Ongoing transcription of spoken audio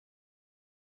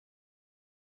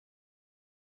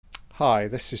Hi,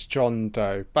 this is John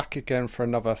Doe, back again for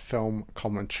another film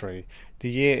commentary.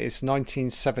 The year is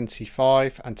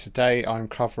 1975 and today I'm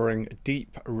covering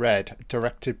Deep Red,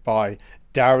 directed by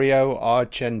Dario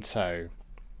Argento.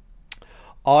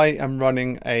 I am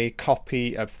running a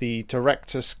copy of the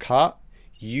director's cut,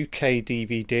 UK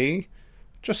DVD,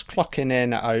 just clocking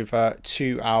in at over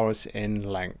 2 hours in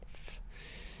length.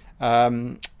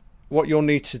 What you'll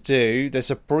need to do,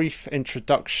 there's a brief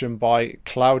introduction by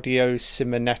Claudio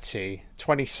Simonetti,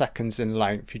 20 seconds in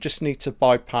length. You just need to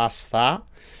bypass that.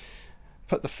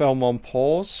 Put the film on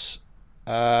pause.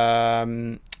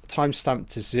 Timestamp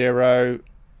to 0.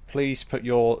 Please put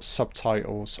your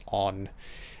subtitles on.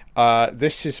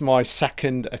 This is my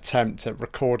second attempt at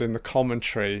recording the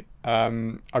commentary.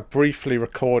 I briefly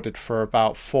recorded for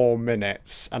about 4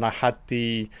 minutes and I had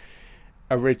the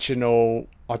original.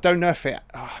 I don't know if I'm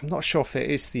not sure if it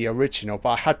is the original, but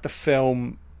I had the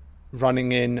film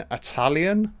running in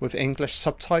Italian with English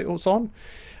subtitles on,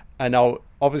 and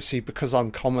obviously because I'm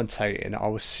commentating, I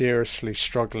was seriously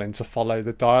struggling to follow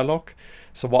the dialogue.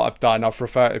 So what I've done, I've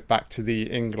reverted back to the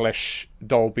English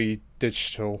Dolby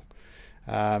Digital,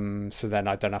 so then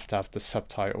I don't have to have the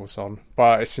subtitles on.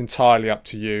 But it's entirely up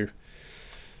to you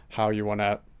how you want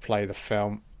to play the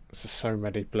film. There's so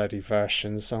many bloody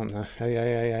versions, aren't there?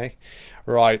 Hey.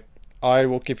 Right, I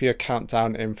will give you a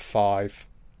countdown in 5.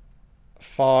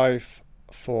 5,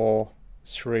 4,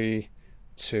 3,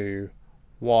 2,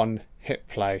 1. Hit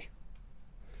play.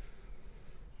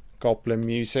 Goblin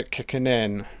music kicking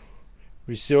in.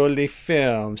 Rizzoli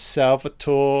film,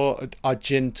 Salvatore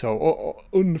Argento.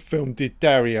 Un film di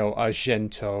Dario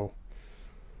Argento.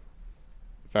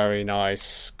 Very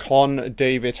nice. Con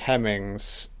David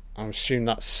Hemmings. I assume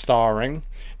that's starring.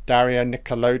 Daria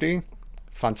Nicolodi.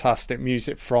 Fantastic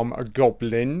music from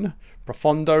Goblin.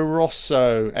 Profondo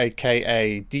Rosso,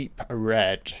 aka Deep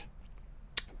Red.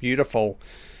 Beautiful.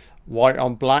 White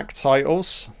on black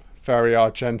titles. Very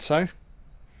Argento.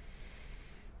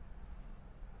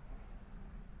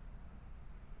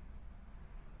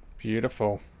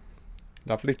 Beautiful.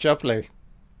 Lovely jubbly.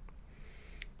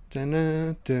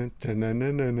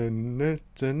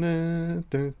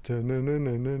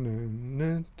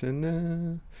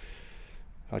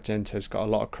 Argento's got a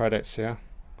lot of credits here.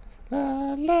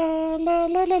 La, la, la,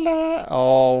 la, la, la.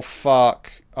 Oh,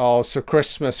 fuck. Oh, so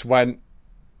Christmas went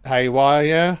haywire,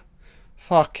 yeah?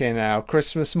 Fucking hell.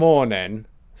 Christmas morning,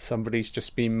 somebody's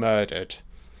just been murdered.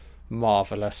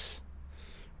 Marvellous.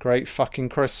 Great fucking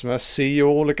Christmas. See you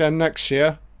all again next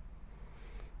year.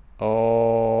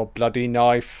 Oh, bloody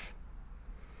knife.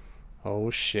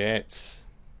 Oh, shit.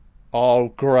 Oh,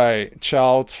 great.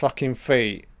 Child's fucking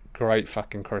feet. Great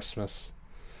fucking Christmas.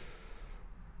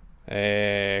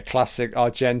 Classic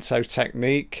Argento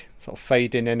technique. Sort of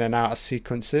fading in and out of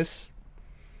sequences.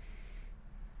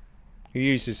 He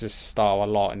uses this style a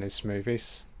lot in his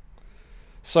movies.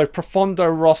 So, Profondo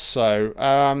Rosso.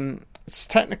 It's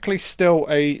technically still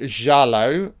a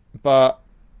giallo, but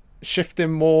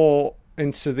shifting more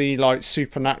into the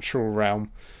supernatural realm.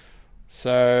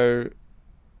 So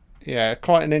yeah,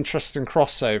 quite an interesting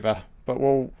crossover, but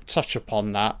we'll touch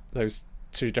upon those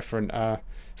two different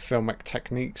filmic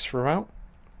techniques throughout.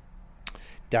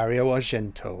 Dario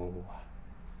Argento.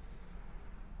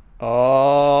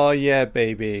 Oh yeah,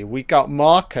 baby, we got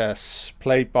Marcus,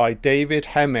 played by David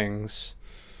Hemmings.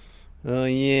 Oh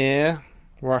yeah,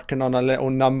 working on a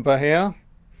little number here.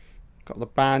 Got the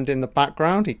band in the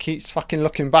background. He keeps fucking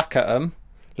looking back at them.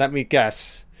 Let me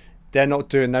guess. They're not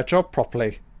doing their job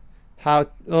properly. How?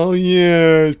 Oh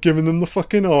yeah, he's giving them the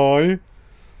fucking eye.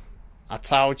 I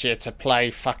told you to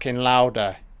play fucking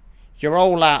louder. You're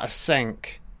all out of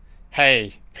sync.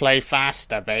 Hey, play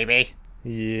faster, baby.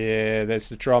 Yeah, there's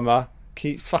the drummer.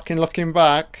 Keeps fucking looking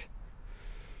back.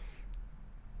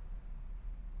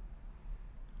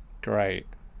 Great.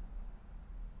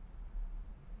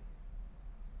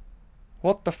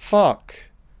 What the fuck?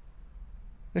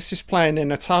 This is playing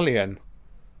in Italian.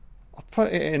 I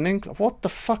put it in English. What the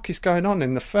fuck is going on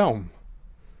in the film?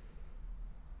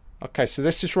 Okay, so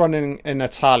this is running in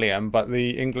Italian, but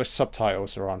the English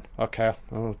subtitles are on. Okay,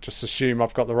 I'll just assume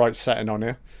I've got the right setting on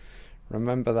here.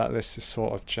 Remember that this is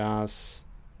sort of jazz.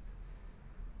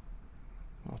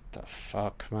 What the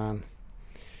fuck, man?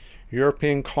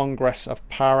 European Congress of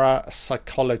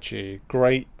Parapsychology.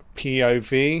 Great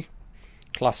POV.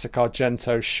 Classic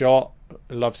Argento shot.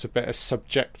 Loves a bit of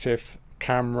subjective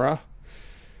camera.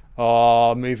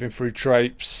 Oh, moving through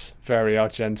drapes. Very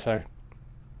Argento.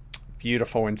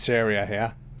 Beautiful interior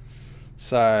here.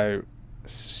 So,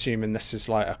 assuming this is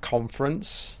like a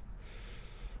conference.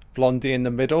 Blondie in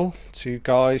the middle. Two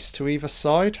guys to either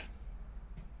side.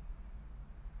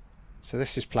 So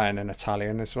this is playing in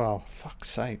Italian as well. Fuck's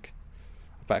sake.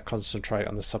 I better concentrate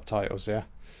on the subtitles here.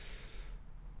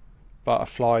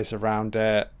 Butterflies around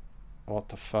it. What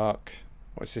the fuck?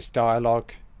 What's this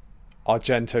dialogue?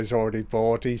 Argento's already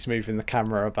bored. He's moving the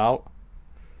camera about.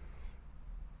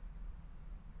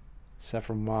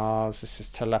 Several miles. This is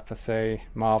telepathy.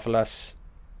 Marvellous.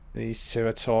 These two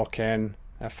are talking.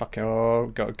 They're fucking...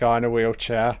 Oh, got a guy in a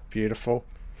wheelchair. Beautiful.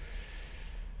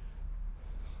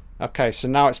 Okay, so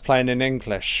now it's playing in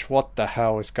English. What the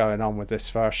hell is going on with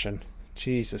this version?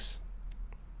 Jesus.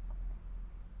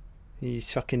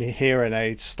 These fucking hearing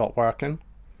aids stopped working.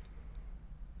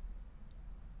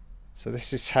 So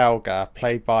this is Helga,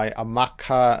 played by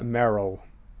Macha Méril.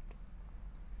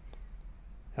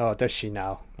 Oh, does she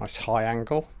now? Nice high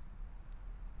angle.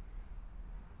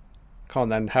 Come on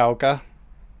then, Helga.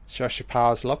 Show us your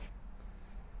powers, love.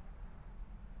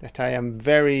 That I am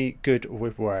very good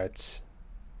with words.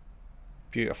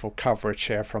 Beautiful coverage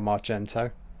here from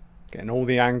Argento. Getting all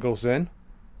the angles in.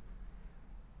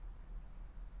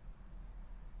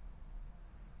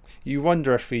 You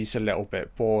wonder if he's a little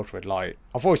bit bored with, like...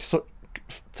 I've always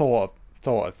thought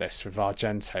of this with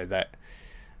Argento, that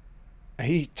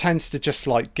he tends to just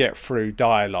like get through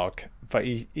dialogue, but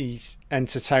he's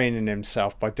entertaining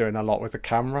himself by doing a lot with the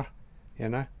camera, you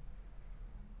know?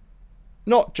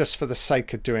 Not just for the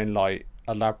sake of doing like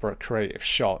elaborate creative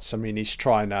shots. I mean, he's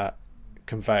trying to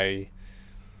convey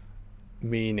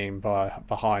meaning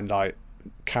behind like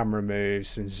camera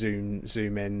moves and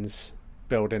zoom ins,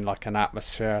 building like an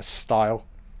atmosphere style.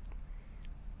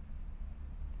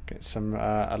 Get some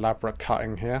elaborate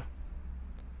cutting here.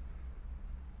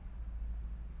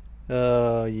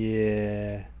 Oh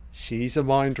yeah, she's a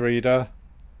mind reader.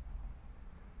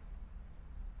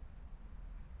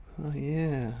 Oh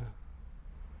yeah.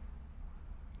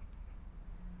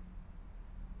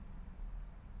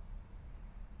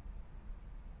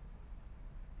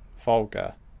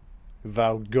 Volga.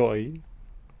 Valgoy.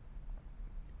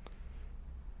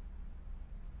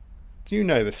 Do you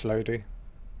know this lady?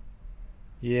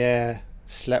 Yeah,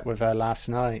 slept with her last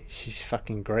night. She's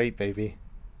fucking great, baby.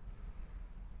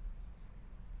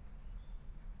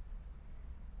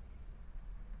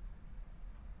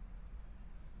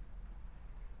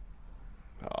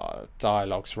 Oh,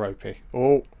 dialogue's ropey.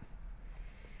 Oh.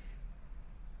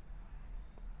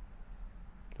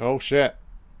 Oh shit.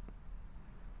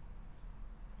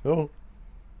 Oh.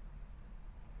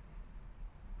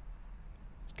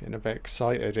 It's getting a bit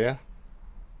excited here.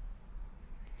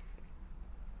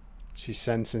 She's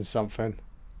sensing something.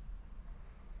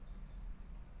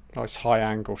 Nice high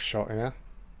angle shot here.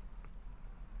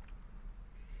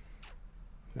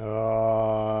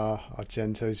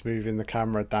 Argento's moving the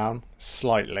camera down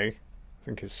slightly. I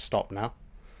think it's stopped now.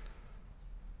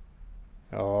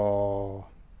 Oh.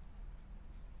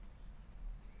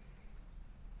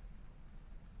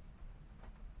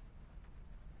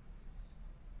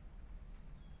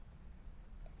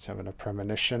 It's having a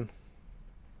premonition.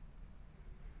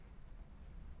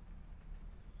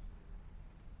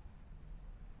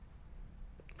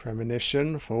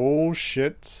 Premonition. Oh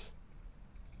shit.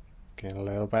 Getting a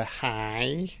little bit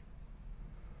high.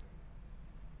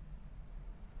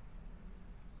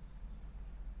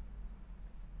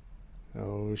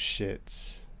 Oh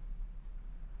shit.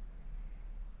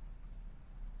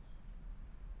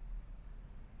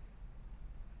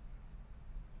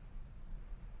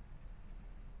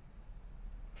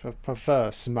 For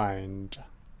perverse mind.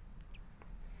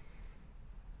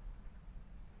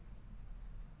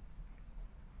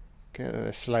 Get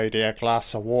this lady a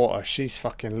glass of water. She's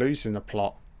fucking losing the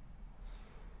plot.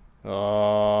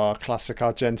 Oh, classic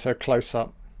Argento close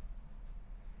up.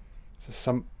 Is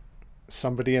there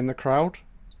somebody in the crowd?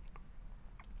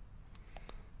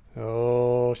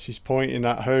 Oh, she's pointing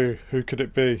at who? Who could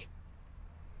it be?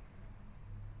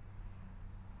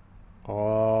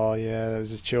 Oh yeah, there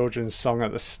was a children's song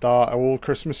at the start. Oh,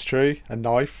 Christmas tree, a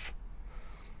knife.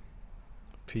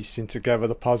 Piecing together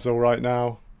the puzzle right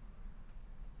now.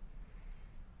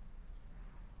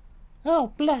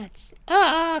 Oh, blood.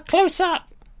 Close up.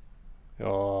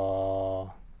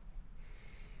 Oh.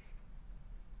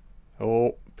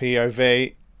 Oh,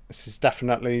 POV. This is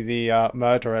definitely the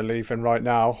murderer leaving right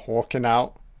now, walking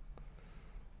out.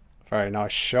 Very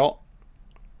nice shot.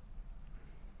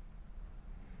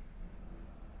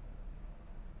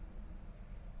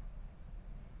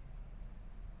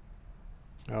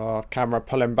 Oh, camera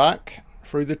pulling back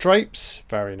through the drapes.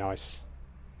 Very nice.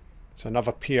 So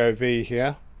another POV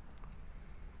here.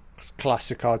 It's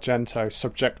classic Argento,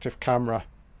 subjective camera.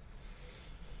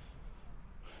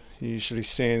 Usually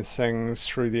seeing things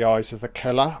through the eyes of the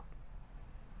killer.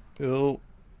 Oh.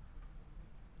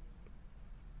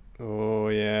 Oh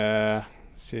yeah.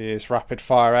 See his rapid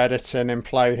fire editing in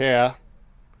play here.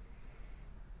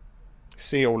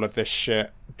 See all of this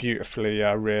shit beautifully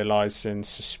realised in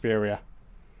Suspiria.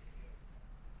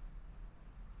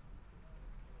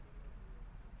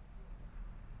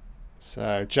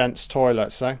 So, gents'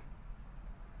 toilets, eh?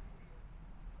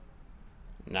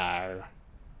 No.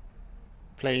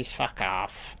 Please fuck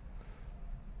off.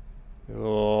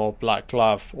 Oh, black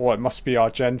glove. Oh, it must be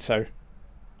Argento.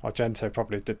 Argento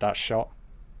probably did that shot.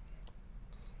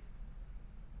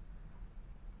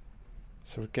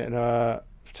 So we're getting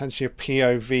potentially a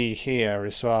POV here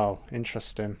as well.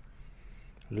 Interesting.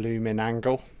 Lumen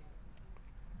angle.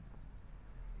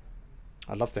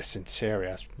 I love this interior.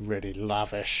 It's really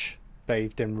lavish.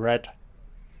 Bathed in red.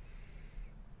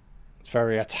 It's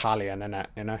very Italian, isn't it?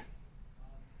 You know?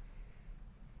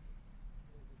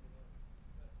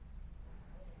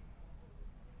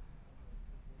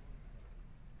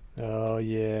 Oh,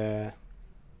 yeah.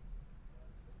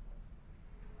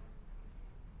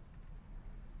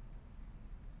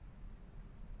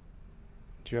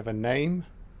 Do you have a name?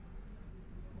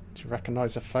 Do you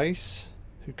recognise a face?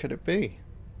 Who could it be?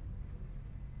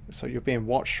 So you're being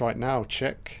watched right now,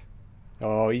 chick.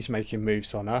 Oh, he's making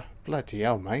moves on her. Bloody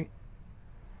hell, mate.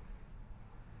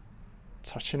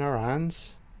 Touching her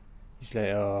hands. He's like,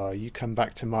 oh, you come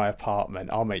back to my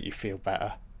apartment. I'll make you feel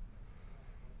better.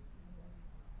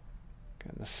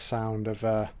 Getting the sound of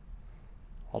a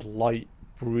light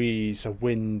breeze, a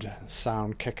wind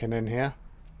sound kicking in here.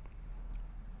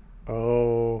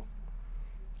 Oh,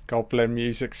 goblin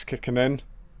music's kicking in.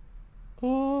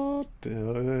 Oh,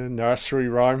 nursery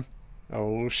rhyme.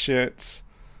 Oh shit.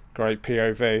 Great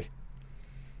POV.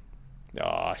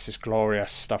 Oh, this is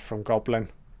glorious stuff from Goblin.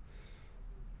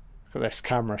 Look at this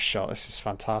camera shot. This is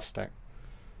fantastic.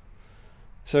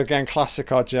 So again, classic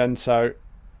Argento.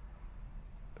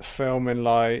 Filming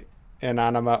like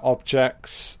inanimate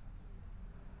objects.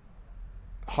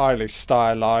 Highly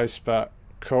stylized, but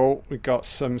cool. We got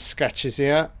some sketches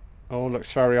here. Oh,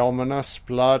 looks very ominous.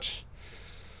 Blood.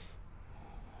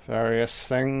 Various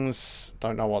things.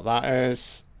 Don't know what that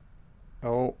is.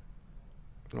 Oh,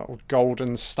 little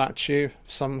golden statue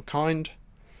of some kind.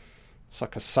 It's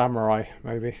like a samurai,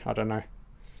 maybe. I don't know.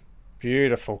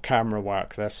 Beautiful camera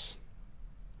work, this.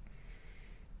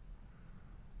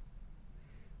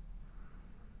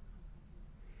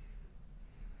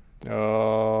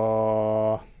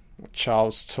 Oh,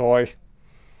 child's toy.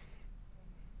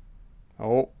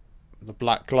 Oh, the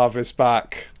black glove is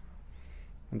back.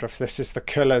 Wonder if this is the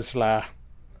killer's lair.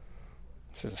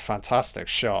 This is a fantastic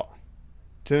shot.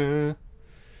 Dun,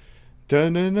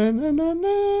 dun, dun, dun, dun, dun,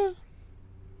 dun.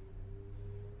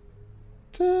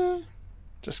 Dun.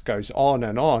 Just goes on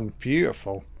and on.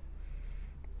 Beautiful.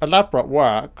 Elaborate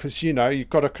work, because, you know,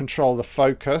 you've got to control the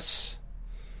focus.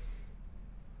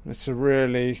 It's a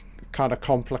really kind of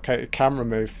complicated camera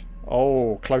move.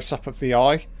 Oh, close up of the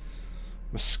eye.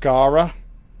 Mascara.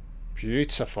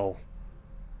 Beautiful.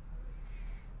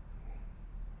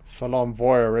 Full on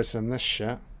voyeurism, this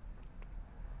shit.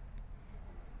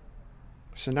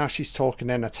 So now she's talking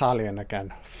in Italian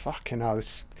again. Fucking hell,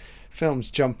 this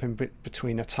film's jumping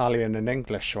between Italian and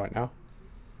English right now.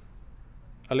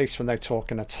 At least when they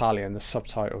talk in Italian, the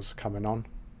subtitles are coming on.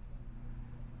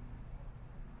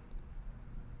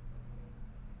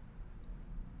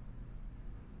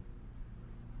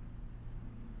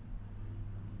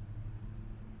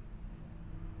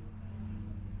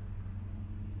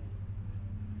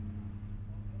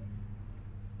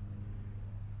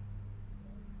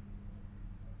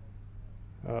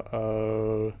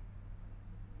 Uh-oh.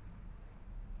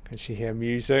 Can she hear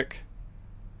music?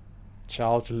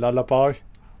 Child's lullaby.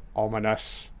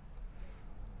 Ominous.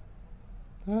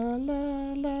 La,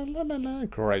 la, la, la, la, la.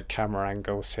 Great camera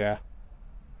angles here.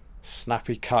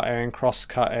 Snappy cutting, cross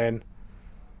cutting.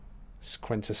 It's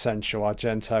quintessential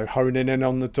Argento. Honing in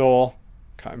on the door.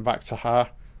 Cutting back to her.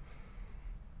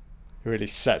 It really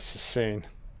sets the scene.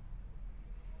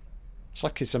 It's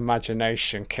like his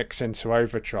imagination kicks into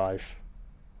overdrive.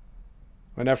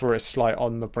 Whenever it's like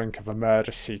on the brink of a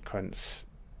murder sequence,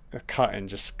 the cutting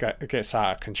just gets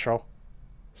out of control.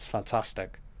 It's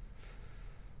fantastic.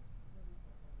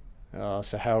 Oh,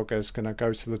 so Helga's gonna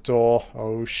go to the door.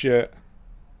 Oh shit.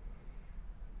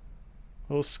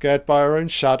 All scared by her own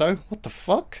shadow. What the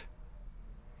fuck?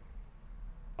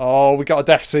 Oh, we got a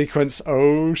death sequence.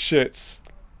 Oh shit.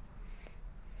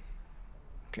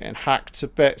 Getting hacked to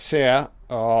bits here.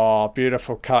 Oh,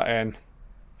 beautiful cutting.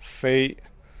 Feet.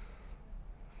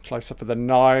 Close up of the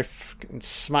knife. Getting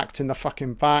smacked in the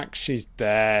fucking back. She's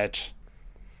dead.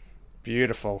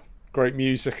 Beautiful. Great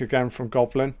music again from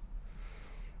Goblin.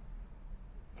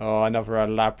 Oh, another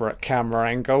elaborate camera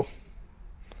angle.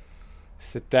 It's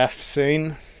the death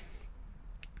scene.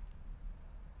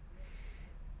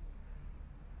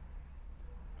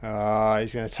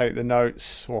 He's going to take the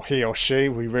notes, or he or she.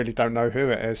 We really don't know who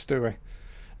it is, do we?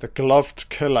 The gloved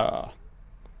killer.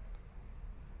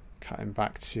 Cutting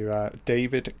back to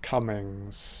David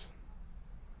Cummings.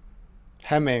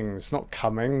 Hemmings, not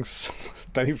Cummings.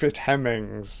 David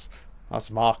Hemmings. That's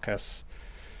Marcus.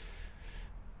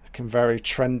 Looking very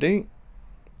trendy.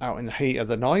 Out in the heat of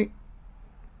the night.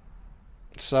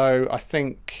 So I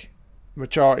think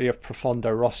majority of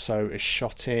Profondo Rosso is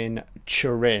shot in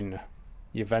Turin,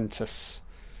 Juventus.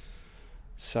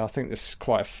 So I think this is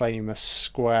quite a famous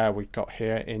square we've got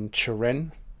here in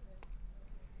Turin.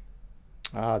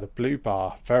 The blue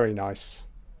bar, very nice.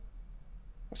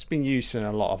 It's been used in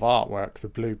a lot of artwork, the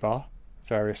blue bar,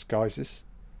 various guises.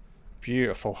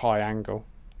 Beautiful high angle.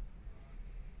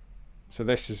 So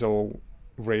this is all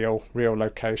real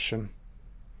location.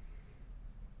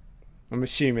 I'm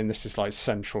assuming this is like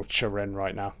central Turin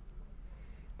right now.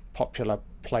 Popular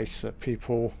place that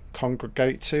people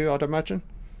congregate to, I'd imagine.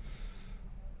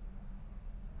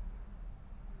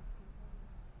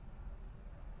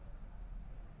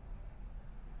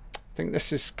 I think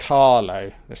this is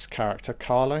Carlo, this character,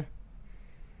 Carlo.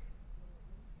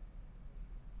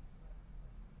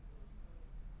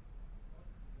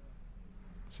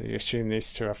 So you assume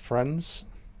these two are friends.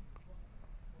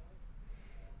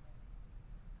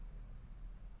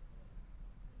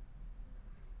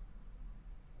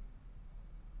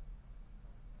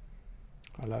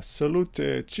 Alla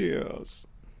salute, cheers.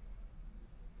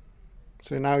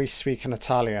 So now he's speaking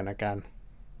Italian again.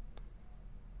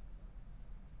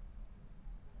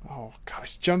 Oh,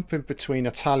 guys, jumping between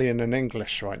Italian and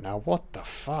English right now. What the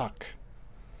fuck?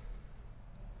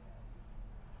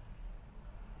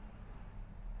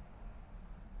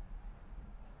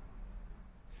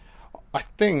 I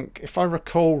think, if I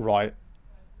recall right,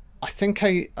 I think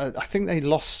they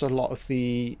lost a lot of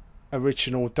the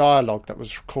original dialogue that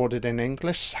was recorded in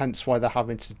English, hence why they're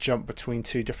having to jump between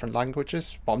two different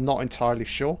languages, but I'm not entirely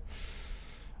sure.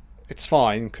 It's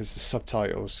fine because the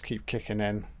subtitles keep kicking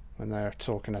in when they're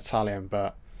talking Italian,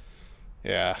 but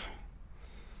yeah,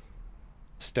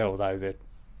 still though, the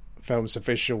film's a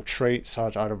visual treat, so I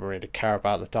don't really care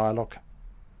about the dialogue.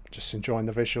 Just enjoying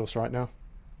the visuals right now.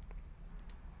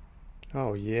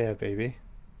 Oh yeah, baby.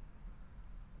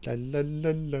 La la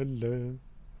la la la.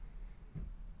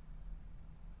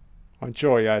 I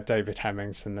enjoy David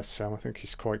Hemmings in this film. I think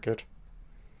he's quite good.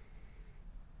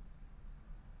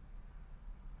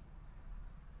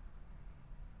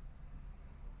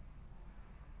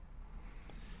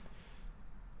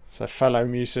 So fellow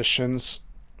musicians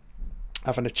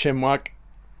having a chinwag.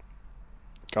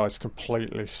 Guy's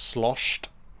completely sloshed.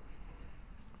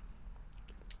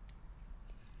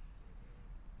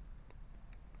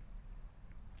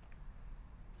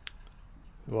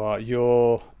 What,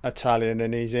 you're Italian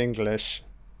and he's English?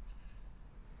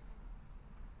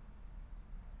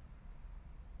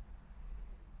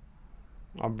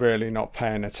 I'm really not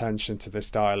paying attention to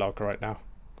this dialogue right now.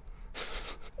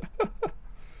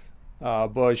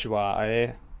 Bourgeois,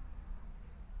 eh?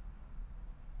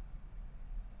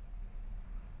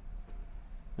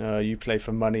 You play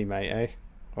for money, mate, eh?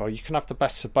 Well, you can have the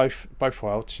best of both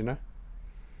worlds, you know?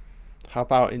 How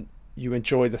about you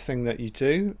enjoy the thing that you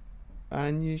do,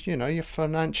 and you know, you're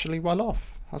financially well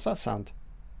off. How's that sound?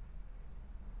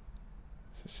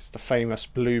 This is the famous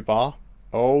blue bar.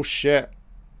 Oh shit.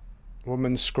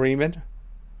 Woman screaming.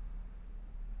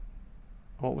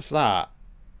 What was that?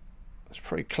 It's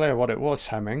pretty clear what it was,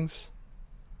 Hemmings.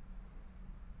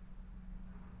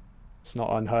 It's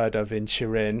not unheard of in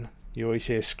Turin. You always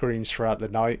hear screams throughout the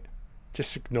night.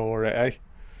 Just ignore it, eh?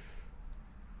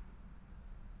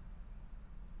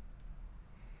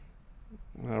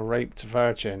 A raped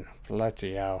virgin.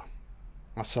 Bloody hell.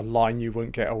 That's a line you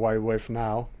wouldn't get away with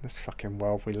now. This fucking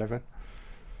world we live in.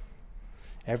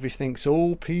 Everything's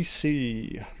all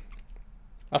PC.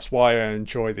 That's why I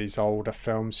enjoy these older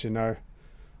films, you know.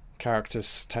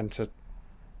 Characters tend to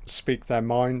speak their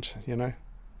mind, you know.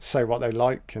 Say what they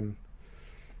like, and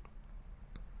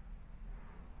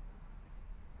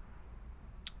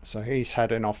so he's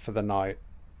heading off for the night.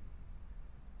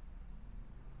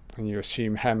 And you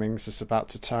assume Hemmings is about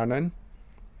to turn in.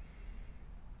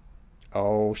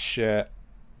 Oh shit.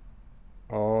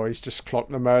 Oh, he's just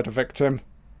clocked the murder victim.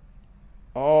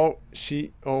 Oh,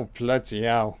 oh, bloody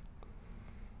hell.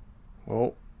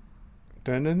 Oh.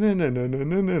 It's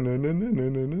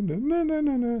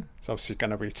obviously going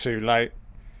to be too late.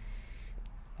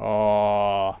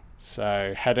 Oh,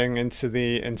 so heading into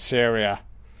the interior.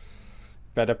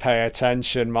 Better pay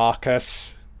attention,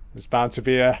 Marcus. There's bound to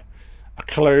be a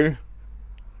clue.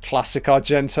 Classic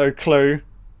Argento clue.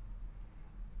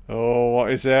 Oh,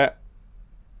 what is it?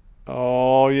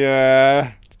 Oh,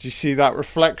 yeah. Did you see that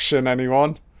reflection,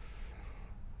 anyone?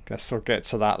 Guess we'll get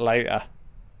to that later.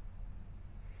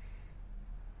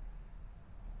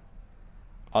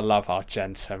 I love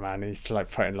Argento, man. He's like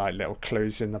putting like little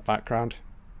clues in the background.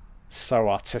 So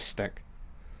artistic.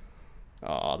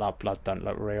 Oh, that blood don't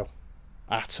look real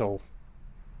at all.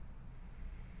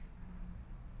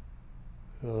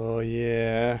 Oh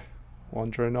yeah,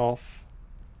 wandering off.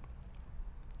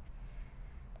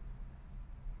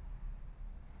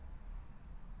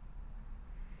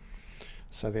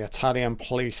 So the Italian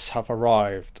police have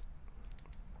arrived.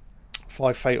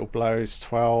 5 fatal blows,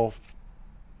 12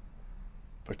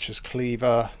 butcher's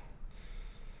cleaver.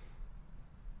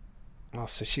 Oh,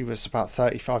 so she was about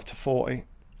 35 to 40.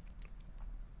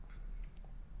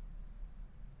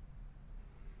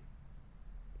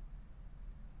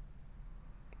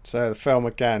 So the film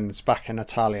again is back in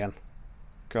Italian.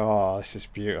 God, this is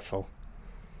beautiful.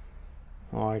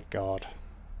 My God.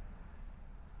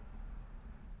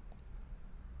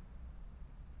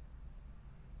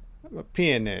 I'm a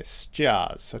pianist,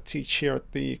 jazz. I teach here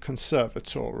at the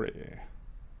conservatory.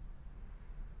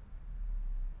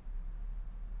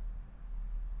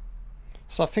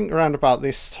 So I think around about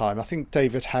this time, I think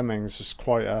David Hemmings was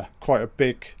quite a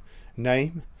big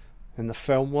name in the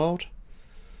film world.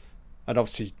 And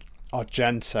obviously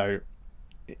Argento,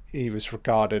 he was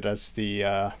regarded as the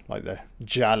like the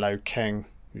Giallo king,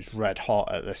 who's red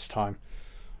hot at this time.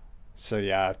 So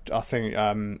yeah, I think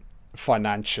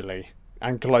financially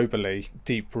and globally,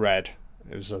 Deep Red,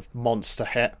 it was a monster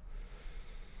hit.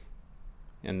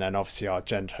 And then obviously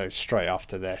Argento straight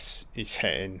after this, he's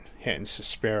hitting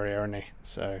Suspiria, isn't he?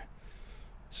 So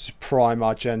this is prime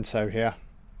Argento here.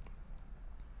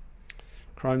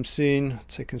 Crime scene,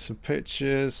 taking some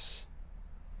pictures.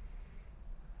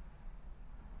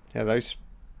 Yeah, those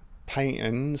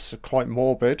paintings are quite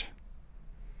morbid.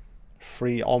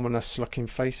 3 ominous looking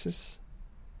faces.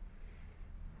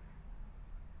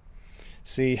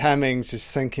 See, Hemmings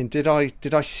is thinking, did I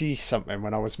see something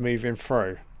when I was moving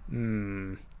through?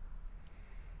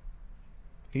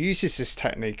 He uses this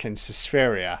technique in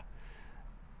Suspiria.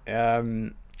 Yeah,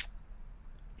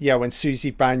 when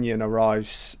Susie Banyan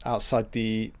arrives outside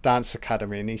the dance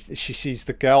academy and she sees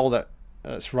the girl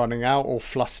that's running out all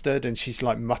flustered and she's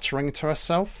like muttering to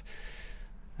herself.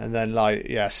 And then like,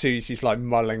 yeah, Susie's like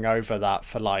mulling over that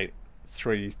for like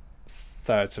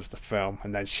 3/3 of the film.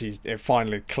 And then it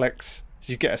finally clicks.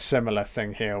 So you get a similar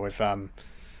thing here with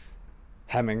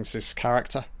Hemmings'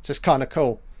 character. So it's kind of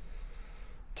cool.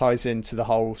 Ties into the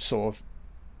whole sort of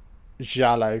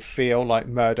giallo feel, like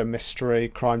murder mystery,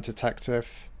 crime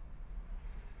detective.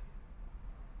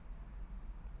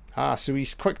 So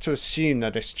he's quick to assume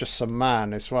that it's just a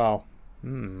man as well.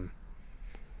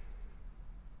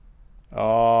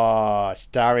 Oh, it's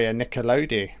Daria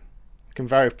Nicolodi. Looking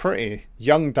very pretty.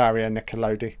 Young Daria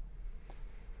Nicolodi.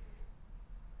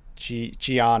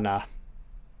 Gianna.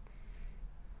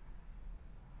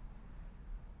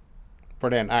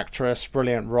 Brilliant actress,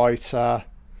 brilliant writer.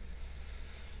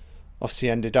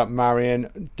 Obviously ended up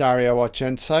marrying Dario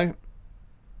Argento.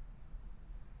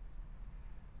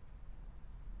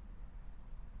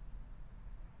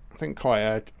 I think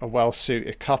quite a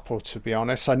well-suited couple, to be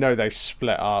honest. I know they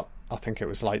split up. I think it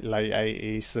was like late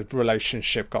 80s. The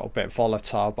relationship got a bit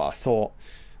volatile, but I thought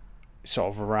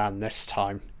sort of around this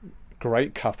time,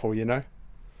 great couple, you know.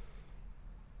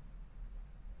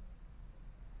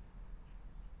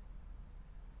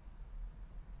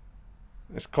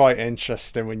 It's quite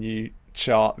interesting when you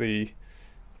chart the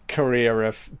career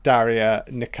of Daria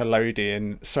Nicolodi,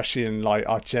 and especially in like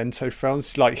Argento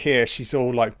films. Like here, she's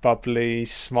all like bubbly,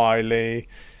 smiley,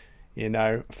 you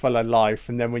know, full of life.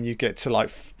 And then when you get to like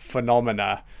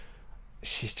Phenomena,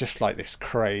 she's just like this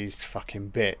crazed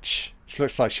fucking bitch. She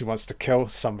looks like she wants to kill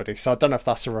somebody. So I don't know if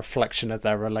that's a reflection of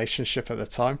their relationship at the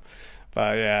time,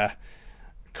 but yeah,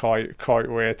 quite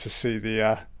weird to see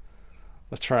the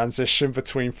transition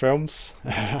between films.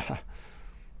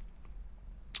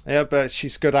 Yeah, but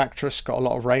she's a good actress, got a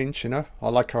lot of range, you know. I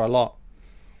like her a lot.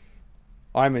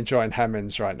 I'm enjoying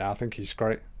Hemmings right now. I think he's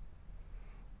great.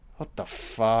 What the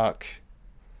fuck?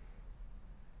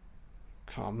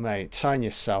 Come on, mate, turn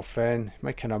yourself in. You're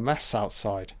making a mess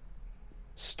outside.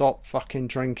 Stop fucking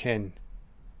drinking,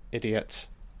 idiot.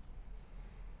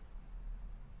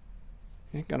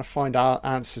 You ain't gonna find out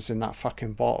answers in that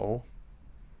fucking bottle.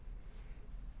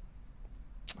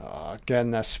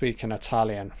 Again, they're speaking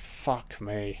Italian. Fuck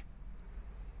me.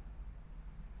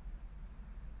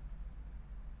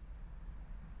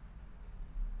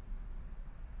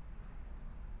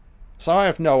 So I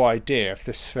have no idea if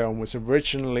this film was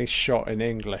originally shot in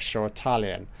English or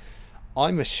Italian.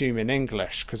 I'm assuming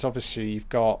English because obviously you've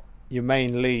got your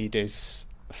main lead is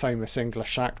a famous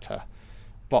English actor,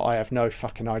 but I have no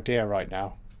fucking idea right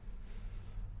now.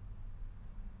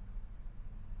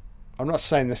 I'm not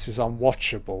saying this is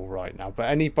unwatchable right now, but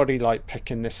anybody like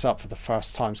picking this up for the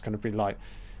first time is going to be like,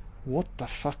 what the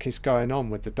fuck is going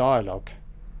on with the dialogue?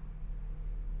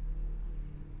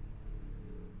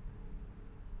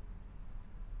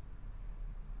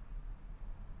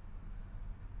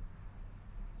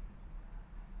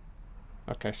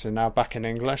 Okay, so now back in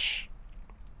English.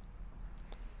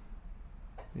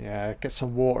 Yeah, get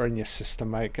some water in your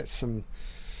system, mate. Get some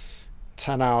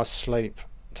 10 hours sleep.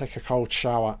 Take a cold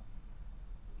shower.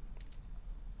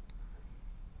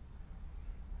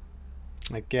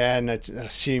 Again,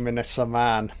 assuming it's a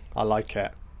man. I like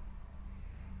it.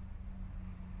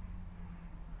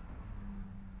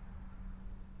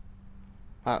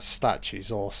 That statue's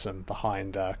awesome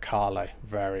behind Carlo.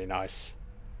 Very nice.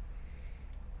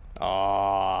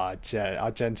 Ah,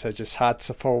 Argento just had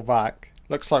to pull back.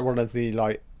 Looks like one of the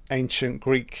like ancient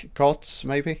Greek gods,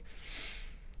 maybe.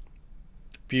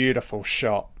 Beautiful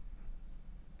shot.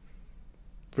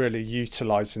 Really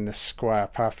utilising this square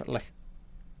perfectly.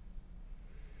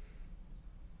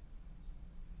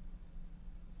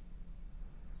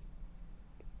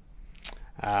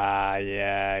 Ah,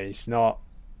 yeah, he's not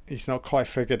quite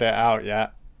figured it out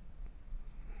yet.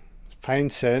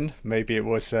 Painting, maybe it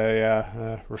was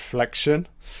a reflection.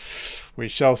 We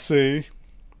shall see.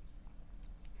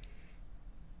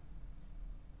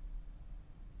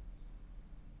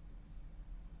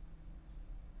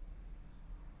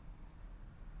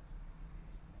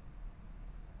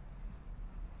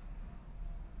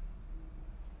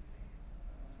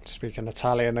 Speaking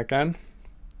Italian again,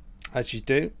 as you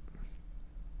do.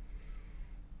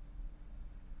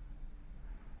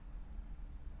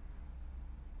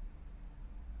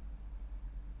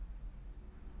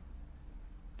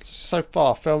 So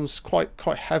far, film's quite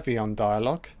heavy on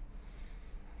dialogue,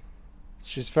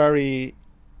 which is very.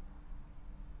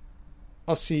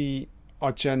 I see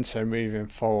Argento moving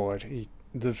forward.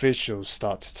 The visuals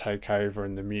start to take over,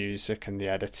 and the music and the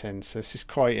editing. So this is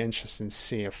quite interesting to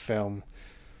see a film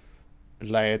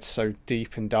layered so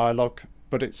deep in dialogue,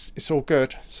 but it's all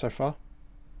good so far.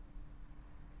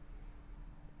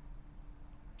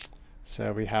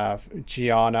 So we have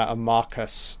Gianna and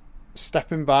Marcus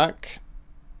stepping back.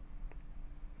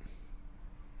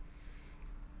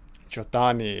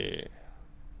 Giordani.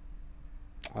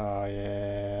 Oh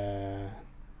yeah.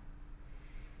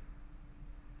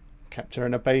 Kept her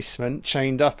in a basement,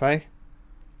 chained up, eh?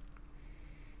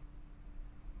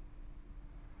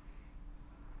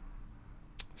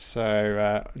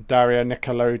 So Daria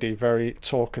Nicolodi, very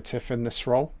talkative in this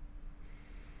role.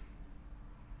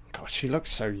 God, she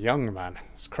looks so young, man.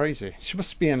 It's crazy. She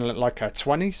must be in like her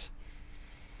 20s.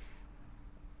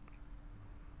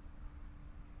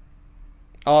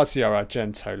 Asia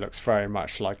Argento looks very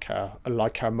much like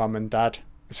her mum and dad.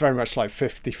 It's very much like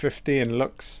 50-50 in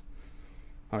looks.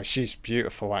 Oh, she's a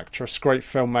beautiful actress, great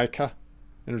filmmaker,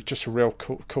 and just a real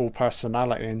cool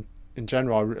personality in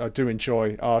general. I do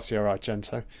enjoy Asia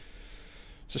Argento.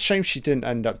 It's a shame she didn't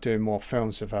end up doing more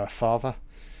films with her father,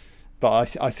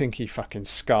 but I think he fucking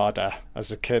scarred her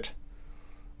as a kid.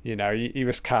 You know, he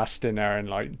was casting her in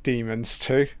like Demons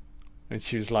too, and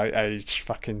she was like age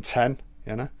fucking 10,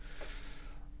 you know.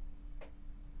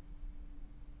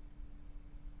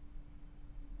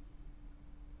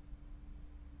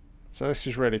 So this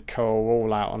is really cool,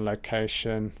 all out on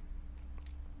location.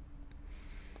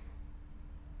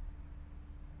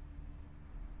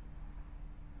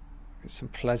 Get some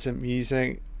pleasant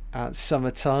music at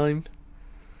summertime.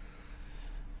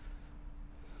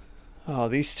 Oh,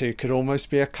 these two could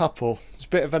almost be a couple. There's a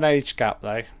bit of an age gap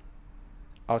though.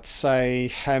 I'd say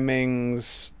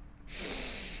Hemmings,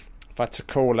 if I had to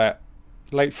call it,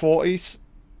 late 40s,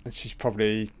 and she's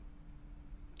probably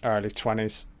early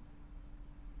 20s.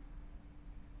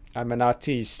 I'm an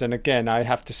artiste, and again I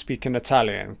have to speak in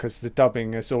Italian because the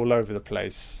dubbing is all over the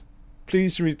place.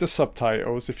 Please read the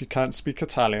subtitles if you can't speak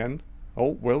Italian.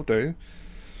 Oh, will do.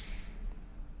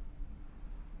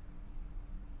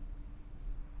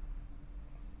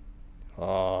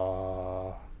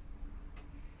 Oh.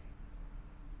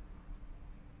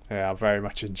 Yeah, I'm very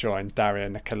much enjoying Daria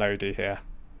Nicolodi here.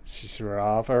 She's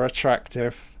rather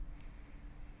attractive.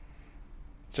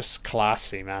 Just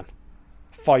classy, man.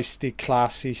 Feisty,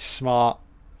 classy, smart,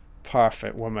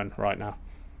 perfect woman right now.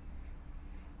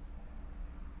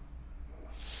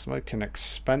 Smoking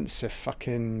expensive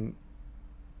fucking...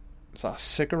 Is that a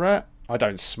cigarette? I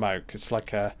don't smoke. It's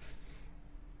like a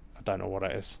I don't know what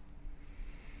it is.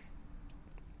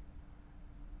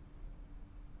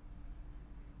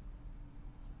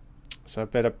 So a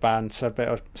bit of banter, a bit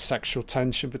of sexual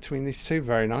tension between these two.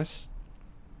 Very nice.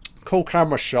 Cool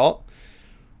camera shot.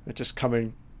 They're just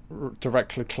coming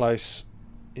directly close.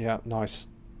 Yeah, nice.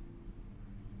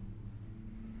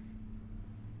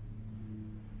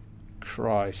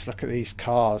 Christ, look at these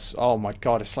cars. Oh my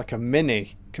god, it's like a Mini.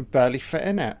 You can barely fit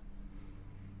in it.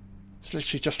 It's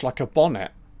literally just like a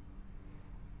bonnet.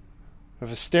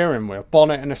 With a steering wheel.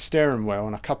 Bonnet and a steering wheel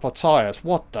and a couple of tyres.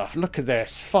 What the? Look at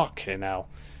this. Fucking hell.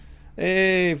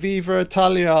 Hey, Viva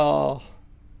Italia!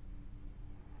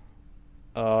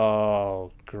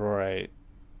 Oh, great.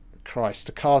 Christ,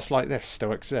 the cars like this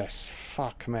still exist.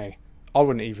 Fuck me. I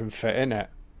wouldn't even fit in it.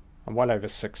 I'm well over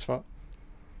 6 foot.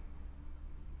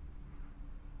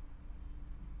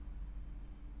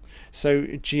 So,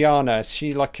 Giuliana, is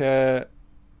she like a...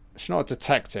 She's not a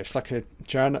detective. She's like a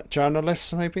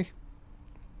journalist, maybe?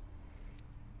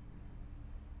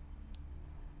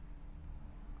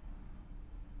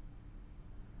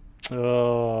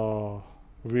 Oh,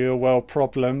 real world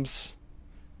problems.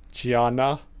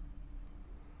 Gianna.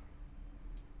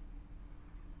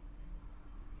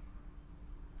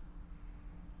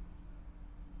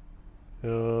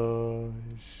 Oh,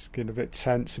 it's getting a bit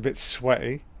tense, a bit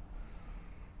sweaty.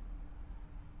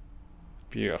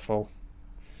 Beautiful.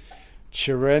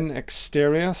 Turin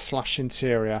exterior /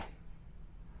 interior.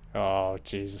 Oh,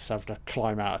 Jesus, I have to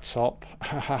climb out of top.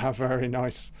 Very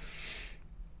nice.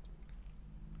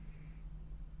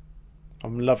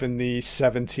 I'm loving the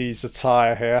 70s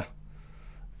attire here.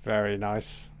 Very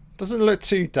nice. Doesn't look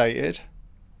too dated.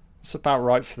 It's about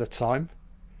right for the time.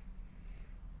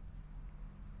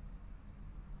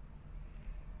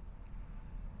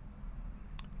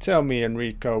 Tell me,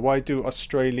 Enrico, why do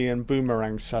Australian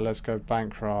boomerang sellers go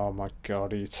bankrupt? Oh my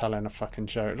god, are you telling a fucking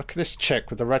joke? Look at this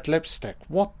chick with the red lipstick.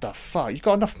 What the fuck? You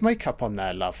got enough makeup on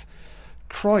there, love?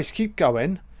 Christ, keep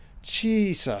going.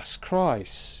 Jesus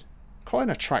Christ. Quite an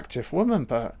attractive woman,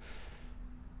 but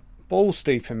balls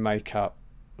deep in makeup.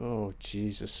 Oh,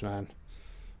 Jesus, man.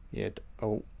 Yeah,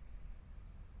 oh.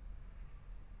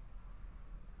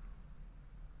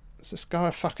 Is this guy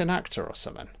a fucking actor or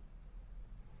something?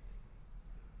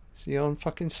 Is he on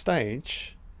fucking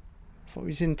stage? I thought he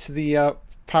was into the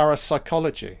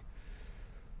parapsychology.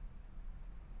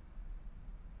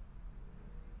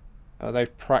 Are they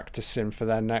practicing for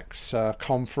their next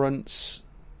conference?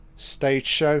 Stage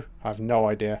show? I have no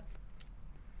idea.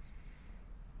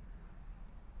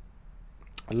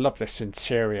 I love this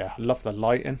interior. I love the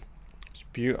lighting. It's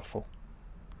beautiful.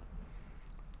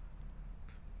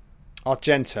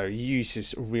 Argento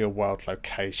uses real world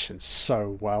locations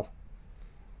so well.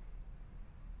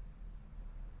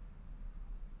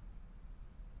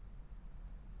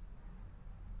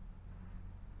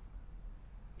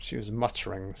 She was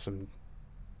muttering some...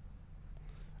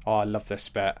 Oh, I love this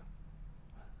bit.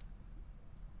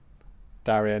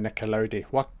 Daria Nicolodi.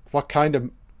 What kind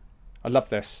of... I love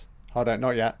this. Hold on,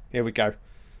 not yet. Here we go.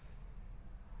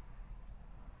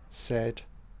 Said,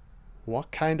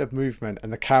 what kind of movement?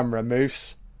 And the camera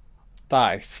moves.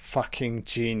 That is fucking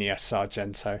genius,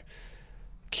 Argento.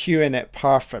 Cueing it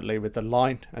perfectly with the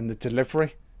line and the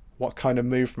delivery. What kind of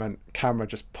movement? Camera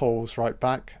just pulls right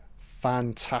back.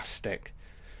 Fantastic.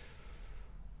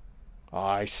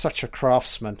 Oh, he's such a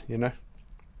craftsman, you know.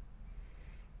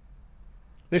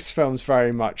 This film's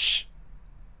very much...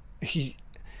 I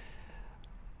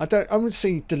wouldn't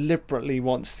say he deliberately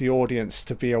wants the audience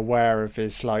to be aware of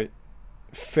his, like,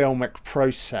 filmic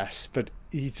process, but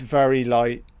he's very,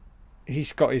 like...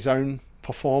 He's got his own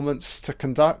performance to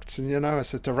conduct, you know,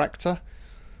 as a director.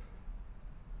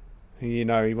 You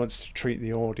know, he wants to treat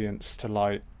the audience to,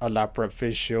 like, elaborate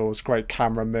visuals, great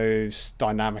camera moves,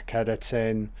 dynamic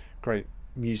editing, great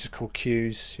musical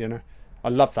cues, you know. I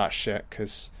love that shit,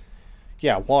 because...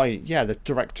 Yeah, the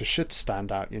director should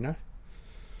stand out, you know.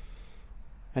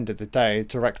 End of the day, the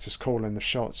director's calling the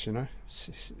shots, you know.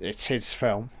 It's his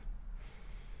film.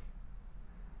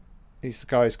 He's the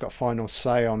guy who's got final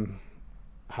say on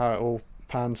how it all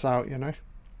pans out, you know.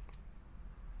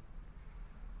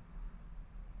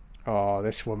 Oh,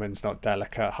 this woman's not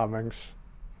delicate, Hemmings.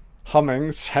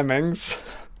 Hemmings.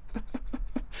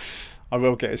 I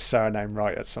will get his surname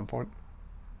right at some point.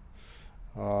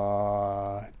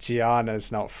 Oh,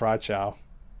 Gianna's not fragile.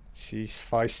 She's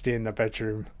feisty in the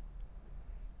bedroom.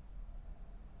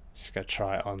 She's gonna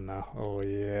try it on now. Oh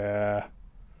yeah.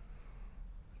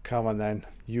 Come on then.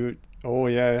 You. Oh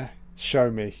yeah.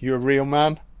 Show me. You a real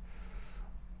man?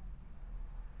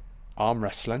 Arm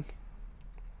wrestling.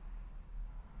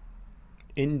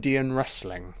 Indian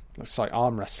wrestling. Looks like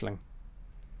arm wrestling.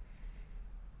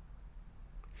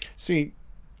 See,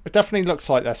 it definitely looks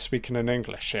like they're speaking in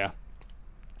English here.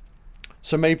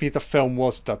 So maybe the film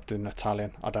was dubbed in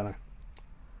Italian. I don't know.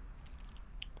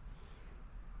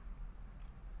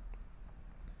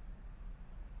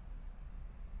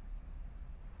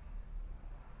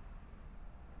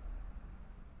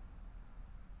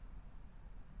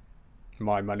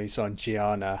 My money's on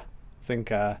Gianna. I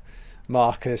think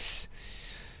Marcus,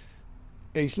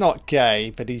 he's not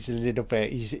gay, but he's a little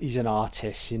bit, he's an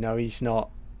artist, you know, he's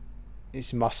not,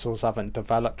 his muscles haven't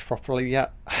developed properly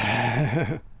yet.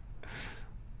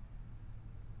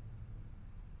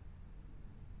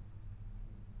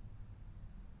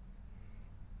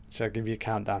 Shall I give you a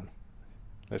countdown?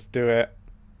 Let's do it.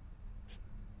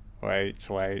 Wait.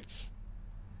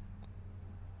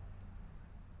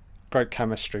 Great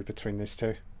chemistry between these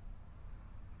two.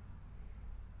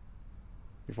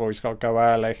 You've always got to go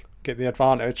early. Get the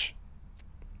advantage.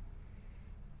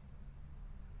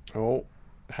 Oh,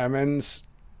 Hemmings.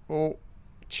 Oh,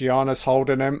 Gianna's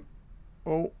holding him.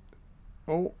 Oh,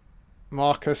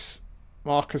 Marcus.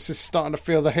 Marcus is starting to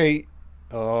feel the heat.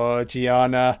 Oh,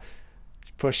 Gianna.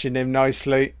 Pushing him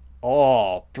nicely.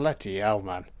 Oh, bloody hell,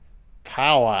 man.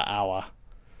 Power hour.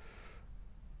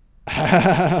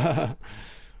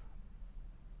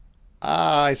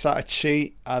 Ah, is that a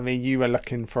cheat? I mean, you were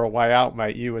looking for a way out,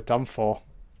 mate. You were done for.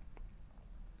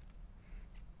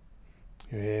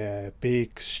 Yeah,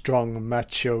 big, strong,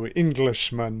 macho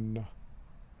Englishman.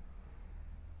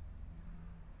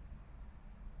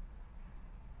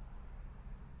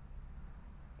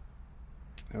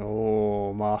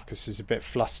 Oh, Marcus is a bit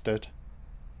flustered.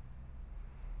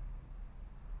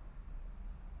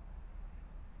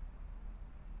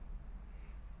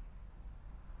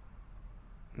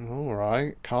 All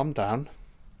right, calm down.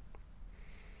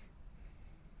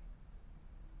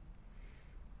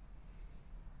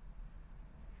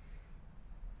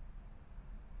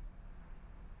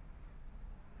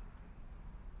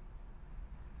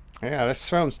 Yeah, this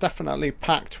film's definitely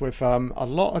packed with a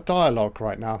lot of dialogue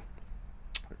right now.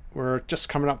 We're just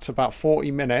coming up to about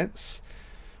 40 minutes.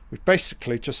 We've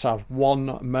basically just had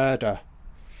one murder.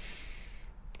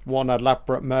 One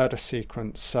elaborate murder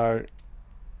sequence. So,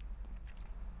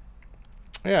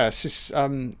 yeah, this is,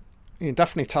 you can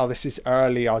definitely tell this is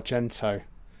early Argento.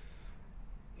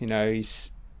 You know,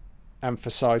 he's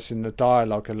emphasising the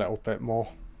dialogue a little bit more.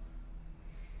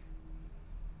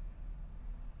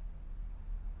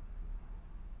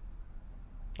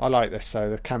 I like this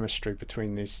though, the chemistry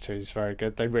between these two is very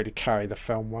good. They really carry the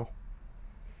film well.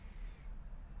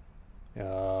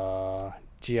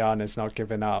 Gianna's not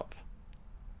giving up.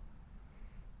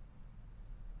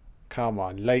 Come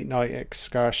on, late night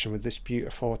excursion with this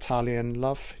beautiful Italian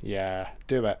love. Yeah,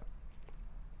 do it.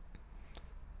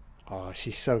 Oh,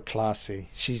 she's so classy.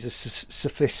 She's a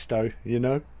sophisto, you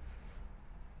know?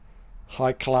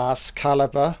 High class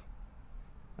caliber.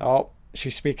 Oh,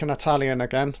 she's speaking Italian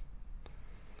again.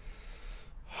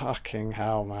 Fucking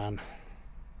hell, man.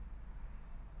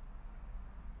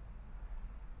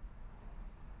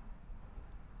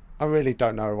 I really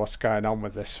don't know what's going on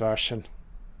with this version.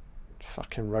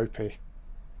 Fucking ropey.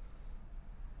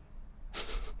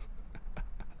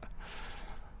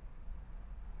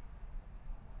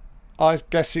 I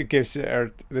guess it gives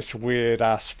it this weird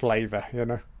ass flavour, you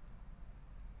know?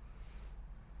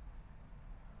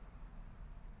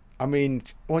 I mean,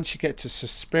 once you get to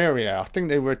Suspiria, I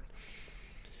think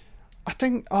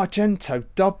Argento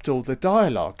dubbed all the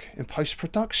dialogue in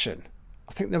post-production.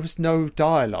 I think there was no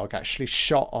dialogue actually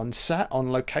shot on set,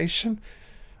 on location,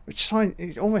 which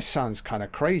it almost sounds kind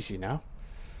of crazy now.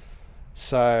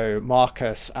 So,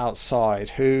 Marcus outside.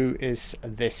 Who is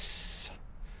this?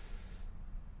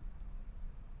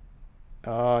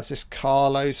 Is this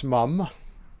Carlo's mum?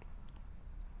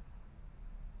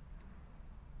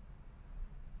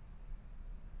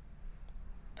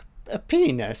 A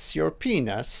penis? You're a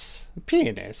penis? A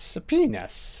penis? A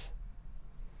penis?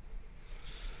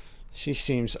 She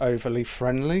seems overly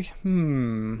friendly.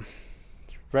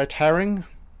 Red herring?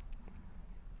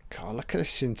 God, look at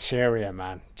this interior,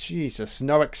 man. Jesus,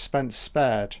 no expense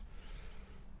spared.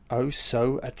 Oh,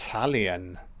 so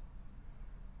Italian.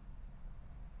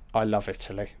 I love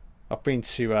Italy. I've been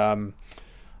to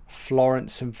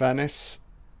Florence and Venice.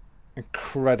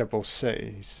 Incredible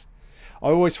cities. I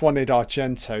always wanted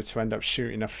Argento to end up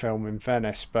shooting a film in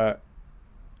Venice, but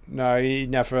no, he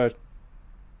never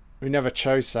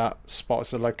chose that spot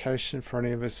as a location for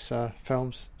any of his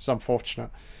films. It's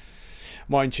unfortunate.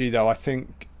 Mind you, though, I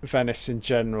think Venice in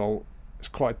general is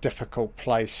quite a difficult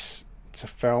place to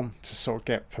film, to sort of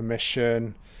get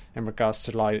permission in regards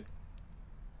to like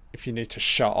if you need to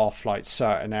shut off like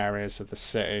certain areas of the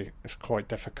city, it's quite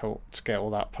difficult to get all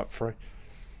that put through.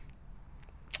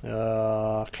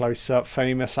 Close up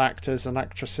famous actors and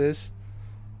actresses.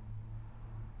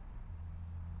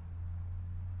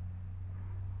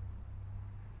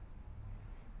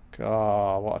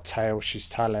 God, what a tale she's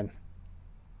telling.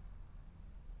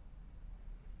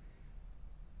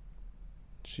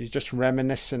 She's just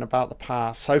reminiscing about the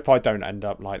past. Hope I don't end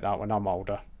up like that when I'm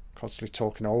older. Constantly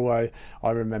talking, I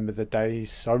remember the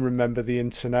days. I remember the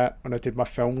internet when I did my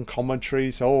film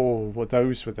commentaries. Oh, well,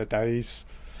 those were the days.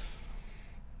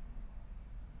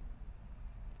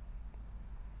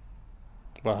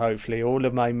 Well, hopefully all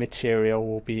of my material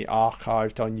will be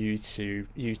archived on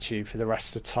YouTube for the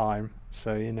rest of the time.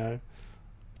 So,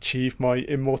 achieve my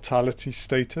immortality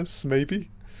status, maybe.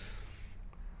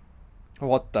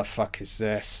 What the fuck is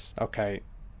this? Okay.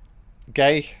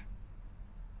 Gay?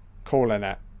 Calling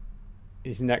it.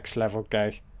 He's next level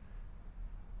gay.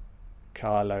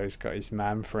 Carlo's got his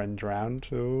man friend round.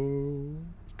 Oh,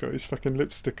 he's got his fucking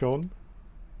lipstick on.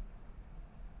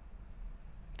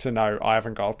 To know, I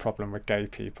haven't got a problem with gay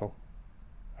people.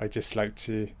 I just like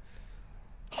to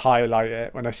highlight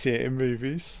it when I see it in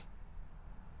movies.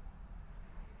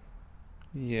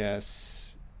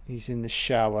 Yes. He's in the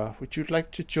shower. Would you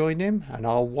like to join him? And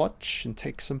I'll watch and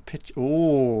take some pictures.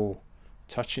 Oh,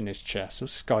 touching his chest.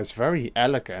 This guy's very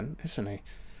elegant, isn't he?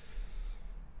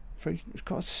 He's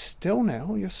got a still now.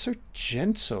 Oh, you're so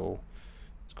gentle.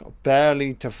 He's got a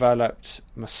barely developed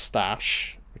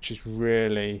moustache, which is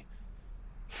really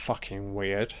fucking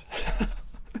weird.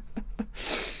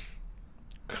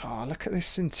 God, look at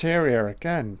this interior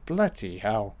again. Bloody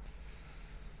hell.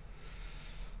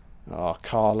 Oh,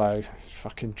 Carlo,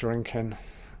 fucking drinking.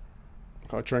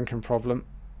 Got a drinking problem.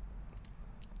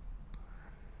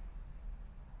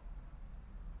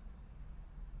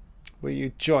 Will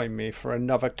you join me for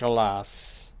another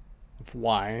glass of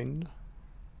wine?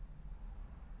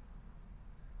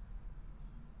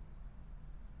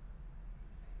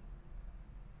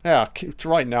 Yeah,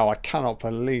 right now I cannot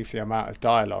believe the amount of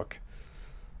dialogue.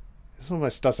 This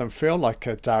almost doesn't feel like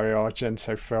a Dario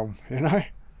Argento film,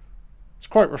 It's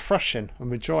quite refreshing.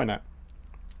 I'm enjoying it.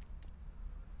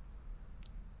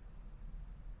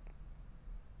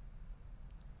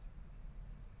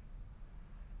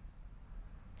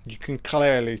 You can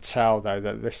clearly tell, though,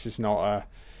 that this is not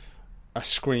a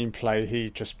screenplay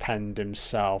he just penned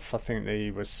himself. I think that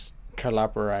he was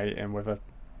collaborating with a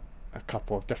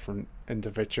couple of different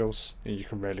individuals. You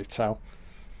can really tell.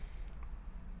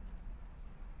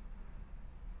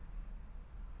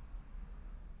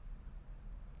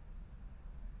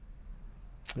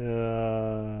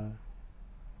 And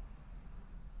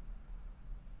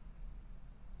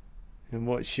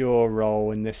what's your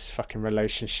role in this fucking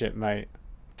relationship, mate?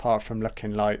 Apart from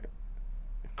looking like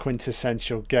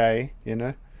quintessential gay,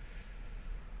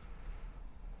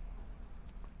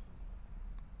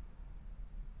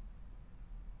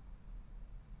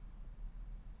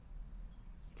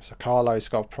 So Carlo's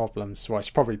got problems. Well, it's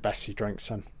probably best he drinks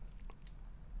then.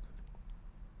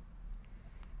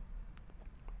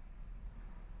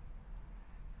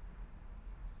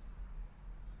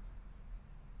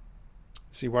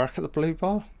 Does he work at the Blue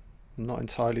Bar? I'm not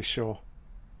entirely sure.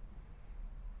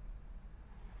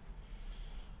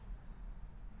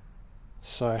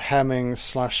 So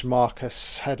Hemmings /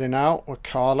 Marcus heading out with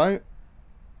Carlo.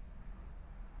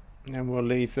 And then we'll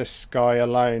leave this guy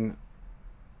alone.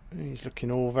 He's looking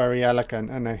all very elegant,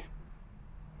 isn't he?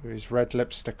 With his red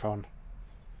lipstick on.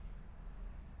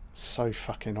 So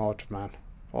fucking odd, man.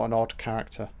 What an odd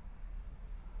character.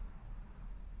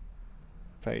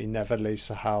 But he never leaves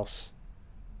the house.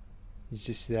 He's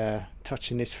just there,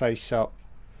 touching his face up.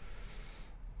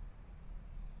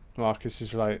 Marcus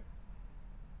is like,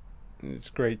 it's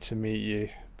great to meet you,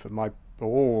 but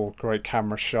great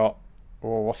camera shot.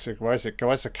 Oh, where's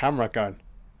the camera going?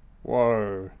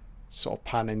 Whoa, sort of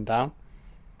panning down.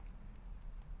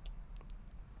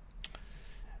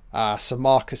 So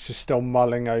Marcus is still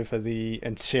mulling over the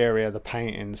interior, the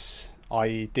paintings,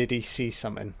 i.e. did he see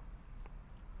something?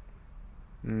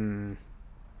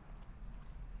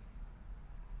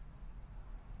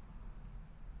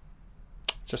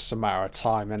 Just a matter of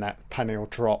time, innit? Penny will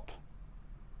drop.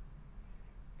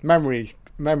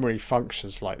 Memory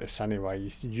functions like this anyway.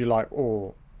 You like,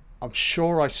 oh, I'm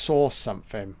sure I saw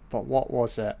something, but what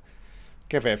was it?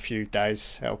 Give it a few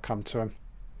days, it'll come to him.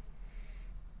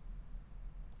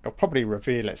 It'll probably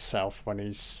reveal itself when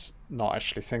he's not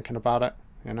actually thinking about it,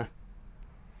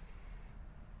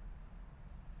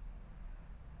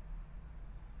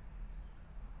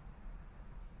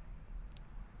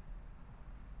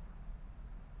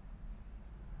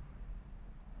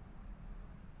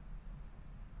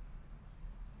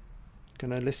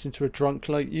 Gonna listen to a drunk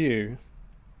like you?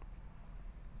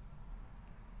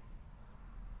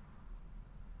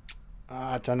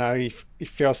 I don't know. He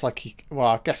feels like he. Well,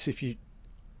 I guess if you.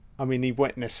 I mean, he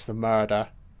witnessed the murder,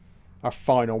 our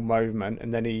final moment,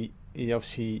 and then he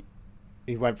obviously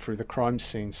he went through the crime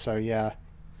scene. So yeah,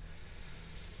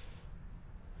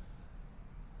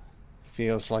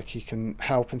 feels like he can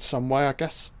help in some way, I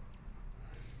guess.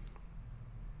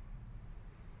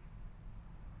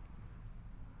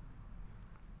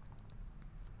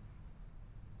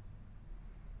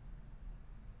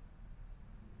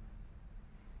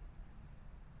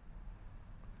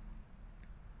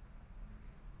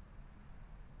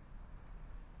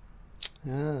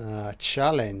 Ah, a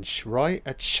challenge, right?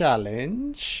 A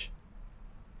challenge.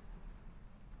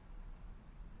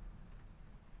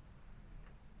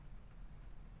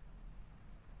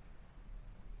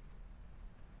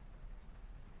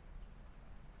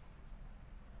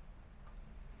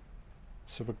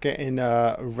 So we're getting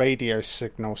radio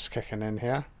signals kicking in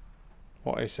here.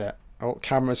 What is it? Oh,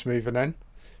 camera's moving in.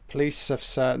 Police have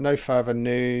said no further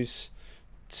news.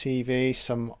 TV,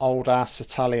 some old ass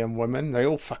Italian women. They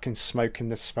all fucking smoke in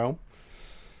this film.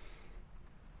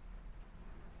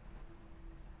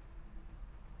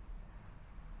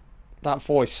 That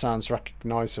voice sounds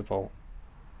recognisable.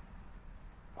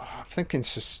 I'm thinking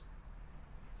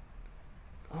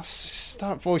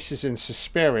that voice is in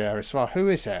Suspiria as well. Who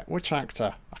is it? Which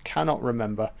actor? I cannot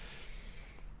remember.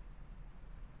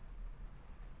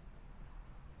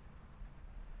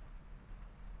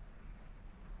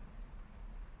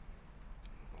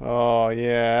 Oh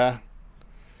yeah,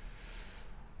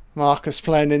 Marcus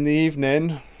playing in the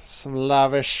evening. Some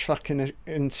lavish fucking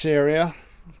interior.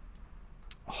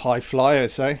 High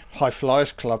flyers, eh? High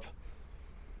flyers club.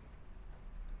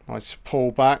 Nice pull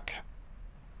back.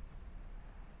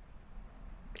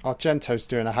 Argento's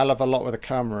doing a hell of a lot with the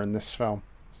camera in this film.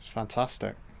 It's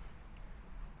fantastic.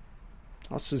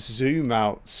 Lots of zoom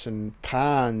outs and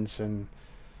pans and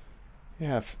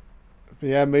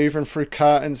yeah, moving through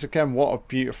curtains again. What a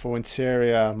beautiful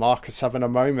interior. Marcus having a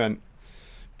moment.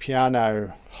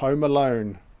 Piano. Home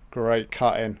Alone. Great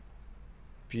cutting.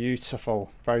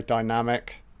 Beautiful. Very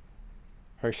dynamic.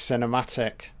 Very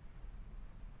cinematic.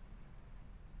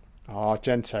 Oh,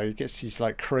 Argento, he gets these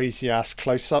like crazy ass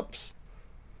close-ups.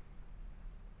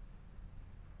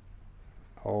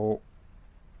 Oh.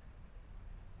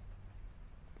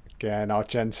 Again,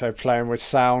 Argento playing with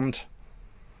sound.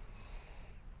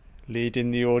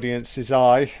 Leading the audience's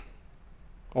eye.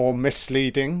 Or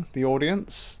misleading the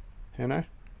audience, you know.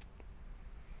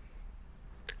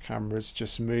 Camera's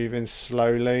just moving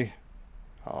slowly.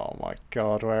 Oh my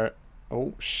god, where...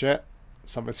 Oh shit.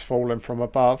 Something's falling from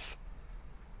above.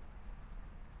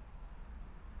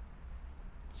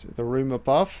 Is it the room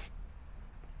above?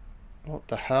 What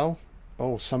the hell?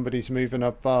 Oh, somebody's moving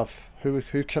above. Who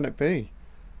can it be?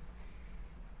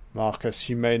 Marcus,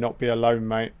 you may not be alone,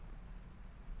 mate.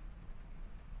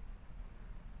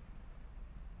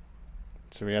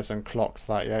 So he hasn't clocked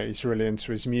that yet. He's really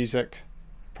into his music.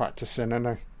 Practicing,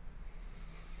 isn't he?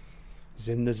 He's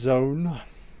in the zone.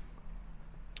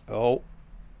 Oh.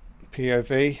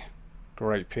 POV.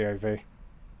 Great POV.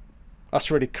 That's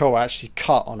really cool. Actually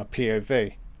cut on a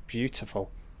POV.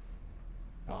 Beautiful.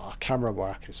 Oh, camera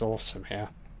work is awesome here.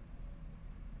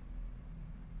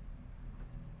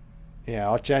 Yeah,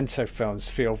 Argento films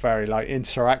feel very like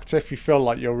interactive. You feel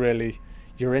like you're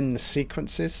in the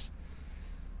sequences.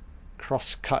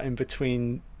 Cross-cutting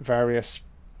between various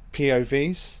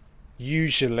POVs.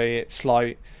 Usually it's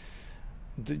like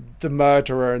the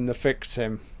murderer and the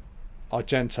victim.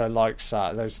 Argento likes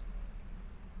that. Those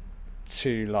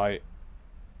two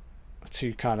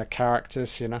kind of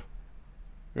characters, you know.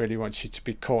 Really wants you to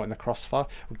be caught in the crossfire.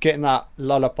 We're getting that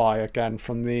lullaby again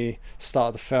from the start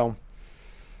of the film.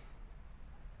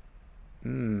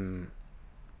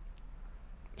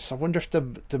 So I wonder if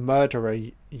the murderer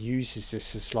uses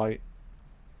this as like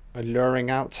a luring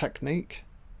out technique.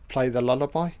 Play the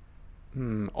lullaby.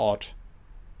 Odd.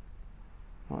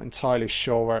 Not entirely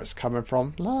sure where it's coming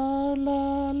from. La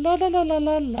la la la la la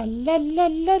la la la la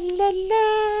la la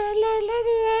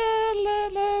la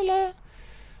la la.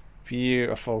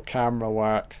 Beautiful camera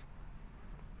work.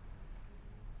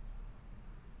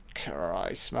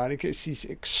 Christ, man, it gets these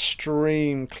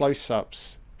extreme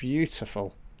close-ups.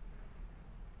 Beautiful.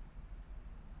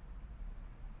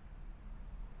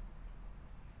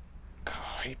 God,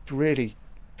 he really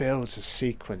builds a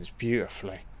sequence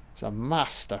beautifully. He's a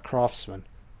master craftsman.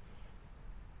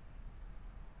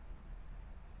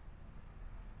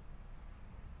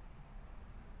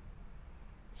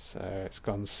 So it's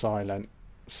gone silent.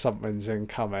 Something's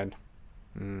incoming.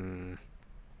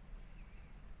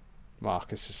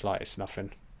 Marcus is like, it's nothing.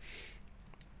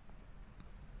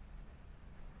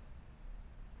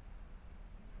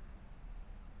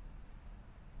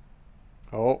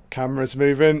 Oh, camera's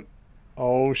moving.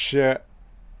 Oh shit.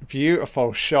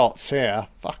 Beautiful shots here.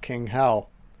 Fucking hell.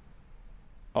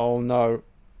 Oh no.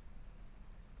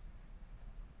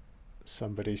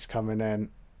 Somebody's coming in.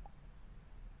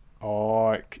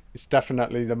 Oh, it's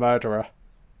definitely the murderer.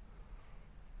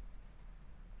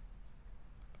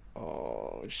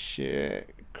 Oh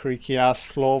shit. Creaky ass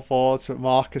floorboards, but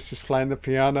Marcus is playing the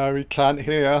piano. He can't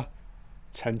hear.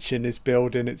 Tension is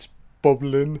building. It's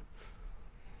bubbling.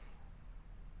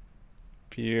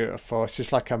 Beautiful. It's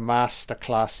just like a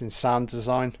masterclass in sound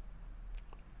design.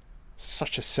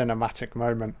 Such a cinematic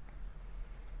moment.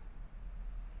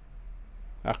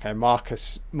 Okay,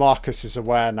 Marcus is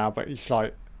aware now, but he's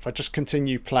like, if I just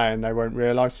continue playing, they won't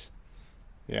realise.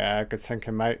 Yeah, good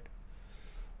thinking, mate.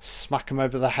 Smack him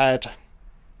over the head.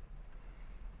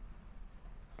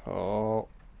 Oh,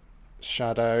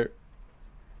 shadow.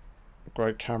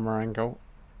 Great camera angle.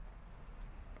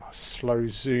 A slow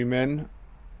zoom in.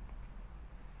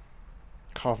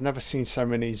 God, I've never seen so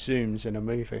many zooms in a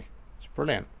movie. It's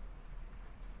brilliant.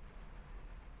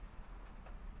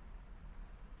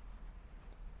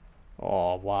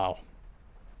 Oh, wow.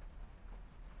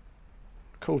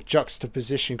 Cool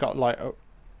juxtaposition. Got like,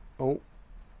 oh.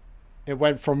 It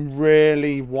went from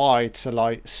really wide to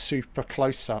like super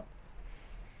close up.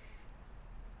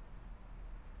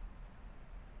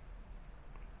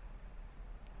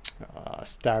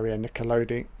 It's Daria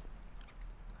Nicolodi.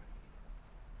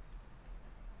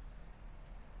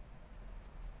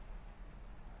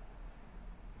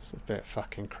 It's a bit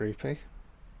fucking creepy.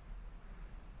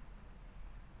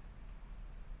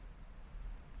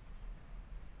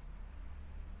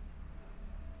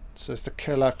 So is the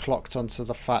killer clocked onto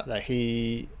the fact that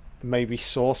he maybe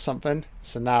saw something?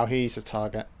 So now he's a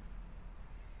target.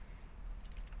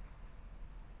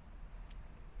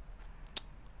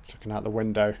 Looking out the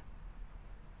window.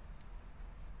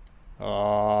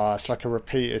 Oh, it's like a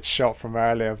repeated shot from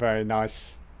earlier. Very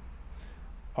nice.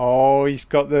 Oh, he's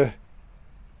purchased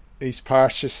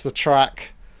the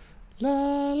track.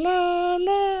 La la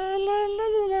la la la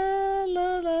la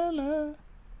la la la.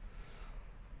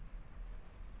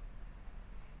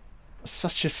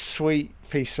 Such a sweet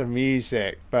piece of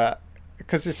music, but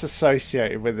because it's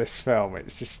associated with this film,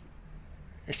 it's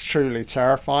truly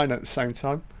terrifying at the same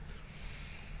time.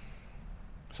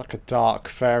 It's like a dark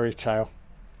fairy tale.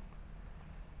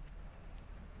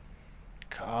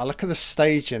 God, look at the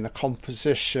staging, the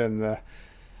composition, the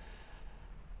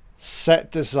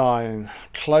set design,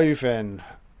 clothing.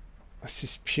 This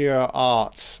is pure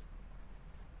art.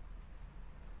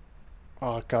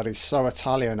 Oh God, he's so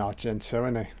Italian, Argento,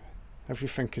 isn't he?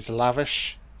 Everything is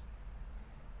lavish.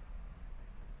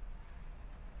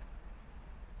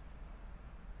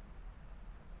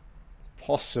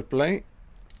 Possibly.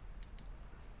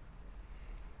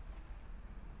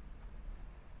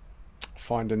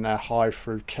 Finding their high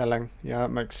through killing. Yeah, it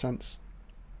makes sense.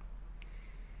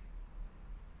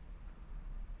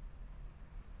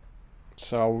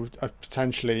 So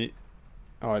potentially,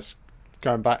 oh, it's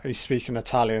going back. He's speaking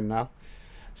Italian now.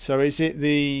 So is it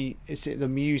the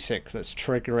music that's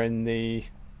triggering the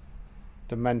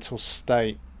mental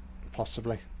state,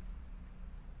 possibly?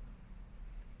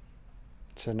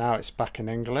 So now it's back in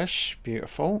English.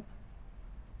 Beautiful.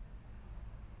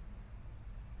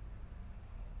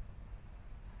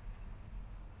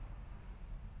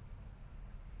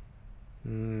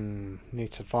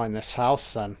 Need to find this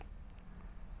house then.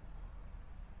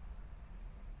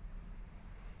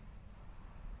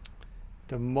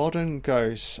 The modern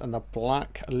ghosts and the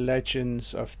black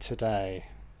legends of today.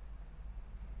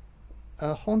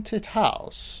 A haunted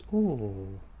house?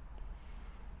 Ooh.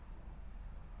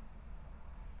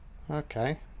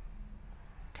 Okay.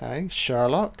 Okay,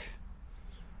 Sherlock.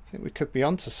 I think we could be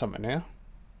onto something here.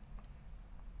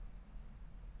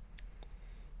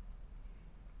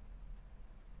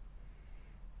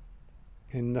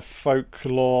 In the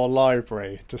folklore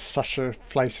library. Does such a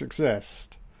place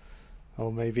exist? Oh,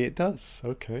 maybe it does.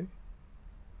 Okay.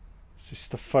 Is this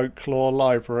the folklore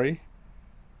library?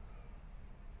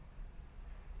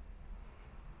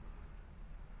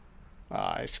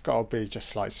 It's got to be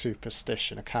just like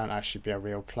superstition. It can't actually be a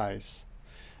real place.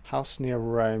 House near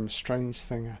Rome. Strange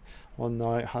thing. One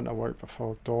night, hunter woke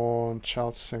before dawn.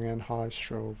 Child singing, high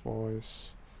shrill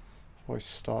voice. Voice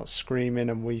starts screaming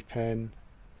and weeping.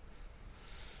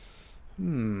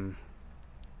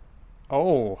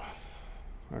 Oh.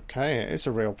 Okay, it is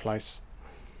a real place.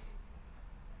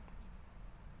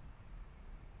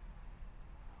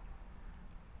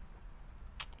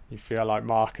 You feel like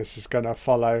Marcus is going to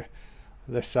follow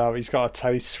this out. He's got a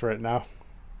taste for it now.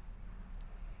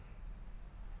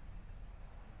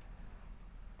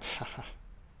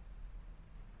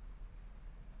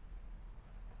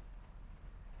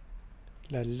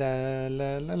 La la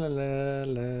la la la la la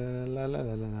la la la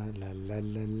la la la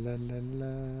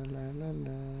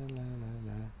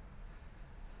la.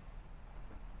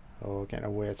 Oh, getting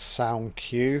a weird sound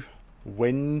cue.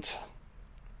 Wind.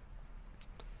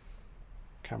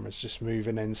 Camera's just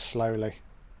moving in slowly.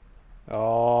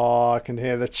 Oh, I can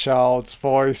hear the child's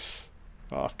voice.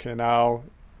 Fucking hell.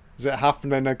 Is it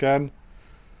happening again?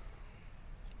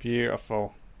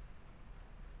 Beautiful.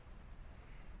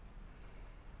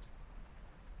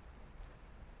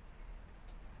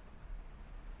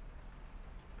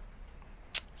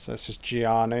 So this is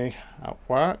Gianni at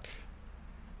work.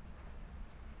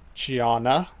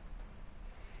 Gianna.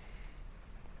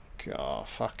 God,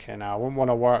 fucking hell. I wouldn't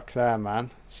want to work there, man.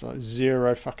 It's like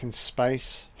zero fucking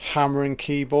space. Hammering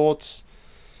keyboards.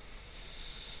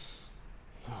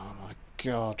 Oh my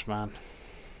God, man.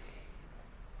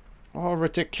 What a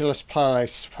ridiculous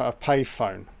place to put a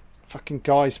payphone. Fucking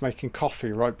guys making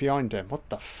coffee right behind him. What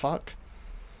the fuck?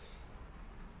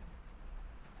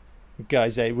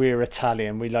 Guys, hey, we're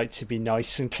Italian. We like to be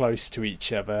nice and close to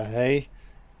each other. Hey?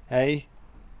 Hey?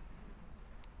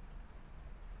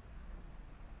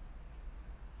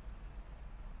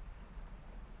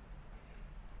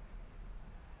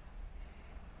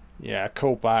 Yeah,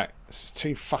 call back. This is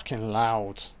too fucking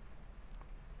loud.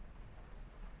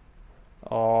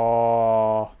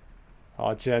 Oh,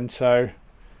 Argento.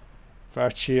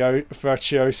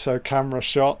 Virtuoso camera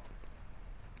shot.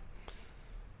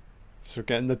 So we're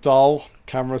getting the doll.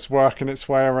 Camera's working its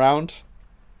way around.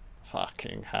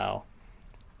 Fucking hell.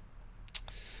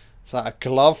 Is that a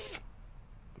glove?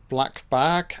 Black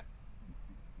bag.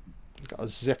 Got a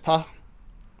zipper.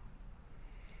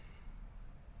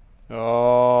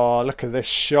 Oh, look at this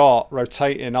shot.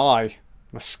 Rotating eye.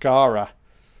 Mascara.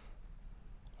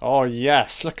 Oh,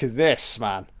 yes. Look at this,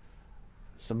 man.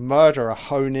 It's the murderer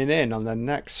honing in on the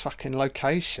next fucking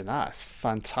location. That's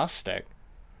fantastic.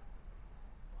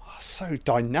 Oh, so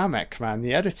dynamic, man.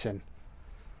 The editing.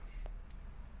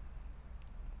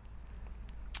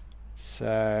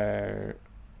 So,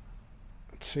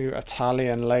 two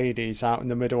Italian ladies out in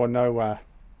the middle of nowhere.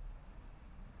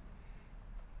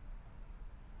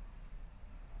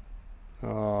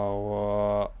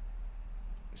 Oh,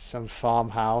 some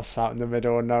farmhouse out in the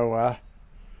middle of nowhere.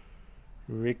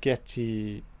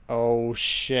 Rigetti. Oh,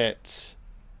 shit.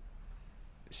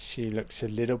 She looks a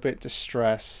little bit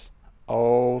distressed.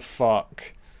 Oh,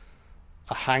 fuck.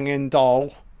 A hanging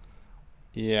doll.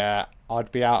 Yeah,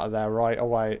 I'd be out of there right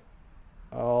away.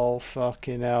 Oh,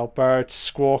 fucking hell. Birds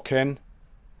squawking.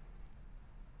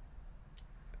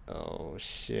 Oh,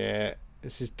 shit.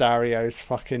 This is Dario's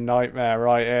fucking nightmare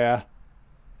right here.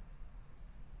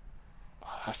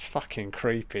 Oh, that's fucking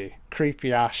creepy.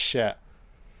 Creepy ass shit.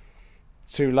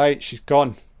 Too late, she's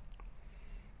gone.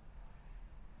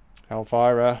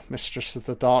 Elvira, mistress of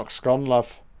the dark's gone,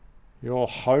 love. You're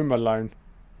home alone.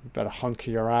 You better hunker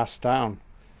your ass down.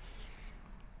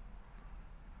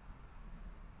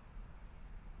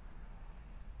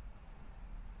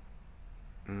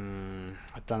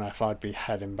 I don't know if I'd be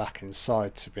heading back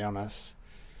inside, to be honest.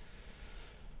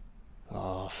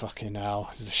 Oh, fucking hell.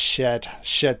 There's a shed.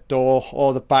 Shed door.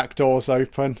 All the back doors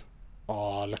open.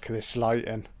 Oh, look at this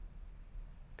lighting.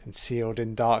 Concealed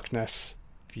in darkness.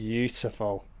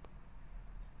 Beautiful.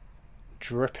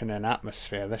 Dripping in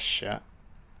atmosphere, this shit.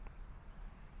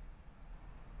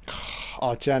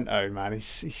 Argento, man.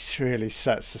 He really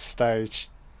sets the stage.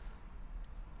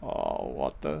 Oh,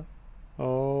 what the...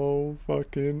 Oh,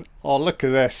 fucking... Oh, look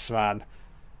at this, man.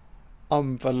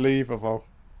 Unbelievable.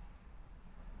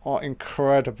 What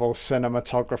incredible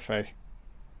cinematography.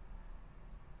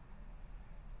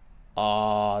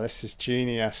 Ah, this is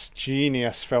genius.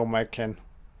 Genius filmmaking.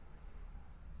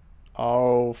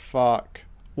 Oh, fuck.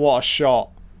 What a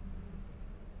shot.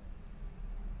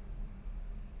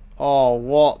 Oh,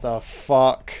 what the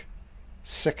fuck.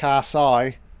 Sick ass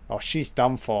eye. Oh, she's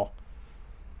done for.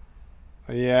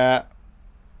 Yeah.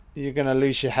 You're going to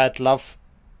lose your head, love.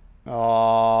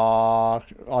 Oh,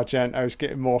 Argento's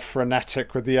getting more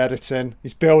frenetic with the editing.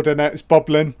 He's building it. It's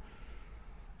bubbling.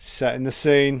 Setting the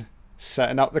scene.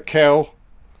 Setting up the kill.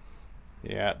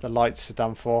 Yeah, the lights are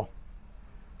done for.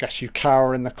 Guess you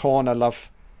cower in the corner, love.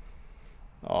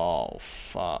 Oh,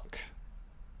 fuck.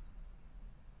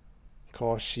 Of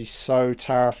course, she's so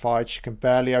terrified she can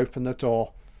barely open the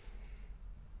door.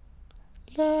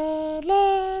 La, la,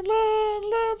 la, la,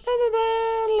 la, la,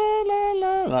 la, la,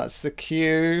 la. That's the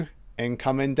cue.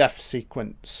 Incoming death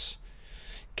sequence.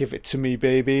 Give it to me,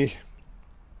 baby.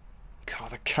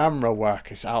 God, the camera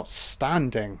work is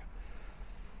outstanding.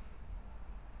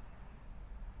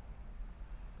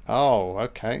 Oh,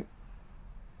 okay.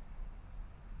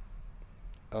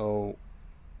 Oh,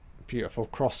 beautiful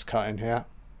cross cutting here.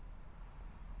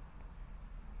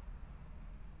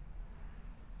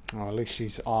 Oh, at least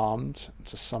she's armed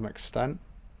to some extent.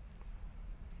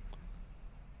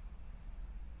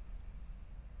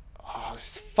 Oh,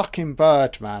 this fucking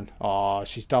bird, man. Oh,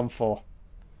 she's done for.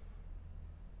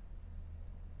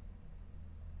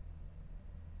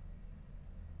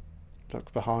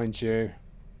 Look behind you.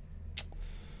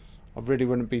 I really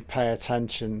wouldn't be paying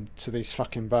attention to these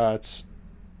fucking birds.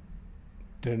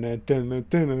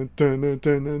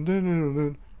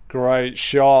 Great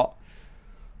shot.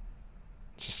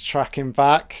 Just tracking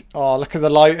back. Oh, look at the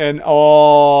lighting.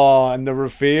 Oh, and the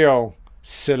reveal.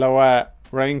 Silhouette.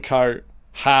 Raincoat.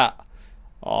 Hat.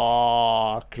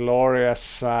 Oh,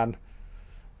 glorious, man.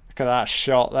 Look at that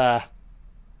shot there.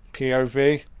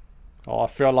 POV. Oh, I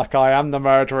feel like I am the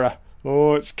murderer.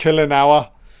 Oh, it's killing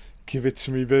hour. Give it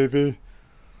to me, baby.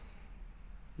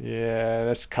 Yeah,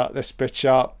 let's cut this bitch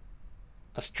up.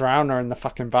 Let's drown her in the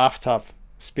fucking bathtub.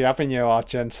 Let's be having you,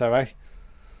 Argento, eh?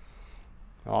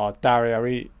 Oh, Dario,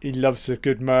 he loves a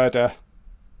good murder.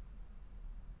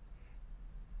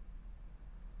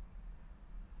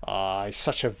 Ah, he's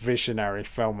such a visionary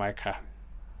filmmaker.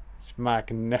 It's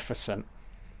magnificent.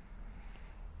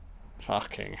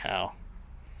 Fucking hell.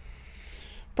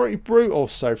 Pretty brutal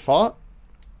so far.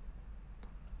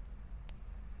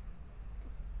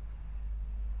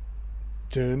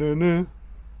 Da-na-na.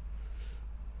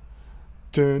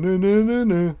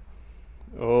 Da-na-na-na-na.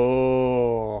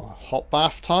 Oh, hot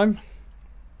bath time.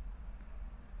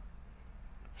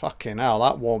 Fucking hell,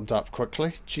 that warmed up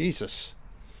quickly. Jesus.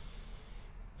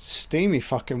 Steamy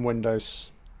fucking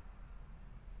windows.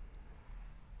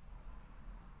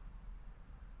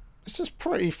 This is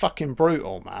pretty fucking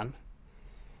brutal, man.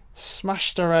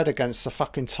 Smashed her head against the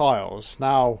fucking tiles.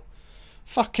 Now,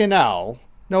 fucking hell.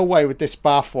 No way would this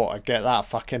bathwater get that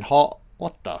fucking hot.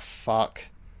 What the fuck?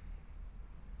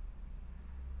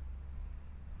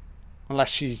 Unless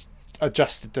she's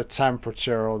adjusted the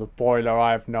temperature or the boiler,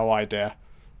 I have no idea.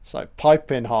 It's like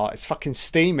piping hot. It's fucking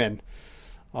steaming.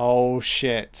 Oh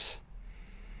shit.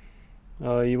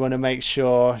 Oh, you want to make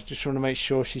sure, just want to make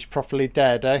sure she's properly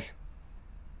dead, eh?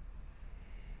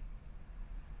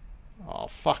 Oh,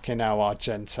 fucking hell,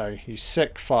 Argento. You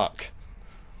sick fuck.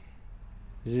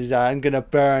 I'm gonna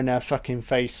burn her fucking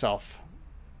face off.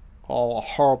 Oh, a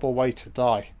horrible way to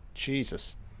die.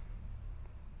 Jesus.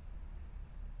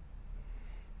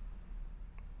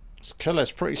 This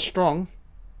killer's pretty strong.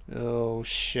 Oh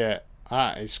shit.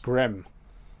 That is grim.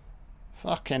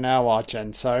 Fucking hell,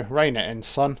 Argento. Rein it in,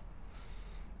 son.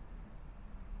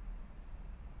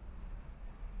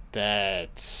 Dead.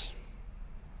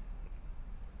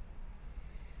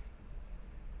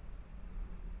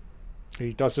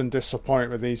 He doesn't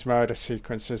disappoint with these murder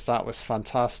sequences. That was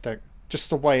fantastic. Just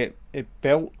the way it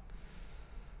built.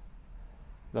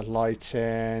 The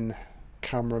lighting,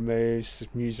 camera moves, the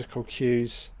musical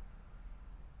cues,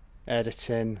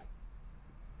 editing.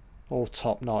 All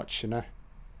top notch, you know.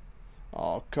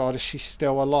 Oh god, is she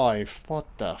still alive? What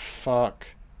the fuck?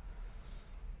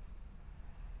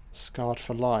 Scarred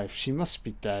for life. She must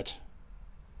be dead.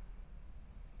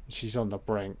 She's on the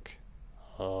brink.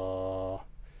 Oh.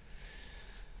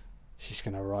 She's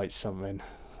gonna write something.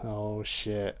 Oh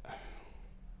shit.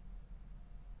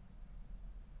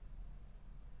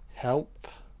 Help?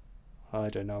 I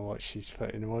don't know what she's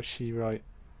putting. What's she write?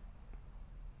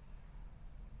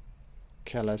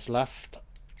 Killer's left.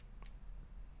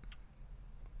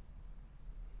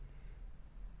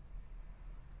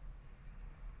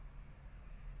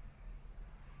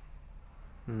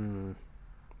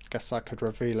 Guess that could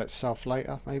reveal itself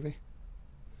later, maybe.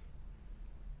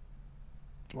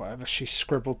 Whatever she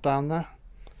scribbled down there.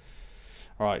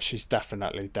 Alright, she's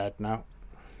definitely dead now.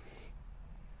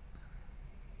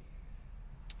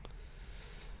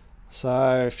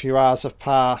 So, a few hours have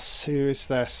passed. Who is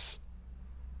this?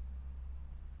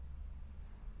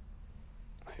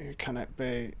 Who can it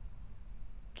be?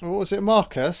 What was it,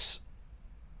 Marcus?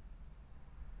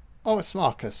 Oh, it's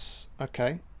Marcus.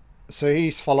 Okay. So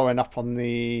he's following up on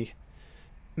the...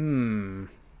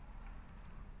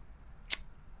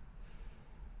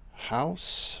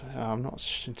 house? I'm not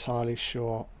entirely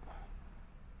sure.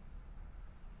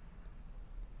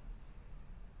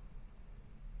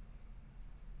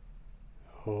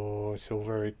 Oh, it's all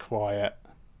very quiet.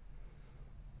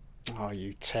 Oh,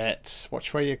 you tit.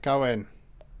 Watch where you're going.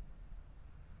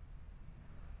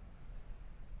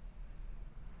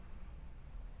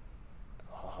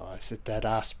 It's a dead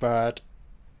ass bird.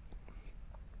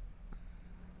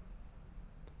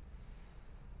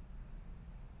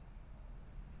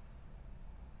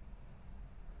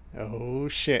 Oh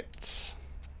shit.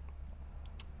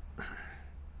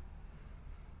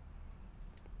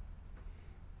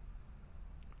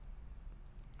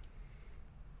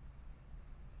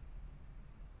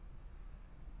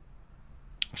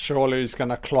 Surely he's going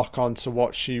to clock on to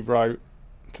what she wrote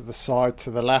to the side,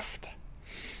 to the left.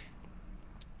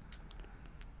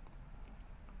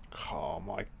 Oh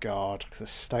my god, the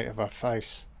state of her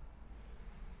face.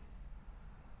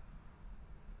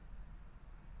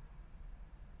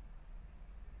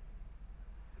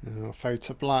 Oh, fade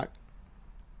to black.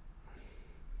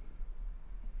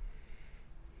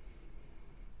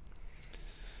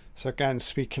 So again,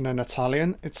 speaking in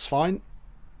Italian, it's fine.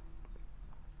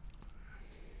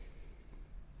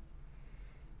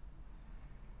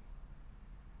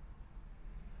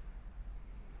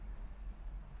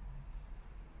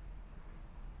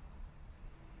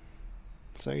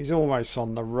 So he's almost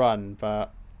on the run,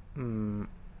 but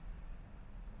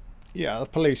yeah, the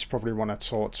police probably want to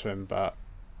talk to him, but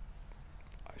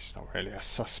he's not really a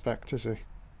suspect, is he?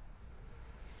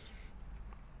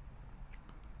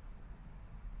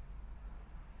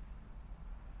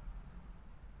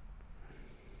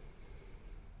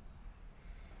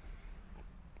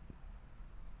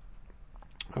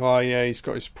 Oh yeah, he's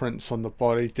got his prints on the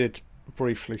body. Did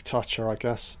briefly touch her, I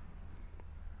guess.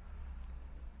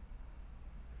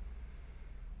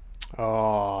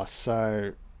 Oh,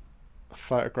 so a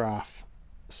photograph.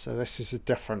 So this is a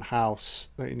different house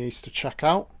that he needs to check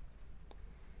out.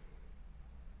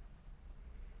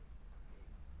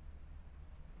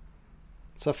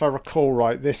 So if I recall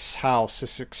right, this house,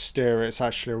 this exterior, it's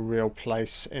actually a real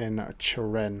place in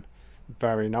Turin.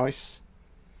 Very nice.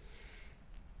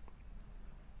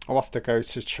 I'll have to go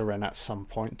to Turin at some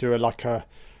point. Do like a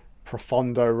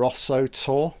Profondo Rosso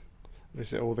tour.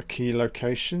 Visit all the key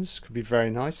locations. Could be very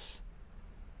nice.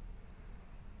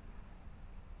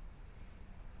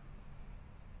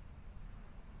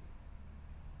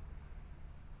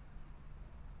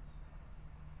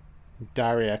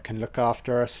 Daria can look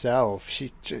after herself.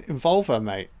 She involve her,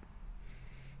 mate.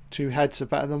 Two heads are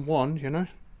better than one, you know.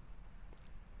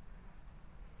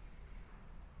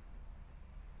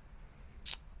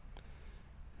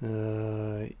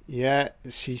 Yeah,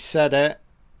 she said it.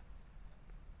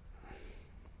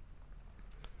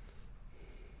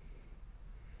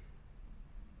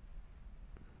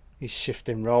 He's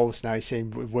shifting roles now. He's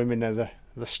saying women are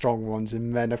the strong ones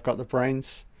and men have got the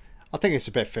brains. I think it's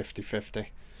a bit 50-50.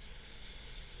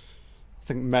 I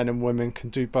think men and women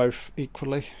can do both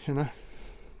equally, you know,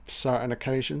 certain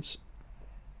occasions.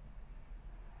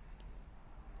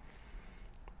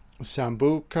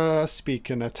 Sambuca,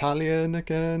 speaking Italian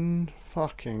again.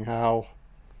 Fucking hell.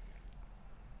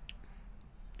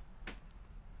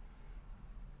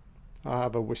 I'll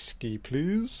have a whiskey,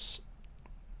 please.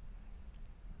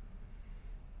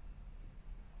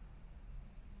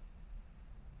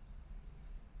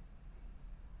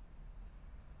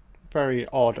 Very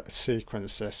odd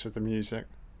sequence this with the music.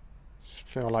 Just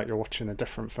feel like you're watching a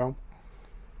different film.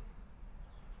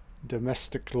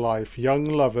 Domestic life, young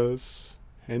lovers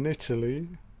in Italy.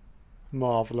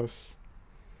 Marvellous.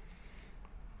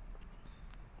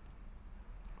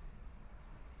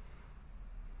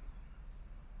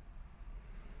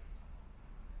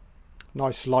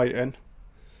 Nice lighting.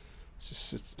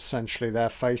 Just essentially their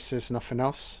faces, nothing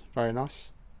else. Very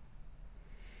nice.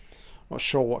 Not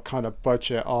sure what kind of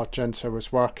budget Argento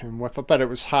was working with. I bet it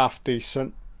was half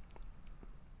decent.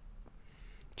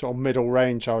 Sort of middle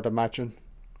range, I would imagine.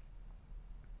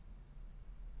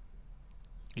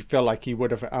 You feel like he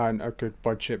would have earned a good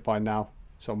budget by now.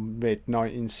 Sort of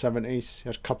mid-1970s. He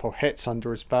had a couple of hits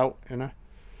under his belt, you know.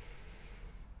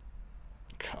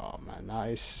 Oh man,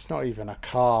 it's not even a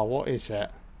car. What is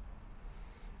it?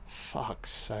 Fuck's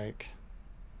sake.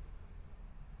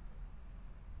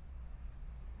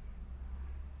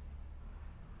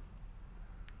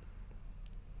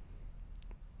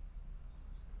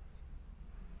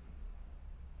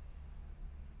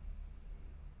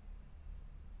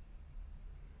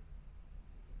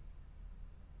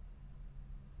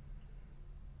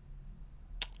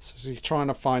 So is he trying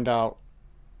to find out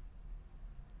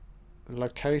the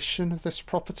location of this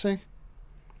property?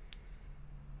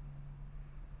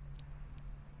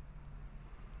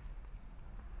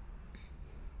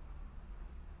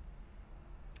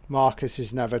 Marcus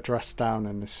is never dressed down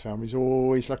in this film. He's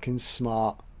always looking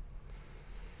smart.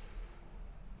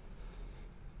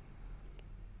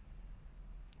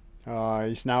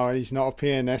 He's not a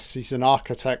pianist, he's an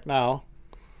architect now.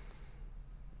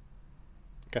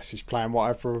 Guess he's playing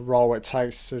whatever role it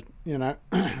takes to, you know,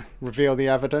 reveal the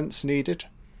evidence needed.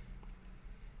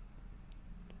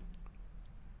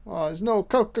 Oh, there's no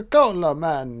Coca-Cola,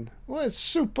 man. Where's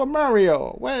Super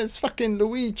Mario? Where's fucking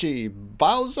Luigi?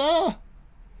 Bowser?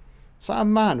 Is that a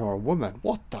man or a woman?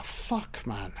 What the fuck,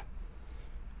 man?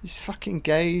 These fucking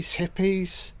gays,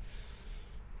 hippies.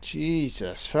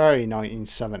 Jesus, very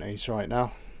 1970s right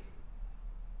now.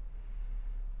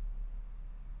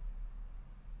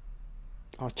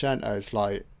 Argento's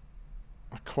like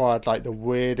acquired like the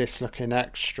weirdest looking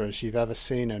extras you've ever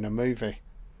seen in a movie.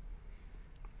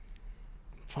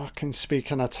 Fucking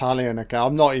speaking Italian again.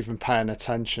 I'm not even paying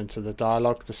attention to the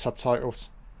dialogue, the subtitles.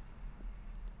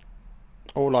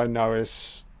 All I know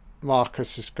is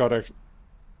Marcus has got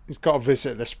to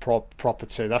visit this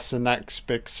property. That's the next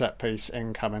big set piece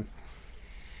incoming.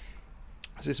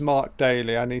 This is Mark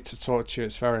Daly. I need to talk to you.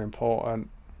 It's very important.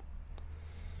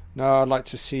 No, I'd like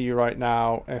to see you right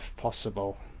now, if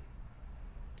possible.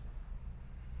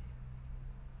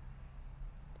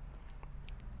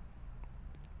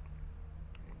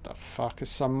 The fuck is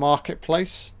some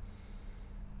marketplace?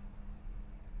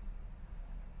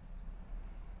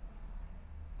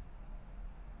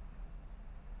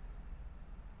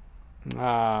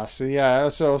 Ah, so yeah,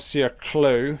 that's obviously a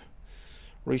clue.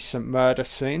 Recent murder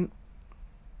scene.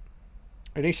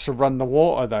 He needs to run the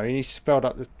water though. He needs to build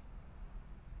up the...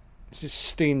 Just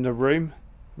steam the room,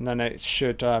 and then it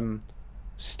should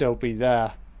still be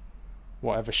there.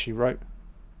 Whatever she wrote.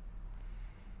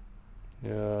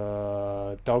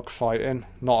 Dog fighting.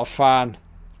 Not a fan.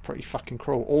 Pretty fucking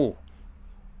cruel.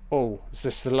 Oh, is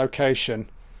this the location?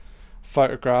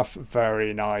 Photograph.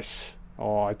 Very nice.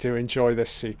 Oh, I do enjoy this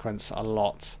sequence a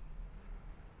lot.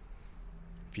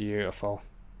 Beautiful.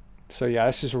 So yeah,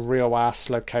 this is a real ass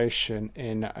location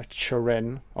in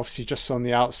Turin. Obviously just on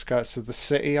the outskirts of the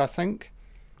city, I think.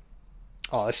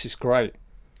 Oh, this is great.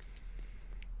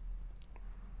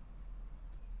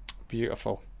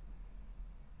 Beautiful.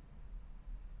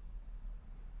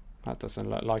 That doesn't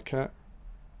look like it.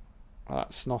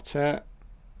 That's not it.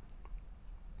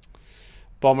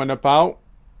 Bombing about.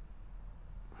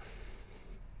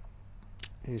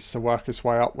 He needs to work his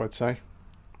way upwards, eh?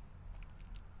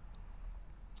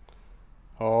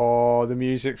 Oh, the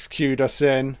music's cued us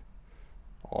in.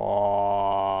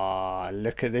 Oh,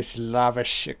 look at this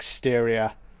lavish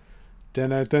exterior.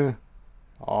 Dun-dun-dun.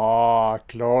 Oh,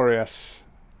 glorious.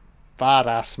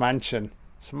 Badass mansion.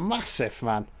 It's massive,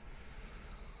 man.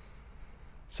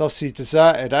 It's obviously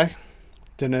deserted, eh?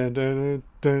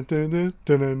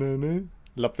 Dun-dun-dun-dun-dun-dun-dun-dun-dun.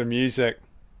 Love the music.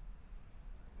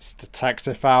 It's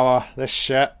detective hour, this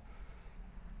shit.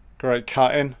 Great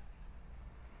cutting.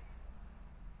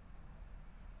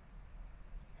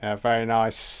 Yeah, very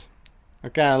nice.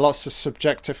 Again, lots of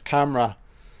subjective camera.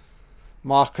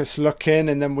 Marcus looking,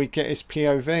 and then we get his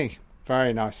POV.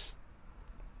 Very nice.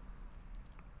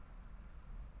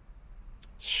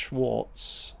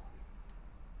 Schwartz.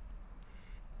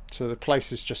 So the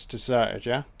place is just deserted,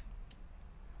 yeah?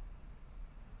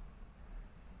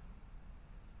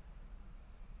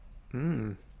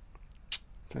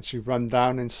 Actually run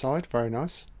down inside. Very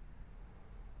nice.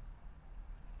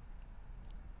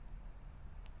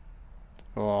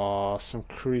 Oh, some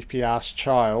creepy ass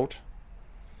child.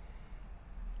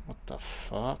 What the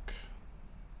fuck?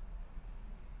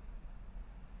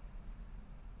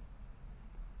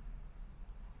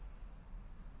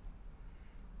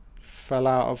 Fell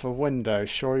out of a window.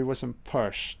 Sure he wasn't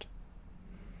pushed.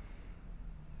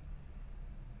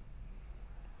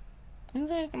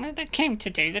 I came to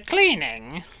do the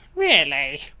cleaning.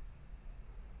 Really?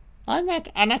 I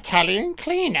met an Italian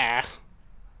cleaner.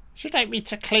 Should I be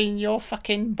to clean your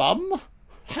fucking bum?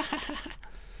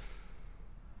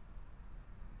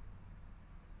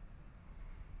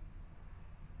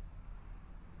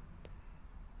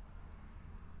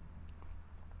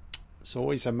 It's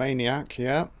always a maniac,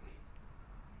 yeah.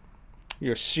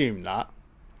 You assume that.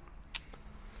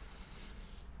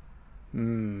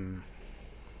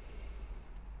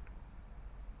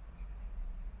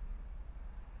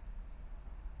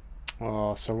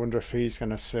 Oh, so I wonder if he's going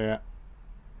to see it.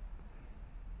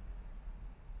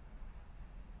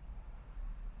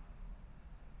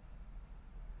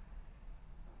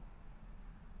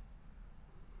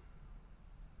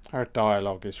 Her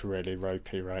dialogue is really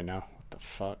ropey right now. What the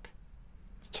fuck?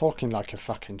 He's talking like a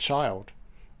fucking child.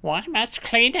 Well, I must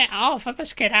clean it off. I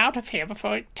must get out of here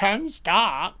before it turns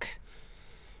dark.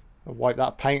 I'll wipe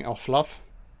that paint off, love.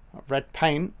 That red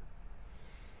paint.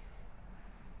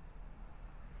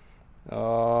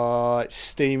 Oh, it's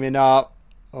steaming up.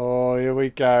 Oh, here we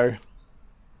go.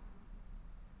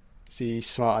 Is he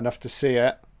smart enough to see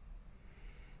it?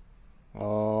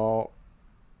 Oh.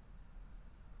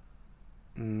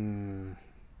 Need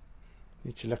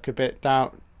to look a bit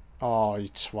down. Oh, you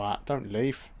twat. Don't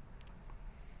leave.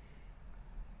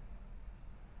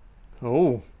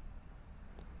 Oh.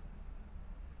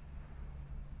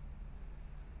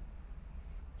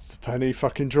 It's the penny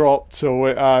fucking dropped. Oh,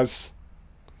 it has.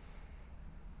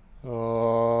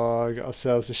 Oh, we got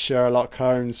ourselves a Sherlock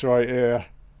Holmes right here.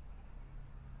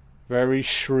 Very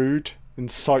shrewd,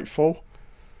 insightful.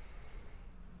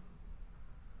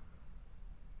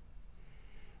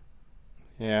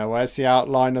 Yeah, where's the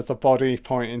outline of the body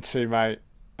pointing to, mate?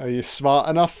 Are you smart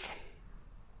enough?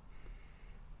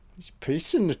 He's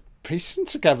piecing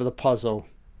together the puzzle.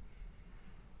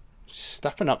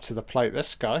 Stepping up to the plate,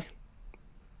 this guy.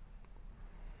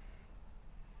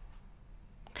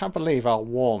 Can't believe how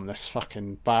warm this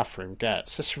fucking bathroom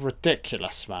gets. It's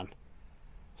ridiculous, man.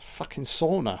 Fucking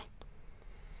sauna.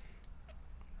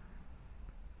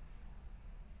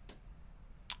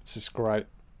 This is great.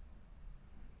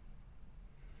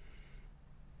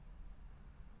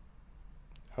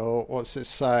 Oh, what's it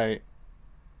say?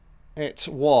 It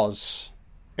was.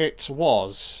 It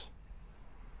was.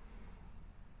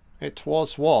 It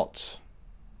was what?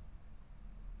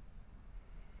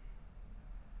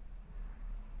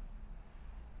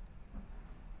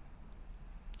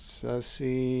 Says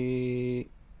he...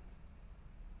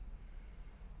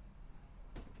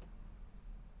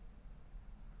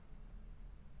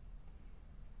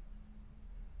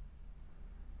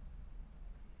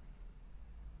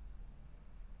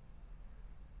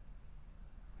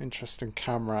 Interesting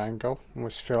camera angle.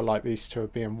 Almost feel like these two are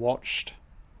being watched.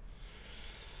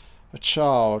 A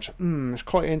child. It's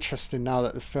quite interesting now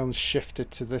that the film's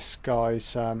shifted to this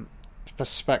guy's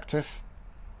perspective.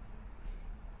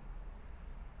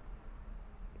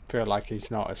 Feel like he's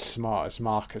not as smart as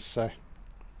Marcus, so.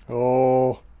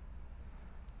 Oh.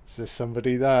 Is there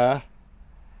somebody there?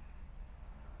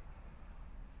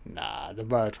 Nah, the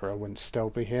murderer wouldn't still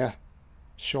be here.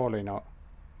 Surely not.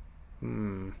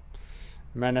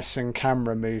 Menacing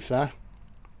camera move there.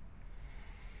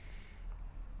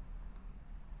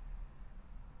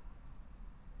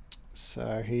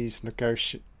 So he's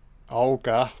negotiating.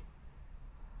 Olga.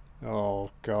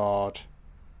 Oh, God.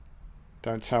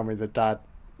 Don't tell me the dad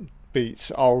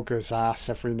beats Olga's ass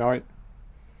every night.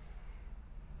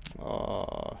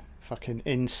 Oh, fucking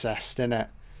incest, innit?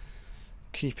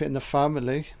 Keep it in the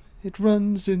family. It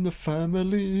runs in the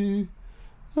family.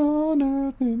 Oh,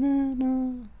 no, no, no,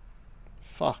 no.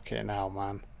 Fucking hell,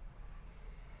 man.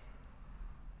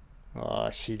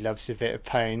 Oh, she loves a bit of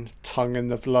pain. Tongue in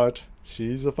the blood.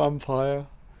 She's a vampire.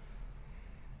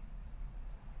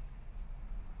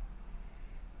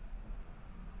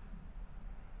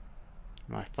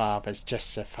 My father's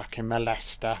just a fucking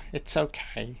molester. It's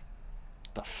okay.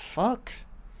 The fuck?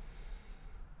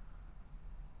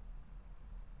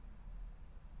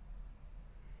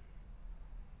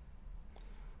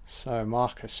 So,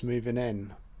 Marcus moving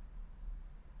in.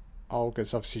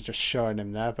 Olga's obviously just showing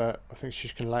him there, but I think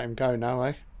she's going to let him go now,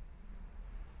 eh?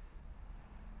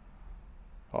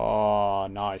 Oh,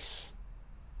 nice.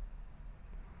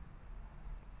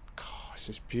 God, this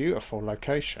is beautiful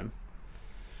location.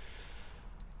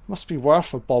 Must be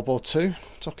worth a bob or two.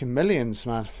 Talking millions,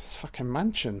 man. It's a fucking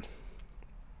mansion.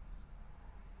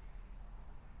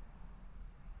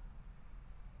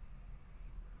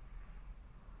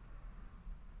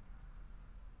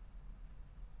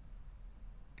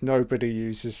 Nobody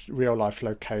uses real life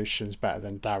locations better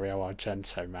than Dario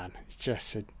Argento, man. He's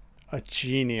just a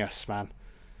genius, man.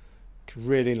 Could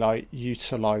really like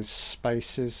utilize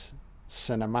spaces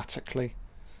cinematically,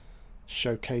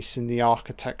 showcasing the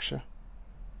architecture.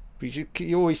 But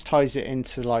he always ties it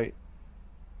into like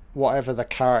whatever the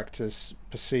character's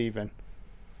perceiving.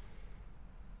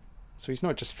 So he's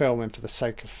not just filming for the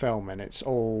sake of filming. It's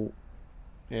all,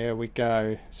 here we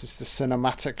go. This is the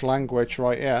cinematic language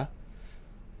right here.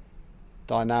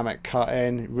 Dynamic cut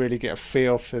in, really get a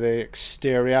feel for the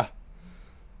exterior.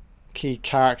 Key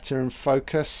character in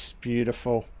focus,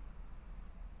 beautiful.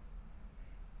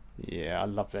 Yeah, I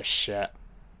love this shit.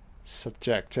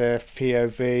 Subjective,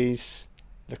 POVs,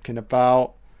 looking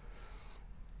about.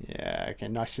 Yeah,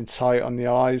 get nice and tight on the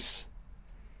eyes.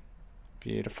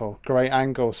 Beautiful, great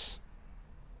angles.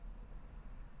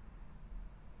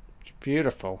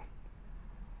 Beautiful.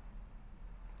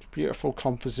 Beautiful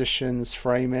compositions,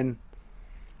 framing.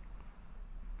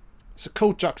 It's a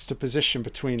cool juxtaposition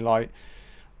between like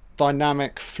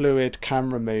dynamic fluid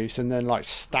camera moves and then like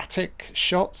static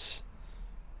shots,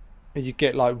 and you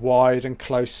get like wide and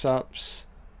close-ups.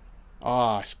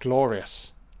 It's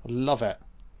glorious. I love it.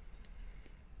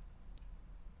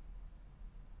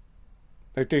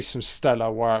 They do some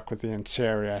stellar work with the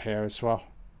interior here as well.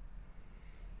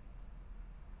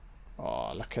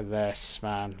 Oh, look at this,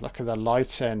 man. Look at the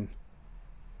lighting.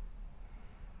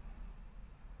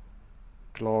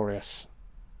 Glorious.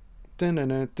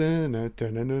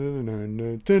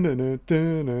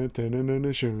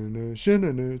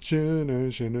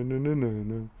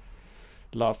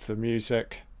 Love the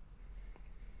music.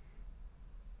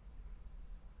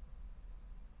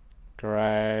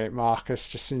 Great. Marcus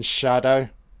just in shadow.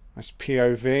 Nice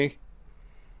POV.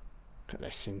 Look at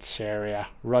this interior.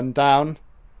 Rundown.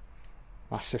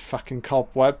 Massive fucking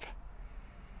cobweb.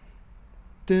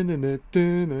 Look at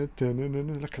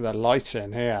the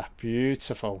lighting here.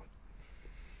 Beautiful.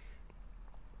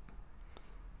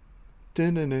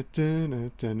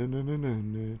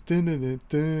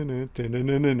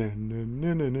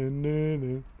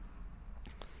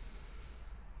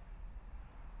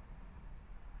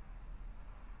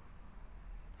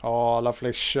 Oh,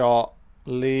 lovely shot.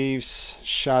 Leaves,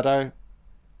 shadow.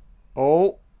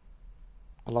 Oh,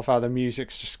 I love how the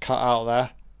music's just cut out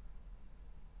there.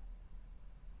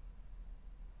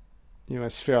 You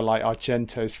must feel like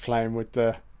Argento's playing with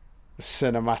the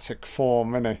cinematic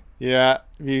form, isn't he? Yeah,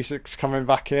 music's coming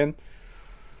back in.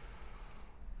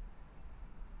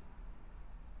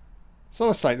 It's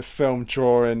almost like the film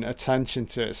drawing attention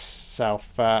to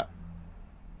itself. Yeah,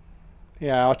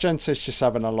 Argento's just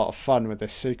having a lot of fun with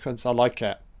this sequence. I like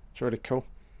it. It's really cool.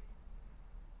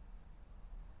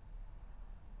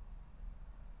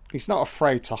 He's not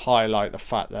afraid to highlight the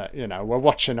fact that, you know, we're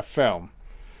watching a film.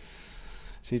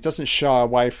 So he doesn't shy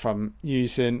away from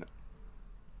using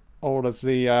all of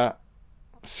the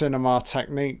cinema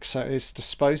techniques at his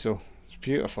disposal. It's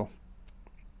beautiful.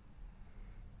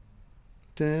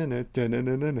 It's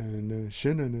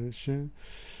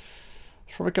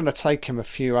probably going to take him a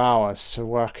few hours to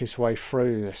work his way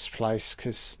through this place,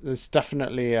 because there's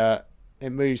definitely it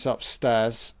moves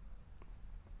upstairs.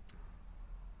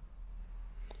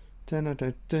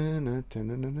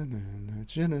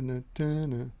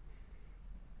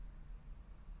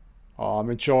 Oh, I'm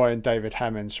enjoying David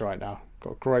Hemmings right now.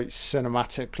 Got a great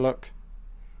cinematic look.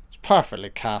 It's perfectly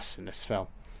cast in this film.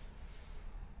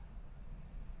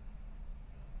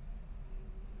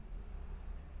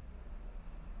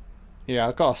 Yeah,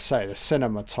 I've got to say, the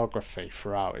cinematography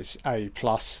throughout is A+.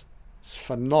 It's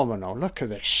phenomenal. Look at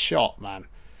this shot, man.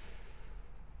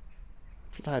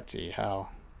 Bloody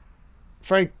hell.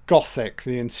 Very gothic,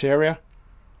 the interior.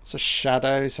 Lots of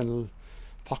shadows and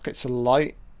pockets of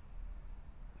light.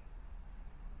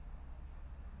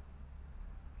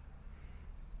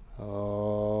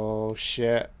 Oh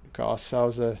shit, got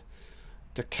ourselves a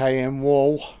decaying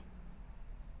wall.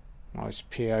 Nice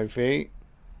POV.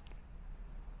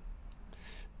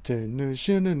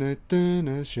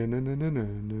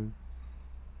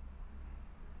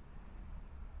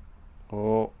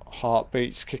 Oh,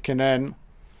 heartbeats kicking in.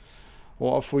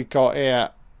 What have we got here?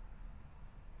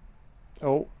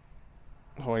 Oh,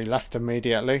 he left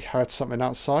immediately. Heard something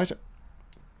outside.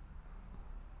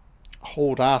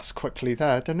 Hauled ass quickly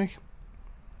there, didn't he?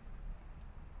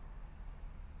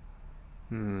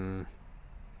 I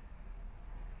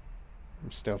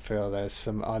still feel there's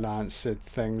some unanswered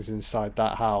things inside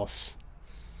that house.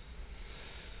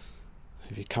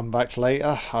 If you come back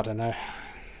later, I don't know.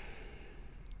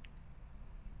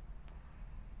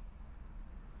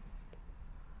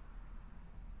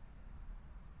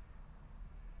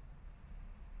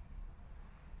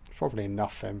 Probably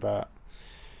nothing, but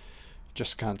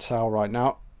just can't tell right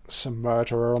now. Some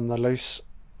murderer on the loose.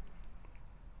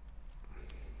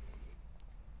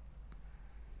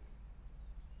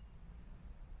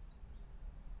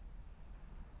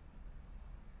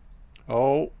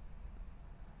 Oh.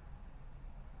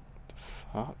 The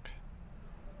fuck?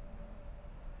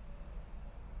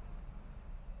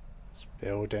 It's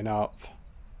building up.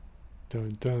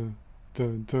 Dun dun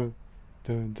dun dun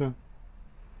dun dun.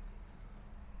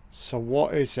 So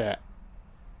what is it?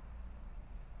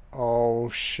 Oh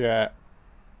shit.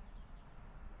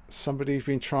 Somebody's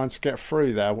been trying to get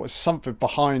through there. What's something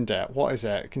behind it? What is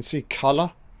it? You can see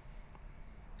colour.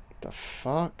 The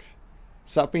fuck?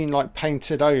 Has that been like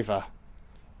painted over?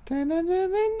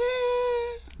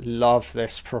 Love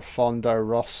this Profondo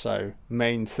Rosso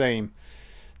main theme.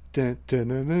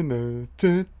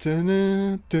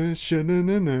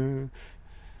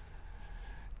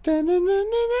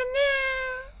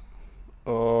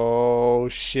 Oh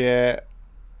shit.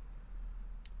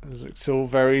 It looks all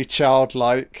very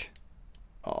childlike.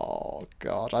 Oh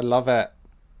god, I love it.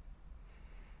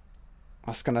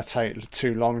 That's gonna take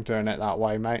too long doing it that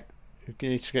way, mate. You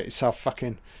need to get yourself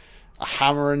fucking a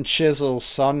hammer and chisel,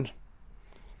 son.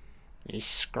 He's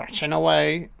scratching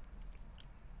away.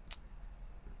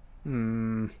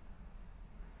 Nah.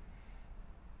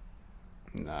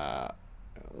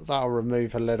 That'll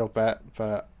remove a little bit,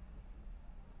 but...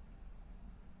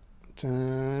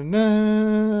 Da-na,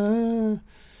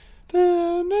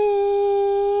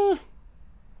 da-na,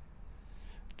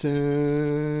 da.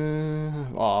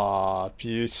 Oh,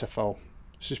 beautiful.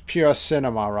 This is pure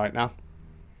cinema right now.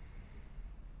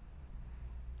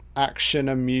 Action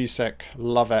and music.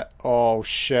 Love it. Oh,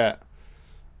 shit.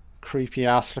 Creepy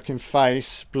ass looking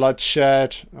face.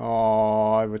 Bloodshed.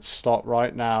 Oh, I would stop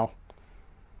right now.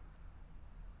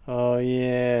 Oh,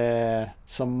 yeah.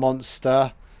 Some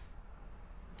monster.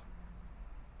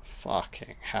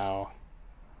 Fucking hell.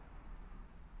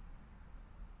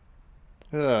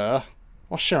 Ugh.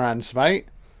 Wash your hands, mate.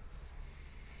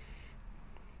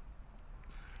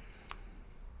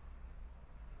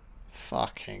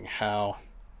 Fucking hell.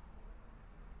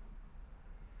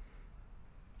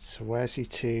 So where's he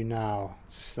to now?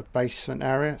 Is this the basement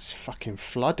area? It's fucking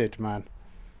flooded, man.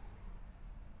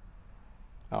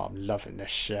 Oh, I'm loving this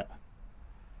shit.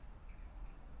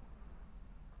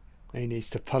 He needs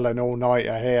to pull an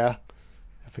all-nighter here.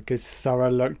 Have a good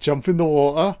thorough look. Jump in the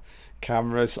water.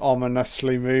 Camera's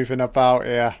ominously moving about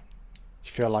here.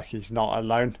 You feel like he's not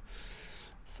alone.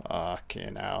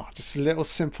 Fucking hell. Just a little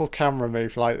simple camera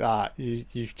move like that. You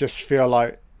just feel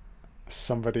like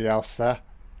somebody else there.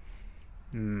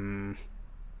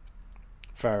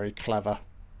 Very clever.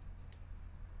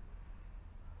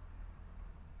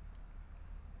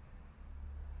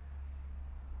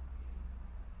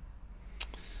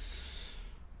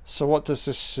 So what does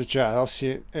this suggest?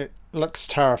 Obviously, it looks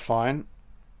terrifying.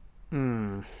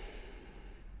 Not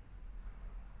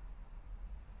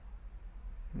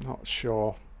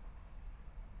sure.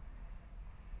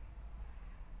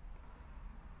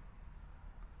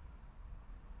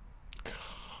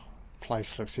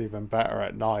 Place looks even better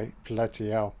at night. Bloody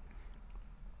hell.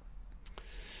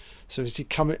 So is he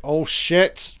coming? Oh,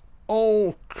 shit.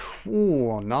 Oh,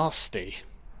 cool. Nasty.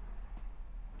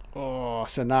 Oh,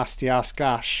 it's a nasty ass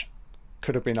gash.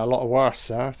 Could have been a lot worse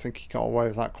there. I think he got away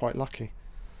with that quite lucky.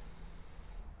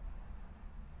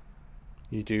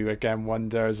 You do again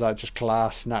wonder, is that just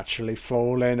glass naturally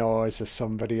falling, or is there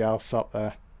somebody else up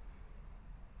there?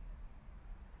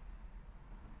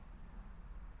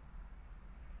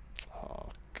 Oh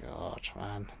god,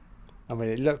 man. I mean,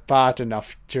 it looked bad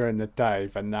enough during the day,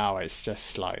 but now it's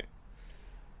just like,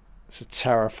 it's a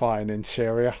terrifying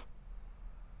interior.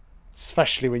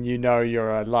 Especially when you know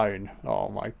you're alone. Oh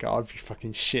my god, I'd be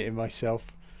fucking shitting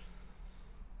myself.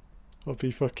 I'll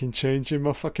be fucking changing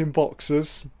my fucking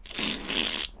boxers.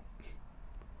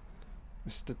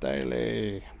 Mr.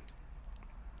 Daly.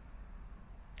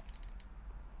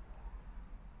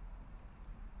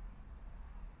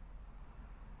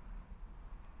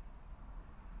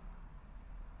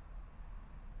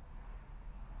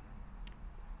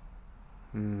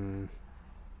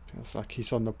 Feels like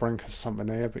he's on the brink of something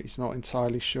here, but he's not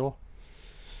entirely sure.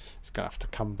 He's gonna have to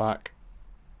come back.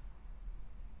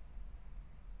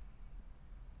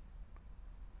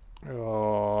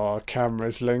 Oh,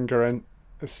 camera's lingering.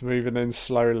 It's moving in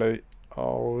slowly.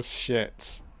 Oh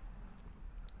shit.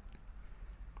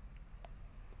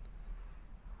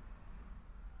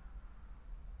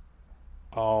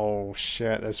 Oh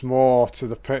shit, there's more to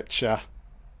the picture.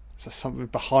 Is there something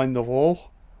behind the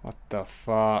wall? What the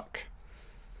fuck?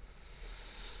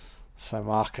 So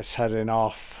Marcus heading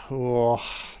off. Oh,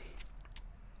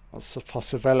 what's the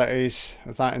possibilities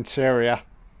of that interior?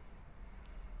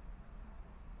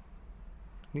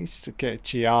 Needs to get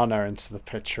Gianna into the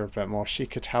picture a bit more. She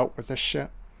could help with this shit.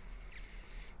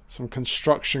 Some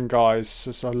construction guys.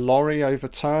 There's a lorry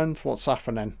overturned. What's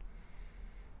happening?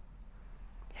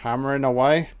 Hammering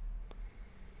away.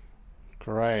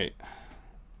 Great.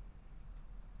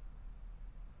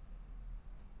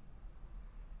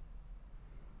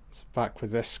 So back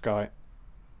with this guy.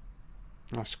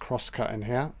 Nice cross-cut in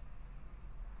here.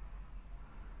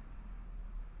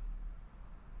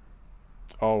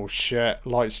 Oh shit,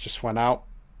 lights just went out.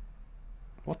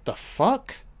 What the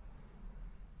fuck?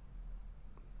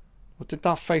 What did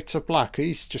that fade to black?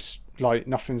 He's just like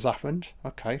nothing's happened.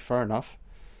 Okay, fair enough.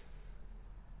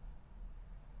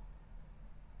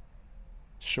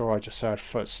 Sure, I just heard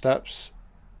footsteps.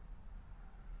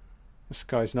 This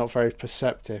guy's not very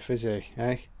perceptive, is he?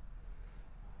 Eh?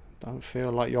 Don't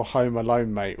feel like you're home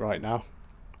alone, mate, right now.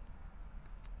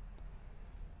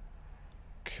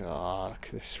 God, look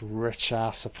at this rich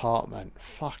ass apartment.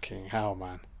 Fucking hell,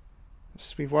 man.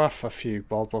 Must be worth a few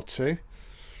bob or two.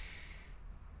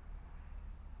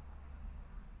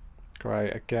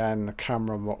 Great, again, the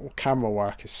camera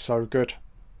work is so good.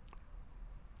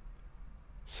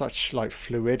 Such like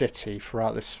fluidity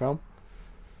throughout this film.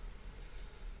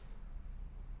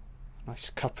 Nice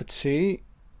cup of tea.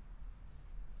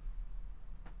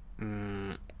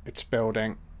 It's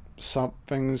building.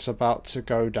 Something's about to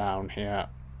go down here.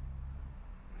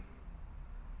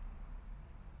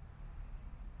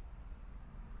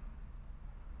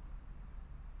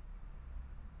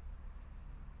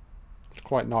 It's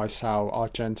quite nice how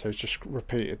Argento's just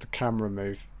repeated the camera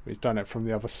move. He's done it from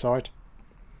the other side.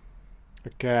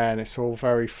 Again, it's all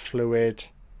very fluid.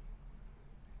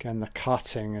 Again, the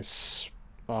cutting is...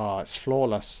 it's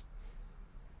flawless.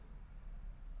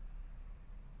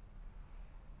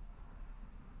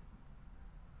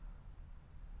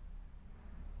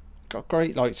 Got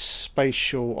great like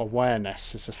spatial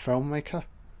awareness as a filmmaker.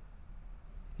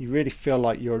 You really feel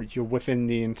like you're within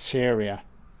the interior.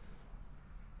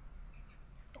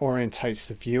 Orientates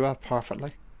the viewer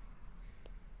perfectly.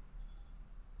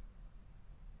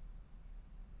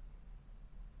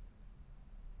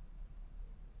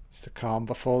 It's the calm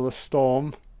before the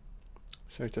storm,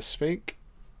 so to speak.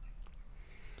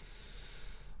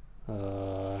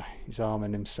 He's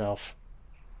arming himself.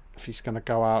 If he's going to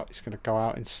go out, he's going to go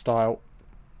out in style.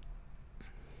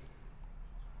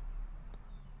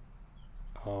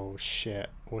 Oh shit.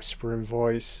 Whispering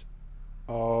voice.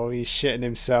 Oh, he's shitting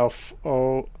himself.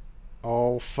 Oh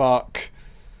fuck.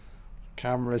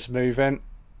 Camera's moving.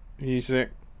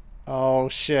 Music. Oh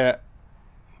shit.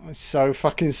 I'm so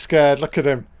fucking scared. Look at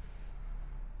him.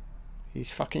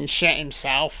 He's fucking shit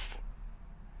himself.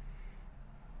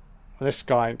 This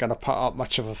guy ain't going to put up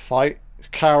much of a fight. He's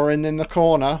cowering in the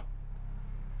corner.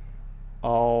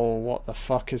 Oh, what the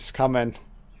fuck is coming?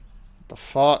 What the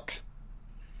fuck?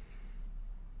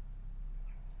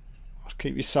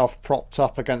 Keep yourself propped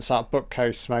up against that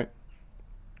bookcase, mate.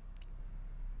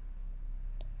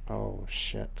 Oh,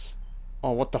 shit.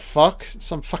 Oh, what the fuck?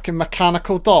 Some fucking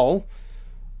mechanical doll?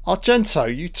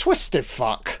 Argento, you twisted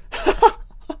fuck.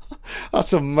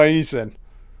 That's amazing.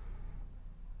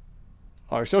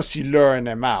 Oh, it's obviously luring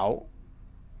him out.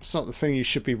 It's not the thing you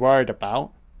should be worried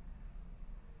about.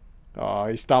 Oh,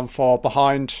 he's done for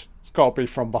behind. It's got to be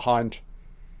from behind.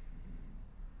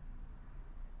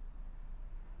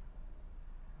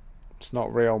 It's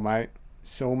not real, mate.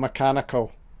 It's all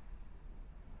mechanical.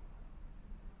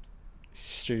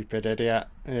 Stupid idiot.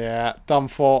 Yeah, done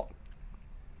for.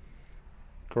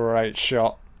 Great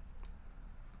shot.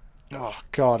 Oh,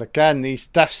 God. Again, these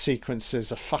death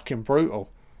sequences are fucking brutal.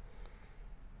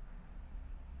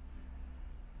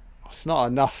 It's not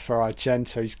enough for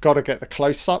Argento. He's got to get the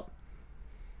close-up.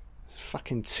 His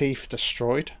fucking teeth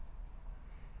destroyed.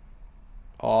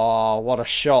 Oh, what a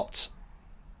shot.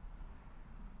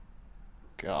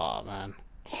 God, man.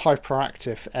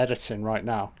 Hyperactive editing right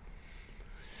now.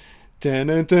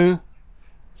 Beautiful.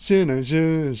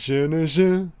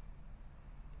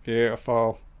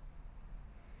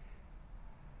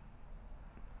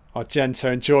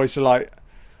 Argento enjoys like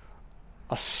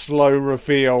a slow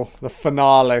reveal, the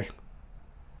finale.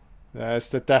 There's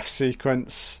the death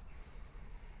sequence.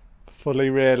 Fully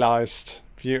realised.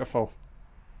 Beautiful.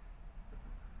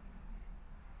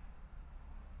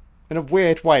 In a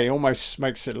weird way, almost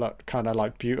makes it look kind of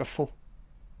like beautiful.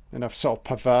 In a sort of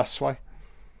perverse way.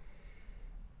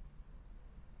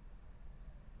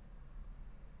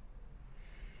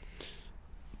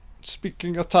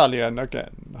 Speaking Italian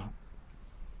again.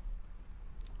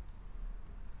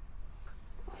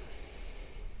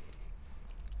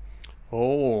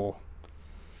 Oh.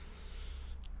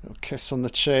 Little kiss on the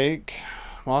cheek.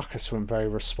 Marcus wasn't very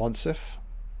responsive.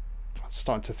 I'm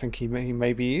starting to think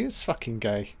maybe he is fucking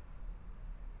gay.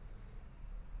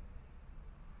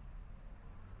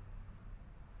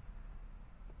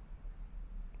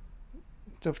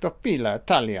 The Villa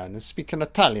Italian is speaking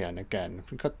Italian again.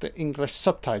 We got the English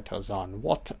subtitles on.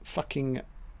 What fucking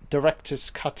director's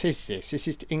cut is this? Is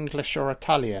it English or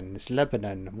Italian? It's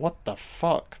Lebanon. What the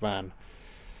fuck, man?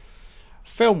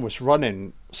 Film was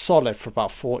running solid for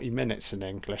about 40 minutes in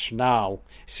English. Now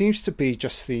it seems to be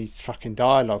just these fucking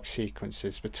dialogue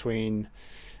sequences between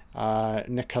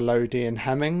Nicolodi and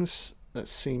Hemmings that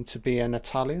seem to be in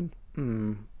Italian.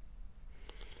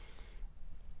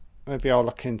 Maybe I'll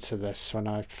look into this when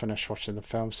I finish watching the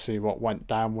film, see what went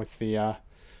down with the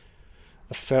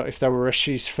film. If there were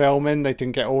issues filming, they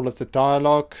didn't get all of the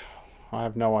dialogue. I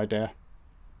have no idea.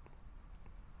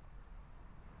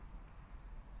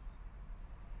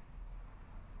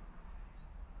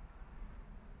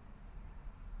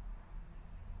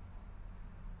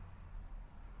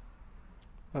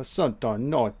 I can't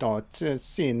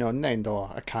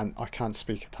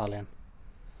speak Italian.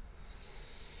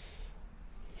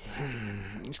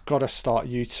 He's got to start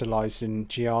utilising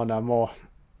Giuliana more.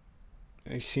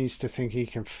 He seems to think he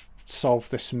can solve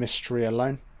this mystery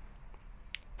alone.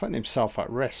 Putting himself at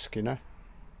risk, you know.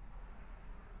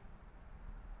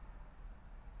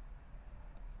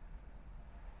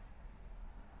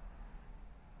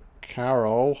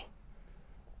 Carol.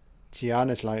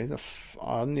 Gianna's like,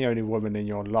 I'm the only woman in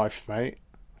your life, mate.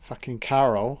 Fucking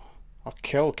Carol. I'll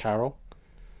kill Carol.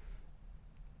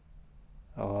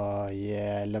 Oh,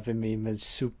 yeah, loving me, my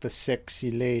super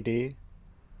sexy lady.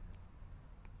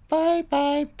 Bye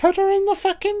bye, put her in the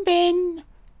fucking bin.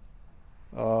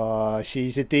 Oh,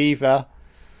 she's a diva.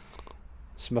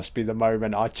 This must be the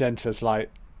moment Argento's like,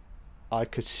 I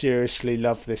could seriously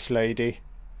love this lady.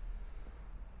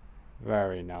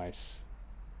 Very nice.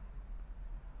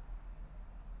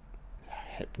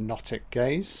 Hypnotic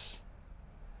gaze.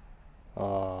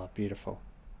 Oh, beautiful.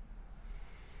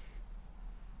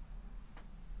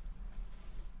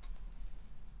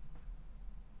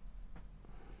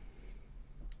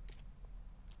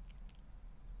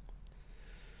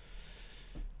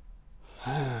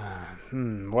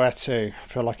 Where to? I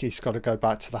feel like he's got to go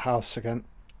back to the house again.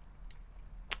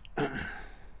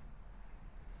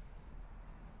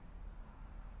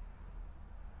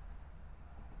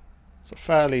 It's a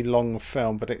fairly long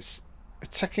film, but it's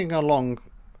ticking along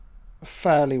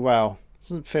fairly well.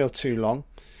 Doesn't feel too long.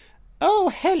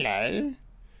 Oh, hello.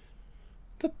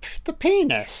 The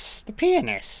pianist.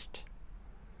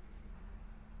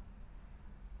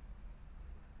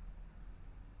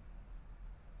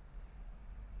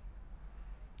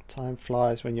 Time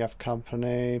flies when you have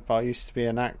company, but I used to be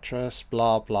an actress,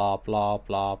 blah, blah, blah,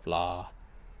 blah, blah.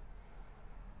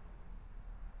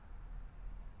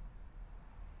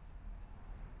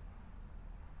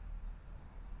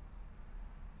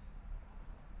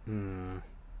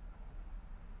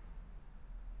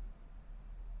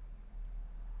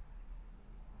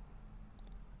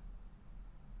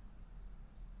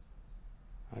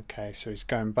 Okay, so he's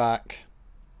going back.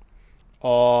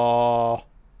 Oh,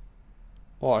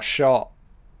 what a shot.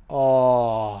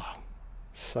 Oh,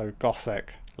 so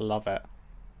gothic. Love it.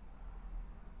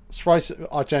 Surprised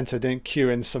Argento didn't cue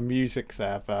in some music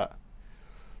there, but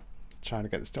trying to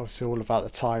get this, obviously all about the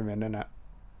timing, isn't it?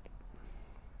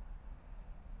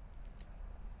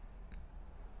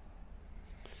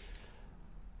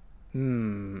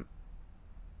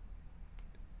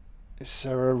 Is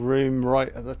there a room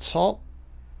right at the top?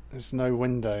 There's no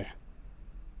window.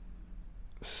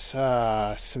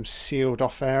 Some sealed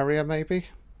off area, maybe?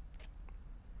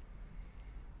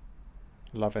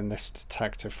 Loving this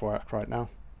detective work right now.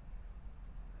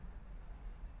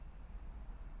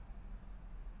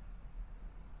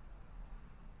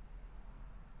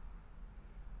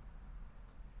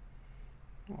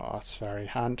 Well, that's very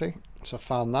handy. So I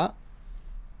found that.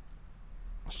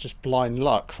 It's just blind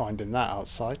luck finding that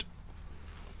outside.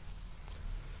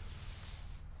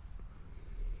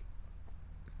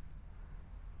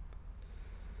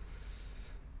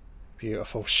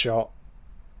 Beautiful shot.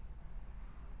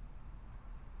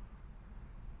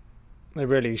 They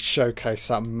really showcase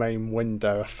that main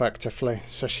window effectively,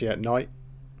 especially at night.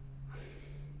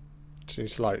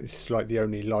 It's like the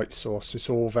only light source. It's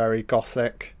all very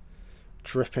gothic,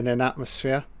 dripping in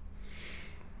atmosphere.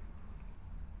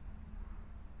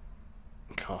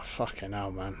 God, fucking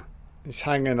hell, man. He's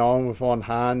hanging on with one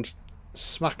hand,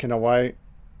 smacking away.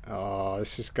 Oh,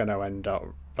 this is going to end up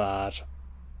bad.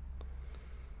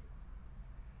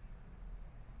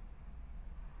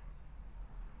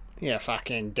 You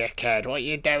fucking dickhead, what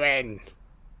you doing?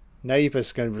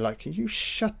 Neighbour's going to be like, can you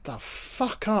shut the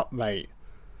fuck up, mate?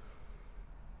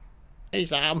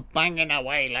 He's like, I'm banging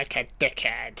away like a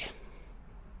dickhead.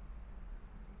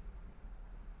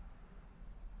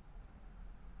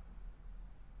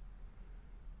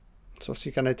 So what's he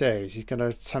going to do? Is he going to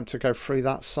attempt to go through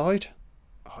that side?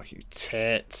 Oh, you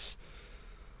tits.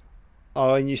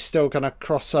 Oh, and you're still going to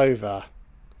cross over.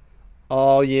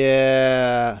 Oh,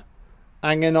 yeah.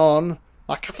 Hanging on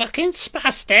like a fucking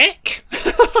spastic.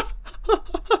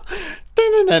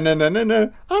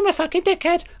 No. I'm a fucking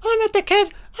dickhead. I'm a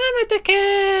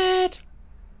dickhead.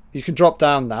 You can drop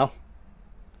down now.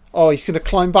 Oh, he's going to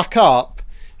climb back up.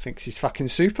 Thinks he's fucking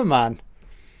Superman.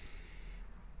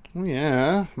 Oh,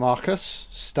 yeah. Marcus,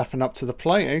 stepping up to the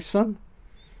plate, eh, son?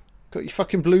 Got your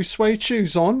fucking blue suede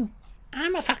shoes on.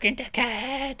 I'm a fucking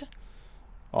dickhead.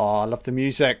 Oh, I love the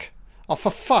music. Oh, for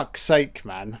fuck's sake,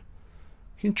 man.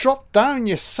 You can drop down,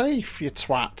 you're safe, you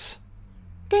twat.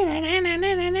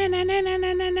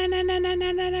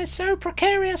 So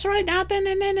precarious right now.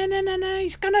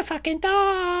 He's gonna fucking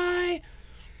die.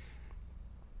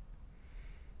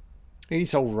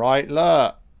 He's alright,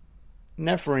 look.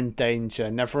 Never in danger,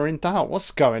 never in doubt.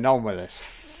 What's going on with this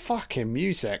fucking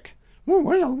music?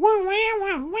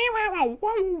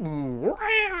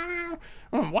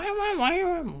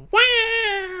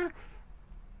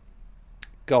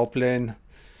 Goblin,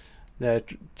 they're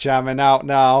jamming out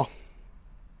now.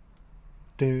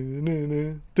 It's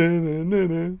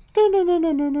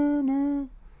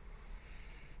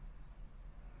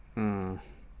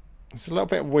a little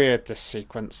bit weird, this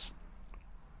sequence.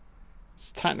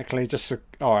 It's technically just a...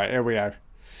 Alright, here we go.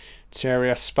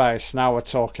 Interior space, now we're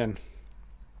talking.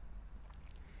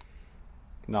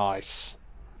 Nice.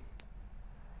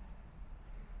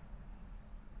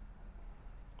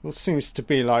 It seems to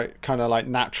be like kind of like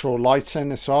natural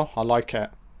lighting as well. I like it.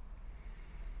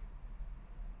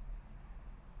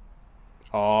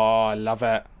 Oh, I love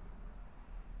it.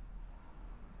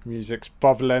 Music's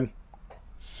bubbling.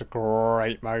 It's a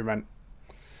great moment.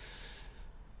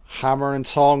 Hammer and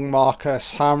tong,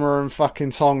 Marcus. Hammer and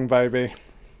fucking tong, baby.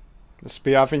 Let's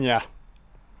be having ya.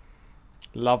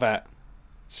 Love it.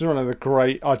 This is one of the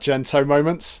great Argento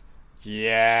moments.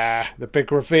 Yeah, the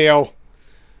big reveal.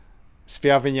 Let's be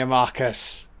having ya,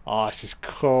 Marcus. Oh, this is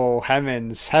cool.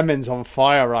 Hemmings on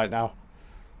fire right now.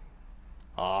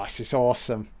 Oh, this is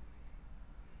awesome.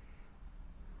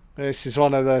 This is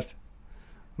one of the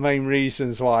main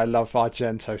reasons why I love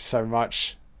Argento so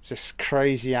much. It's this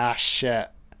crazy ass shit.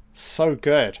 So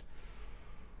good.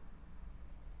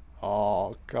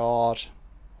 Oh God.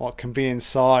 What can be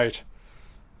inside?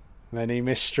 Many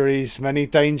mysteries, many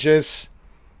dangers.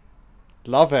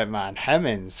 Love it, man.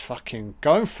 Hemmings fucking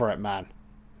going for it, man.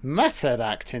 Method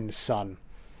acting, son.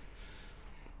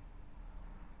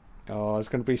 Oh, there's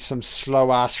going to be some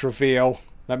slow ass reveal.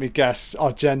 Let me guess.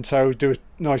 Argento do a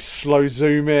nice slow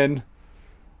zoom in.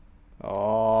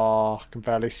 Oh, I can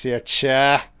barely see a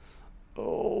chair.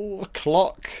 Oh, a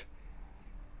clock.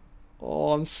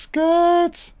 Oh, I'm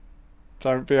scared.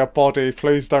 Don't be a body.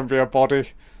 Please don't be a body.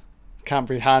 Can't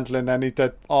be handling any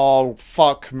dead... Oh,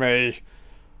 fuck me.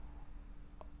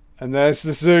 And there's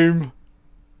the zoom.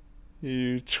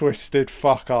 You twisted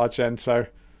fuck, Argento.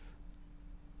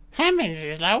 Hemmings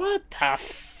is like, what the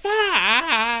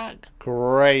fuck?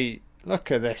 Great.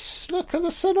 Look at this. Look at the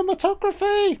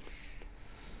cinematography.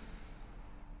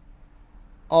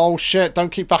 Oh, shit. Don't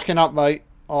keep backing up, mate.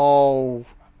 Oh.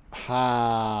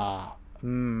 Ha.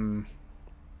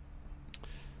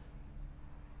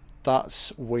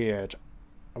 That's weird.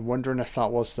 I'm wondering if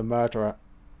that was the murderer.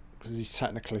 Because he's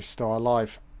technically still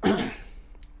alive.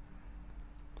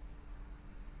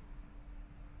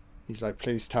 He's like,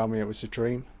 please tell me it was a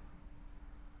dream.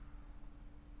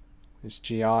 It's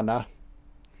Giuliana.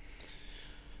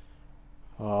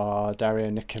 Oh,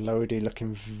 Daria Nicolodi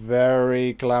looking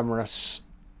very glamorous.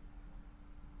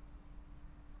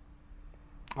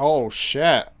 Oh,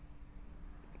 shit.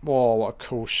 Whoa, what a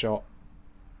cool shot.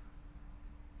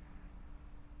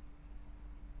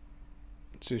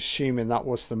 So assuming that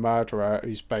was the murderer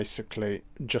who's basically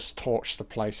just torched the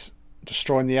place,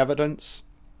 destroying the evidence.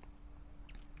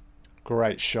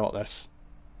 Great shot, this.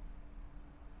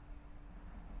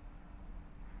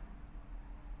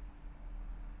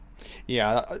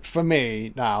 Yeah, for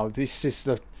me now, this is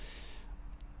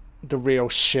the real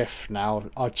shift now.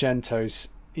 Argento's,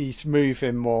 he's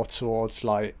moving more towards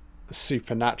like the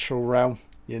supernatural realm,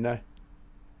 you know.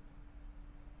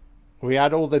 We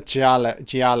had all the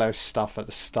giallo stuff at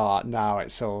the start. Now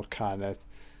it's all kind of,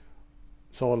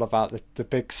 it's all about the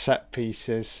big set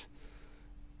pieces,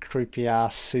 creepy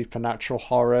ass supernatural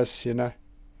horrors, you know.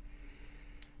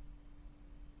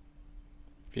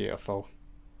 Beautiful.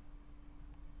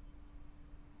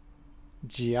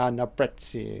 Gianna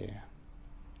Prezzi.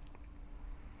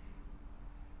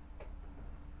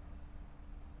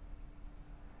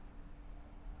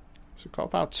 So we've got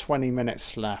about 20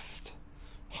 minutes left.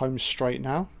 Home straight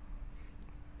now.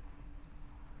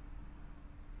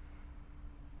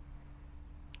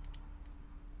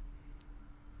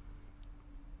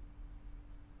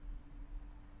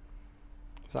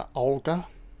 Is that Olga?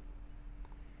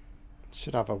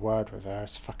 Should have a word with her.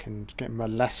 It's fucking getting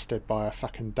molested by her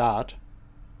fucking dad.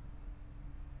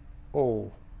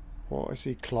 Oh, what is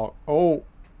he clock? Oh,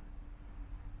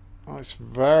 it's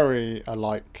very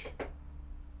alike.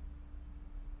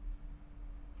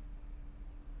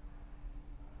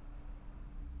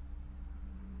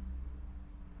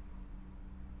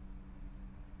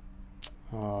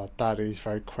 Oh, Daddy's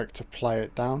very quick to play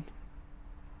it down.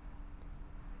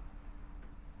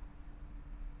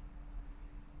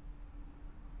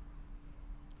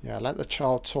 Yeah, let the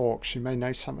child talk. She may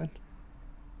know something.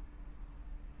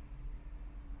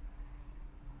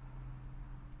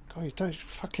 God, you don't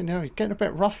fucking know. You're getting a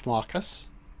bit rough, Marcus.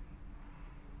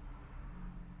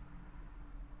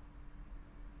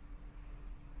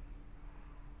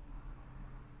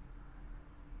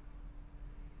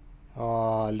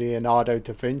 Leonardo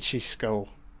da Vinci School.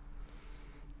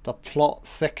 The plot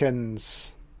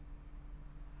thickens.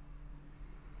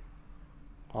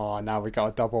 Oh, now we got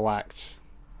a double act.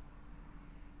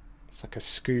 It's like a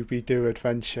Scooby-Doo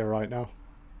adventure right now.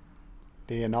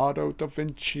 Leonardo da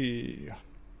Vinci.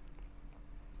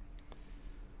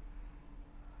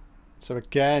 So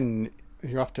again,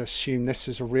 you have to assume this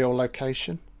is a real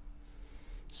location.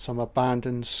 Some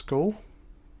abandoned school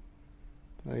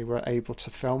they were able to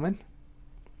film in.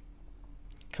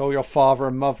 Call your father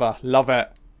and mother. Love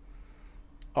it.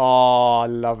 Oh, I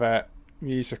love it.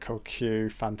 Musical cue.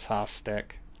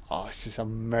 Fantastic. Oh, this is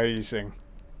amazing.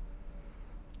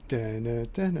 This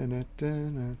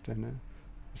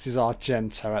is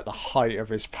Argento at the height of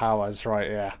his powers right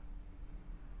here.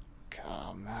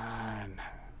 Oh, man.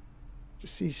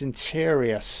 Just these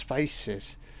interior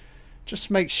spaces.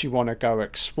 Just makes you want to go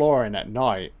exploring at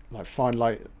night. Like find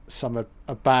like some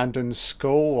abandoned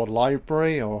school or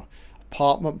library or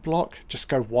apartment block. Just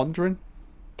go wandering.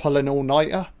 Pull an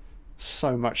all-nighter.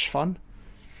 So much fun.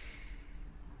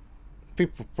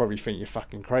 People probably think you're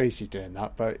fucking crazy doing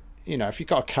that, but you know, if you've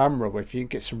got a camera with you, you can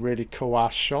get some really cool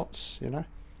ass shots, you know.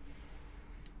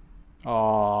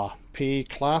 Ah, PE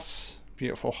class,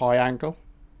 beautiful high angle.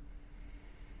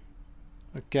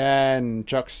 Again,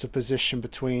 juxtaposition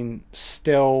between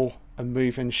still and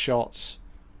moving shots.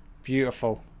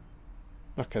 Beautiful.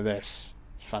 Look at this.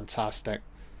 Fantastic.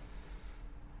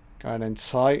 Going in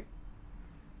tight.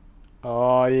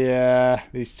 Oh yeah,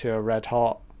 these two are red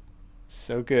hot.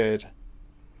 So good.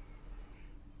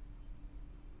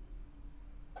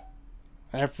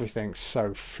 Everything's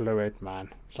so fluid, man.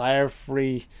 It's like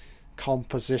every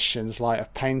composition's like a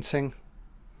painting.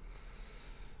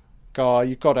 God,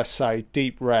 you've got to say,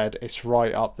 Deep Red, it's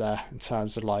right up there in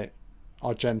terms of like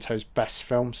Argento's best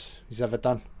films he's ever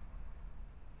done.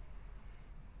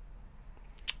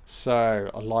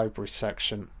 So, a library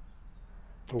section.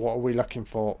 What are we looking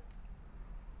for?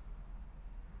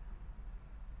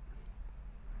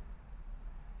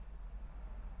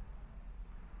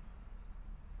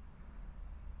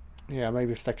 Yeah,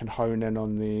 maybe if they can hone in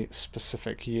on the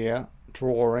specific year.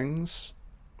 Drawings.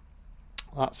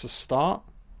 That's a start.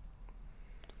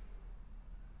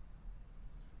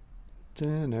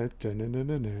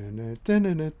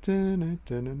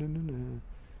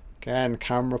 Again,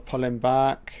 camera pulling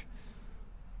back.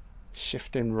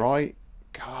 Shifting right.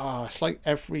 God, it's like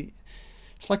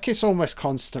it's almost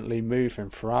constantly moving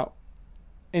throughout.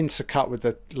 Intercut with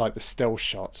the still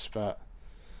shots, but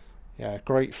yeah,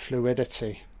 great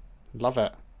fluidity. Love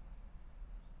it.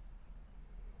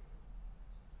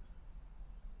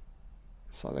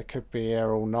 It's like they could be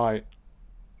here all night.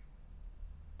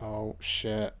 Oh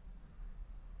shit.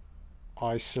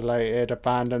 Isolated,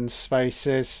 abandoned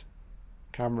spaces.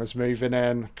 Camera's moving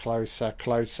in. Closer,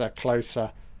 closer,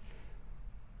 closer.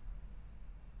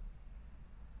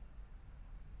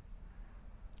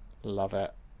 Love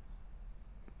it.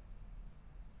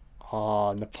 Oh,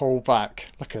 and the pullback.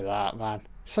 Look at that, man.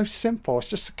 So simple. It's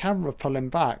just a camera pulling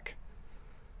back.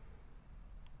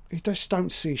 You just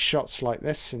don't see shots like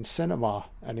this in cinema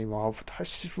anymore.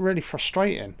 It's really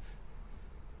frustrating.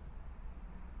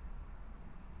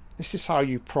 This is how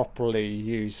you properly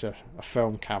use a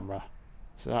film camera.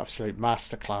 It's an absolute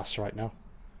masterclass right now.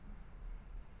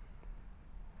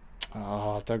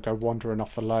 Oh, don't go wandering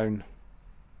off alone,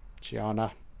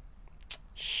 Gianna.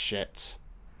 Shit.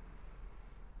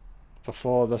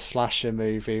 Before the slasher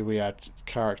movie, we had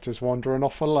characters wandering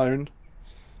off alone.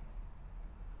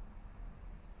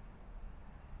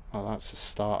 Oh, that's a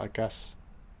start, I guess.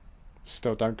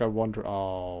 Still, don't go wandering.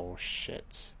 Oh,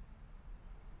 shit.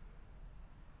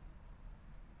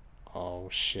 Oh,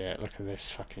 shit. Look at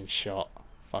this fucking shot.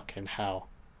 Fucking hell.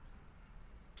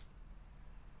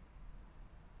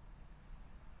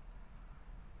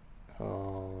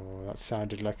 Oh, that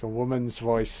sounded like a woman's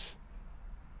voice.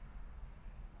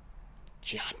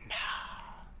 Gianna.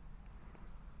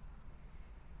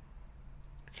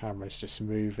 Camera's just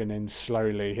moving in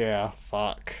slowly here.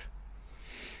 Fuck.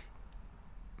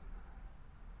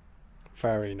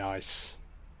 Very nice.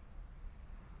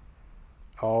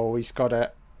 Oh, he's got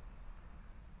it.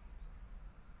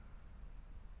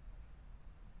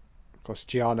 Of course,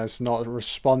 Gianna's not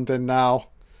responding now.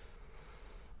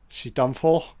 She done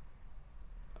for?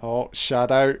 Oh,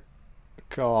 shadow.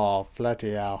 God,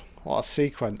 bloody hell. What a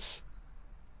sequence.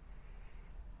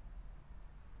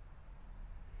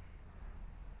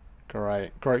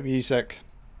 Great. Great music.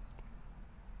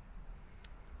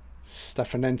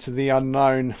 Stepping into the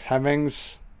unknown,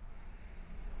 Hemmings.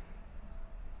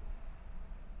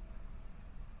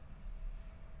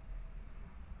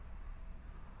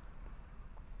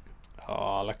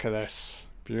 Oh, look at this.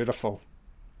 Beautiful.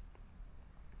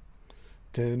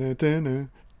 Da-na-da-na,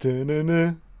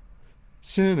 da-na-na,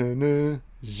 sha-na-na,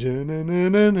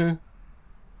 sha-na-na-na-na.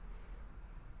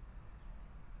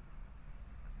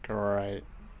 Great.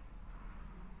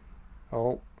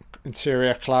 Oh,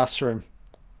 interior classroom.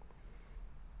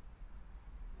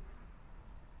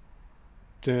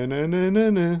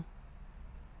 Da-na-na-na-na.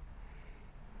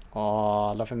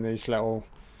 Oh, loving these little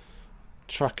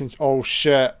tracking. Oh,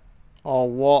 shit. Oh,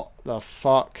 what the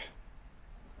fuck?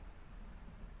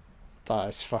 That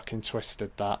is fucking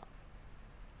twisted, that.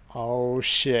 Oh,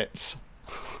 shit.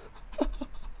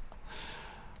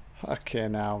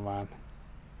 Fucking hell, man.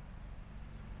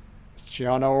 Is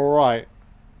Gianna alright?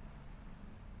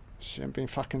 She ain't been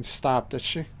fucking stabbed, did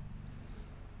she?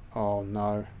 Oh,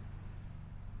 no.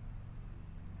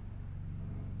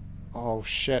 Oh,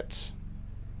 shit.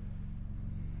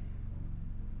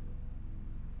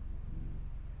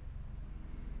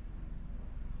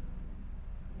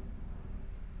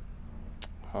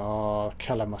 Oh, the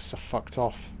killer must have fucked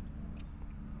off.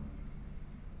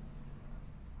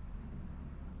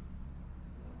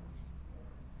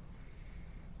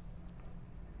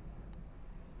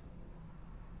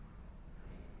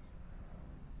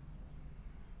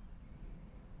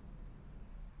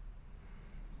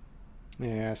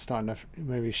 Yeah, starting to...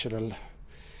 Maybe should have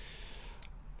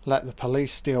let the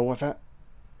police deal with it.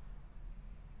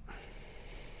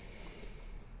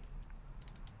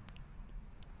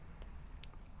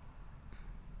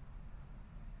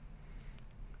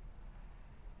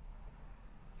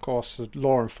 Of course, the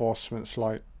law enforcement's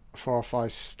like 4 or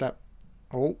 5 step...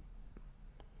 Oh.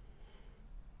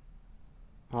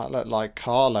 That looked like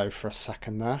Carlo for a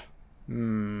second there.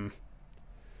 The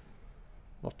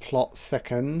plot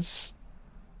thickens.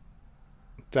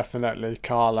 Definitely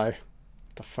Carlo. What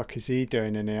the fuck is he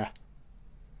doing in here?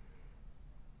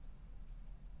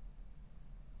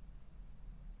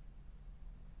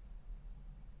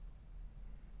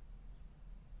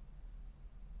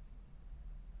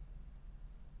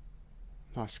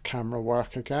 Nice camera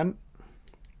work again.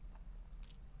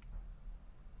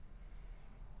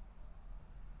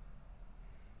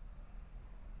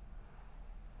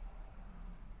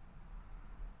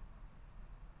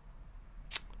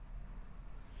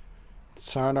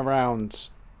 Turn around.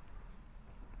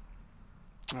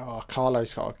 Oh,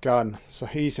 Carlo's got a gun, so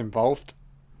he's involved.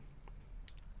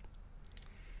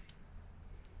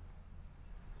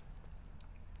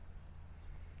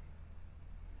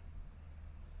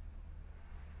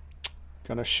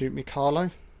 Gonna shoot me,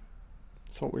 Carlo?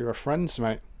 Thought we were friends,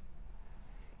 mate.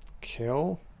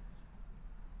 Kill?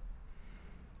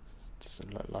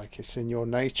 Doesn't look like it's in your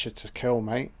nature to kill,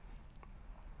 mate.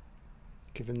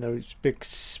 Giving those big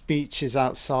speeches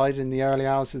outside in the early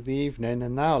hours of the evening,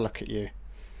 and now look at you.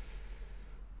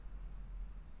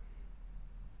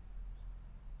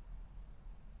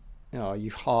 Oh,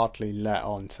 you hardly let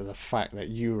on to the fact that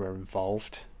you were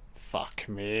involved. Fuck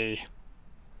me.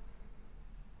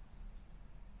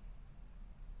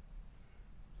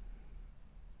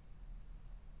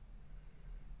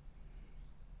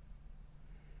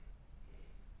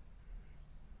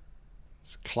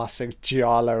 It's a classic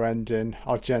Giallo ending,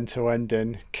 Argento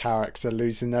ending, character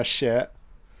losing their shit.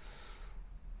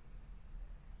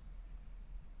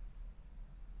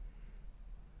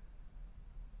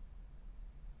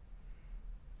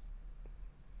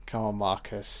 Come on,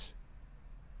 Marcus.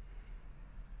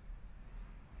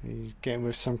 He's getting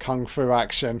with some kung fu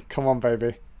action. Come on,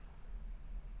 baby.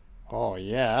 Oh,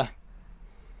 yeah.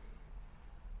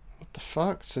 What the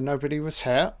fuck? So nobody was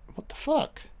hurt? What the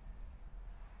fuck?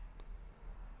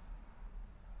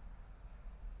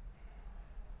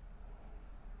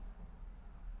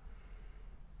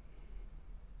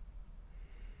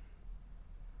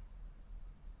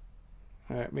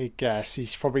 Let me guess.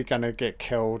 He's probably going to get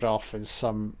killed off in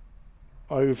some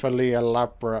overly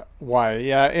elaborate way.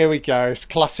 Yeah, here we go. It's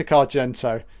classic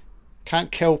Argento. Can't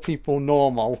kill people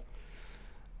normal.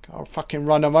 Gotta fucking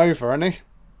run him over, isn't he?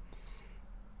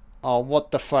 Oh,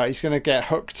 what the fuck? He's gonna get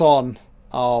hooked on.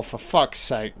 Oh, for fuck's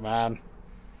sake, man.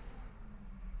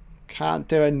 Can't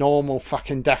do a normal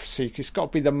fucking death seek. It's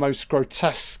got to be the most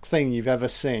grotesque thing you've ever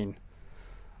seen.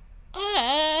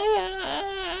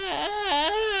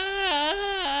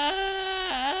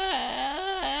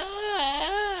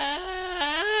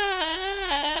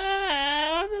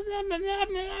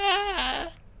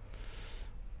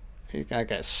 He's gonna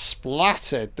get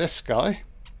splattered, this guy.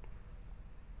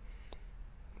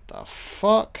 The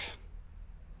fuck?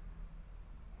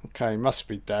 Okay, he must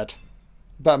be dead.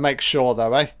 Better make sure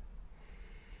though, eh?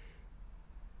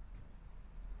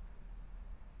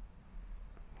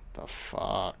 The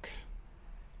fuck?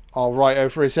 Oh, right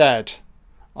over his head.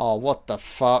 Oh, what the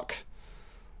fuck?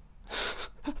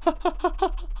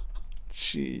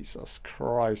 Jesus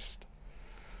Christ.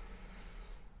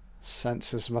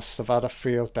 Censors must have had a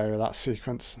field day with that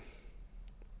sequence.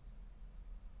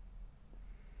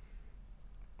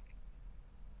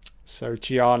 So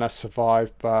Gianna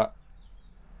survived, but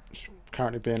she's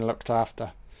currently being looked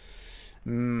after.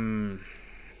 One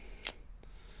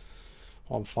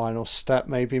final step,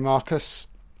 maybe, Marcus.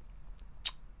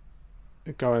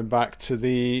 Going back to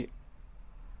the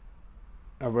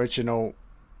original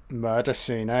murder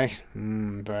scene, eh?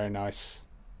 Very nice.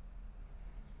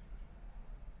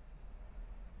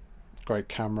 Great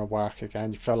camera work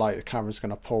again. You feel like the camera's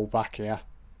going to pull back here.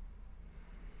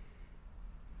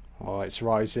 Oh, it's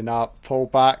rising up. Pull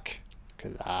back.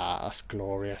 Look at that. That's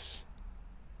glorious.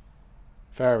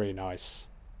 Very nice.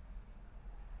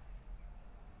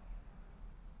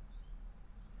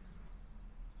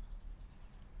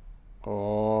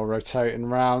 Oh, rotating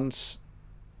rounds.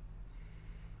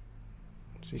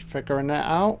 Is he figuring that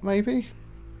out, maybe?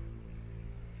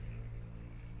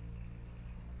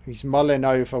 He's mulling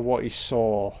over what he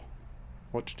saw.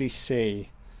 What did he see?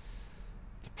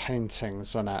 The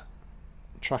paintings on it.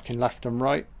 Tracking left and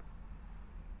right.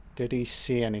 Did he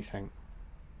see anything?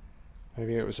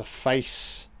 Maybe it was a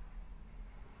face.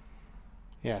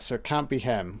 Yeah, so it can't be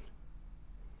him.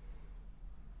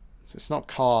 So it's not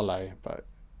Carlo, but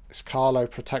it's Carlo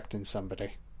protecting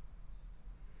somebody.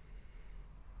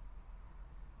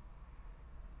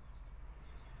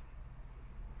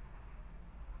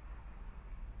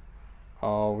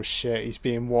 Oh shit, he's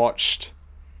being watched.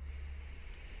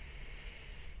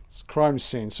 It's a crime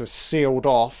scene, so it's sealed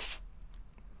off.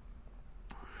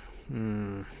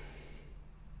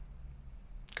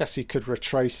 Guess he could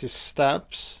retrace his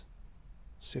steps.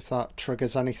 See if that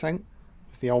triggers anything.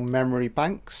 With the old memory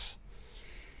banks.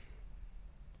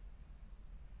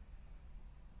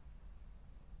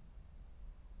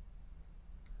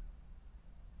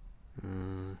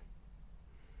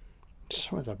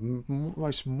 Some of the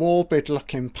most morbid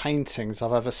looking paintings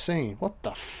I've ever seen. What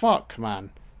the fuck,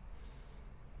 man?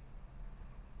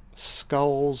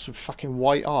 Skulls with fucking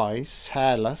white eyes,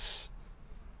 hairless.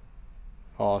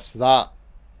 Oh, so that...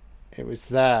 It was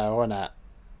there, wasn't it?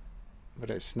 But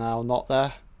it's now not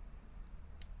there.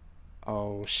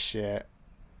 Oh, shit.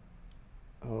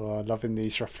 Oh, I'm loving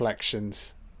these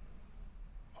reflections.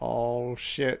 Oh,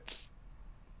 shit.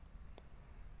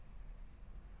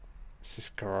 This is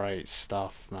great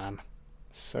stuff, man.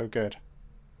 So good.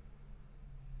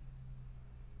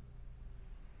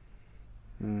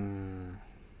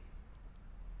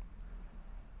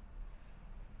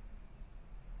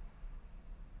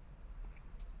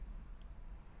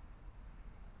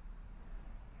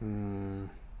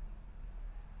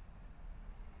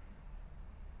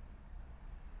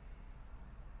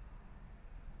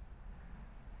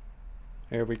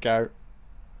 Here we go.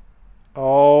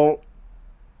 Oh,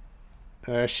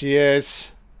 there she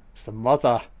is. It's the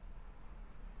mother.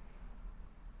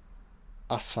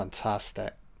 That's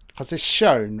fantastic. Because it's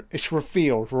shown, it's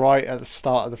revealed right at the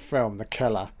start of the film, the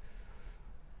killer.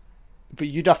 But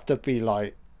you'd have to be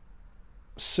like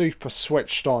super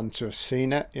switched on to have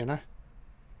seen it, you know?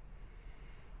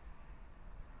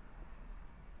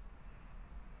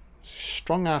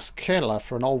 Strong ass killer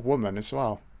for an old woman as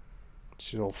well.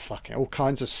 She's all fucking all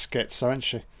kinds of skits, isn't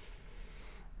she?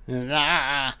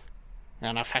 Ah,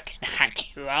 gonna fucking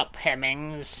hack you up,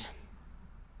 Hemmings.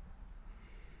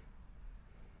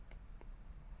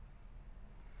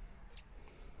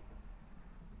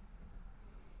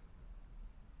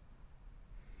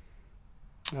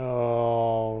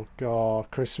 Oh god,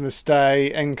 Christmas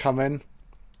Day incoming.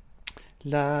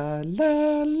 La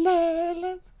la la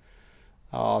la.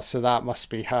 Oh, so that must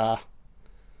be her.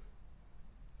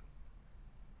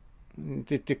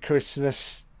 Did the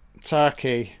Christmas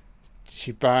turkey, did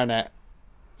she burn it?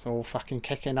 It's all fucking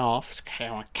kicking off. It's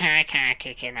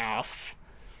Kicking off.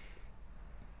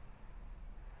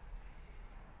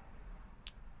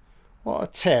 What a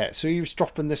tit. So he was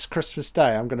dropping this Christmas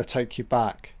Day. I'm going to take you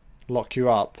back. Lock you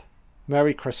up.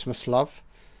 Merry Christmas, love.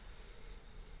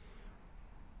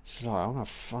 She's like, I'm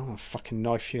gonna fucking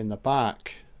knife you in the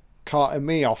back. Carting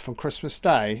me off on Christmas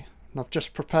Day. And I've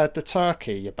just prepared the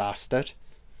turkey, you bastard.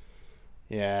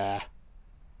 Yeah.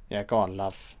 Yeah, go on,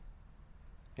 love.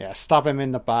 Yeah, stab him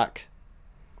in the back.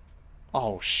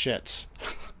 Oh, shit.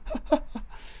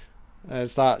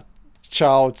 There's that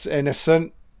child's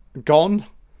innocent. Gone.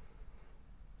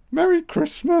 Merry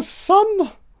Christmas,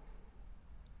 son.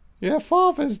 Your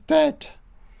father's dead.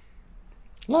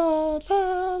 La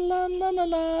la la la la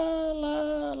la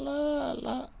la la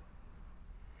la.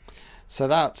 So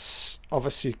that's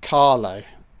obviously Carlo.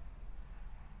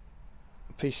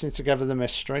 piecing together the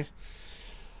mystery.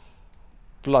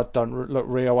 Blood don't look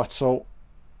real at all.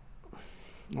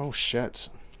 Oh shit.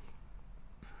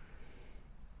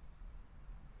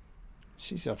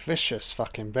 She's a vicious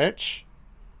fucking bitch.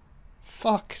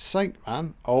 Fuck's sake,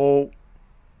 man. Oh.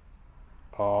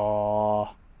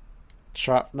 Oh.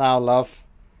 Trapped now, love.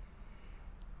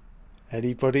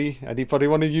 Anybody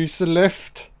want to use the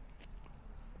lift?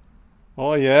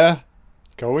 Oh yeah.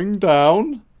 Going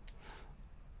down.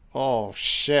 Oh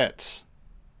shit.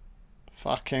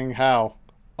 Fucking hell.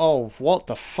 Oh, what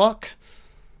the fuck?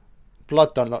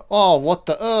 Blood don't look. Oh, what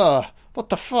the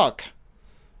fuck?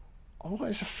 Oh,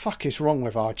 what the fuck is wrong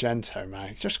with Argento, man?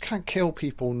 He just can't kill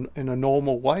people in a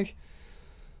normal way.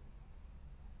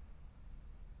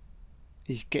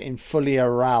 He's getting fully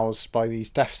aroused by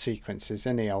these death sequences,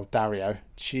 isn't he, old Dario?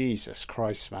 Jesus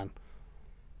Christ, man.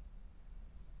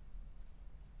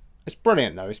 It's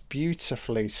brilliant, though. It's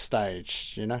beautifully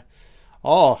staged, you know?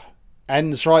 Oh,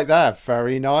 ends right there.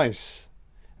 Very nice.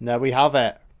 And there we have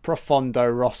it. Profondo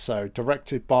Rosso,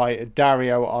 directed by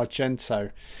Dario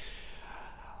Argento.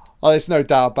 Oh, there's no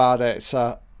doubt about it. It's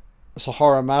a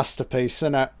horror masterpiece,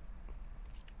 isn't it?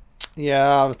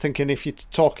 Yeah, I'm thinking if you're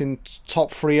talking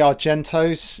top 3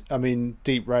 Argentos, I mean,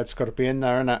 Deep Red's got to be in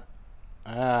there, isn't it?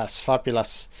 Ah, it's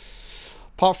fabulous.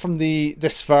 Apart from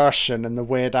this version and the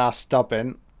weird ass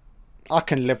dubbing, I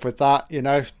can live with that, you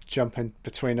know, jumping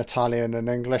between Italian and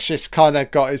English. It's kind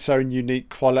of got its own unique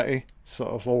quality,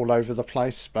 sort of all over the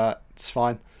place, but it's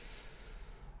fine.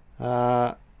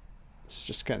 It's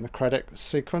just getting the credit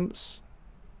sequence.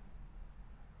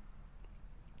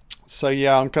 So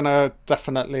yeah, I'm gonna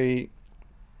definitely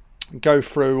go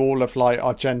through all of like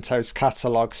Argento's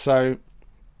catalogue. So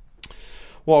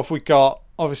what have we got?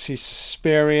 Obviously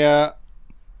Suspiria,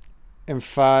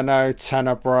 Inferno,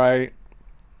 Tenebrae,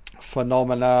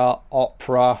 Phenomena,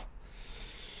 Opera.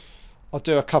 I'll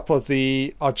do a couple of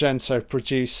the Argento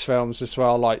produced films as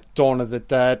well, like Dawn of the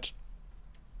Dead.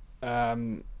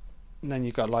 And then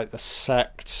you've got like The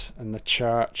Sect and The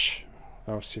Church.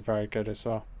 Obviously very good as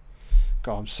well.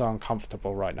 God, I'm so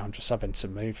uncomfortable right now. I'm just having to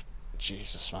move.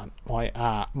 Jesus, man.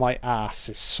 My ass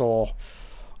is sore.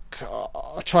 God,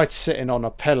 I tried sitting on a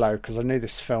pillow because I knew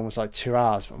this film was like 2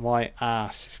 hours, but my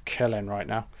ass is killing right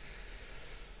now.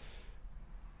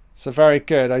 So very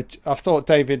good. I thought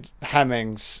David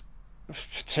Hemmings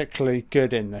particularly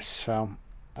good in this film.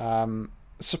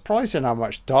 Surprising how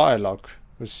much dialogue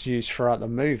was used throughout the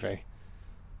movie.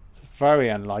 Very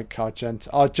unlike Argento.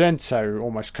 Argento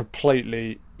almost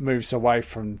completely moves away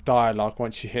from dialogue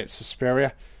once you hit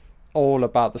Suspiria. All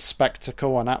about the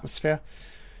spectacle and atmosphere.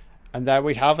 And there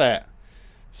we have it.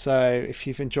 So if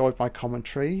you've enjoyed my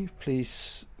commentary,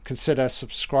 please consider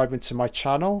subscribing to my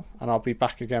channel, and I'll be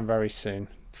back again very soon.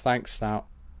 Thanks now.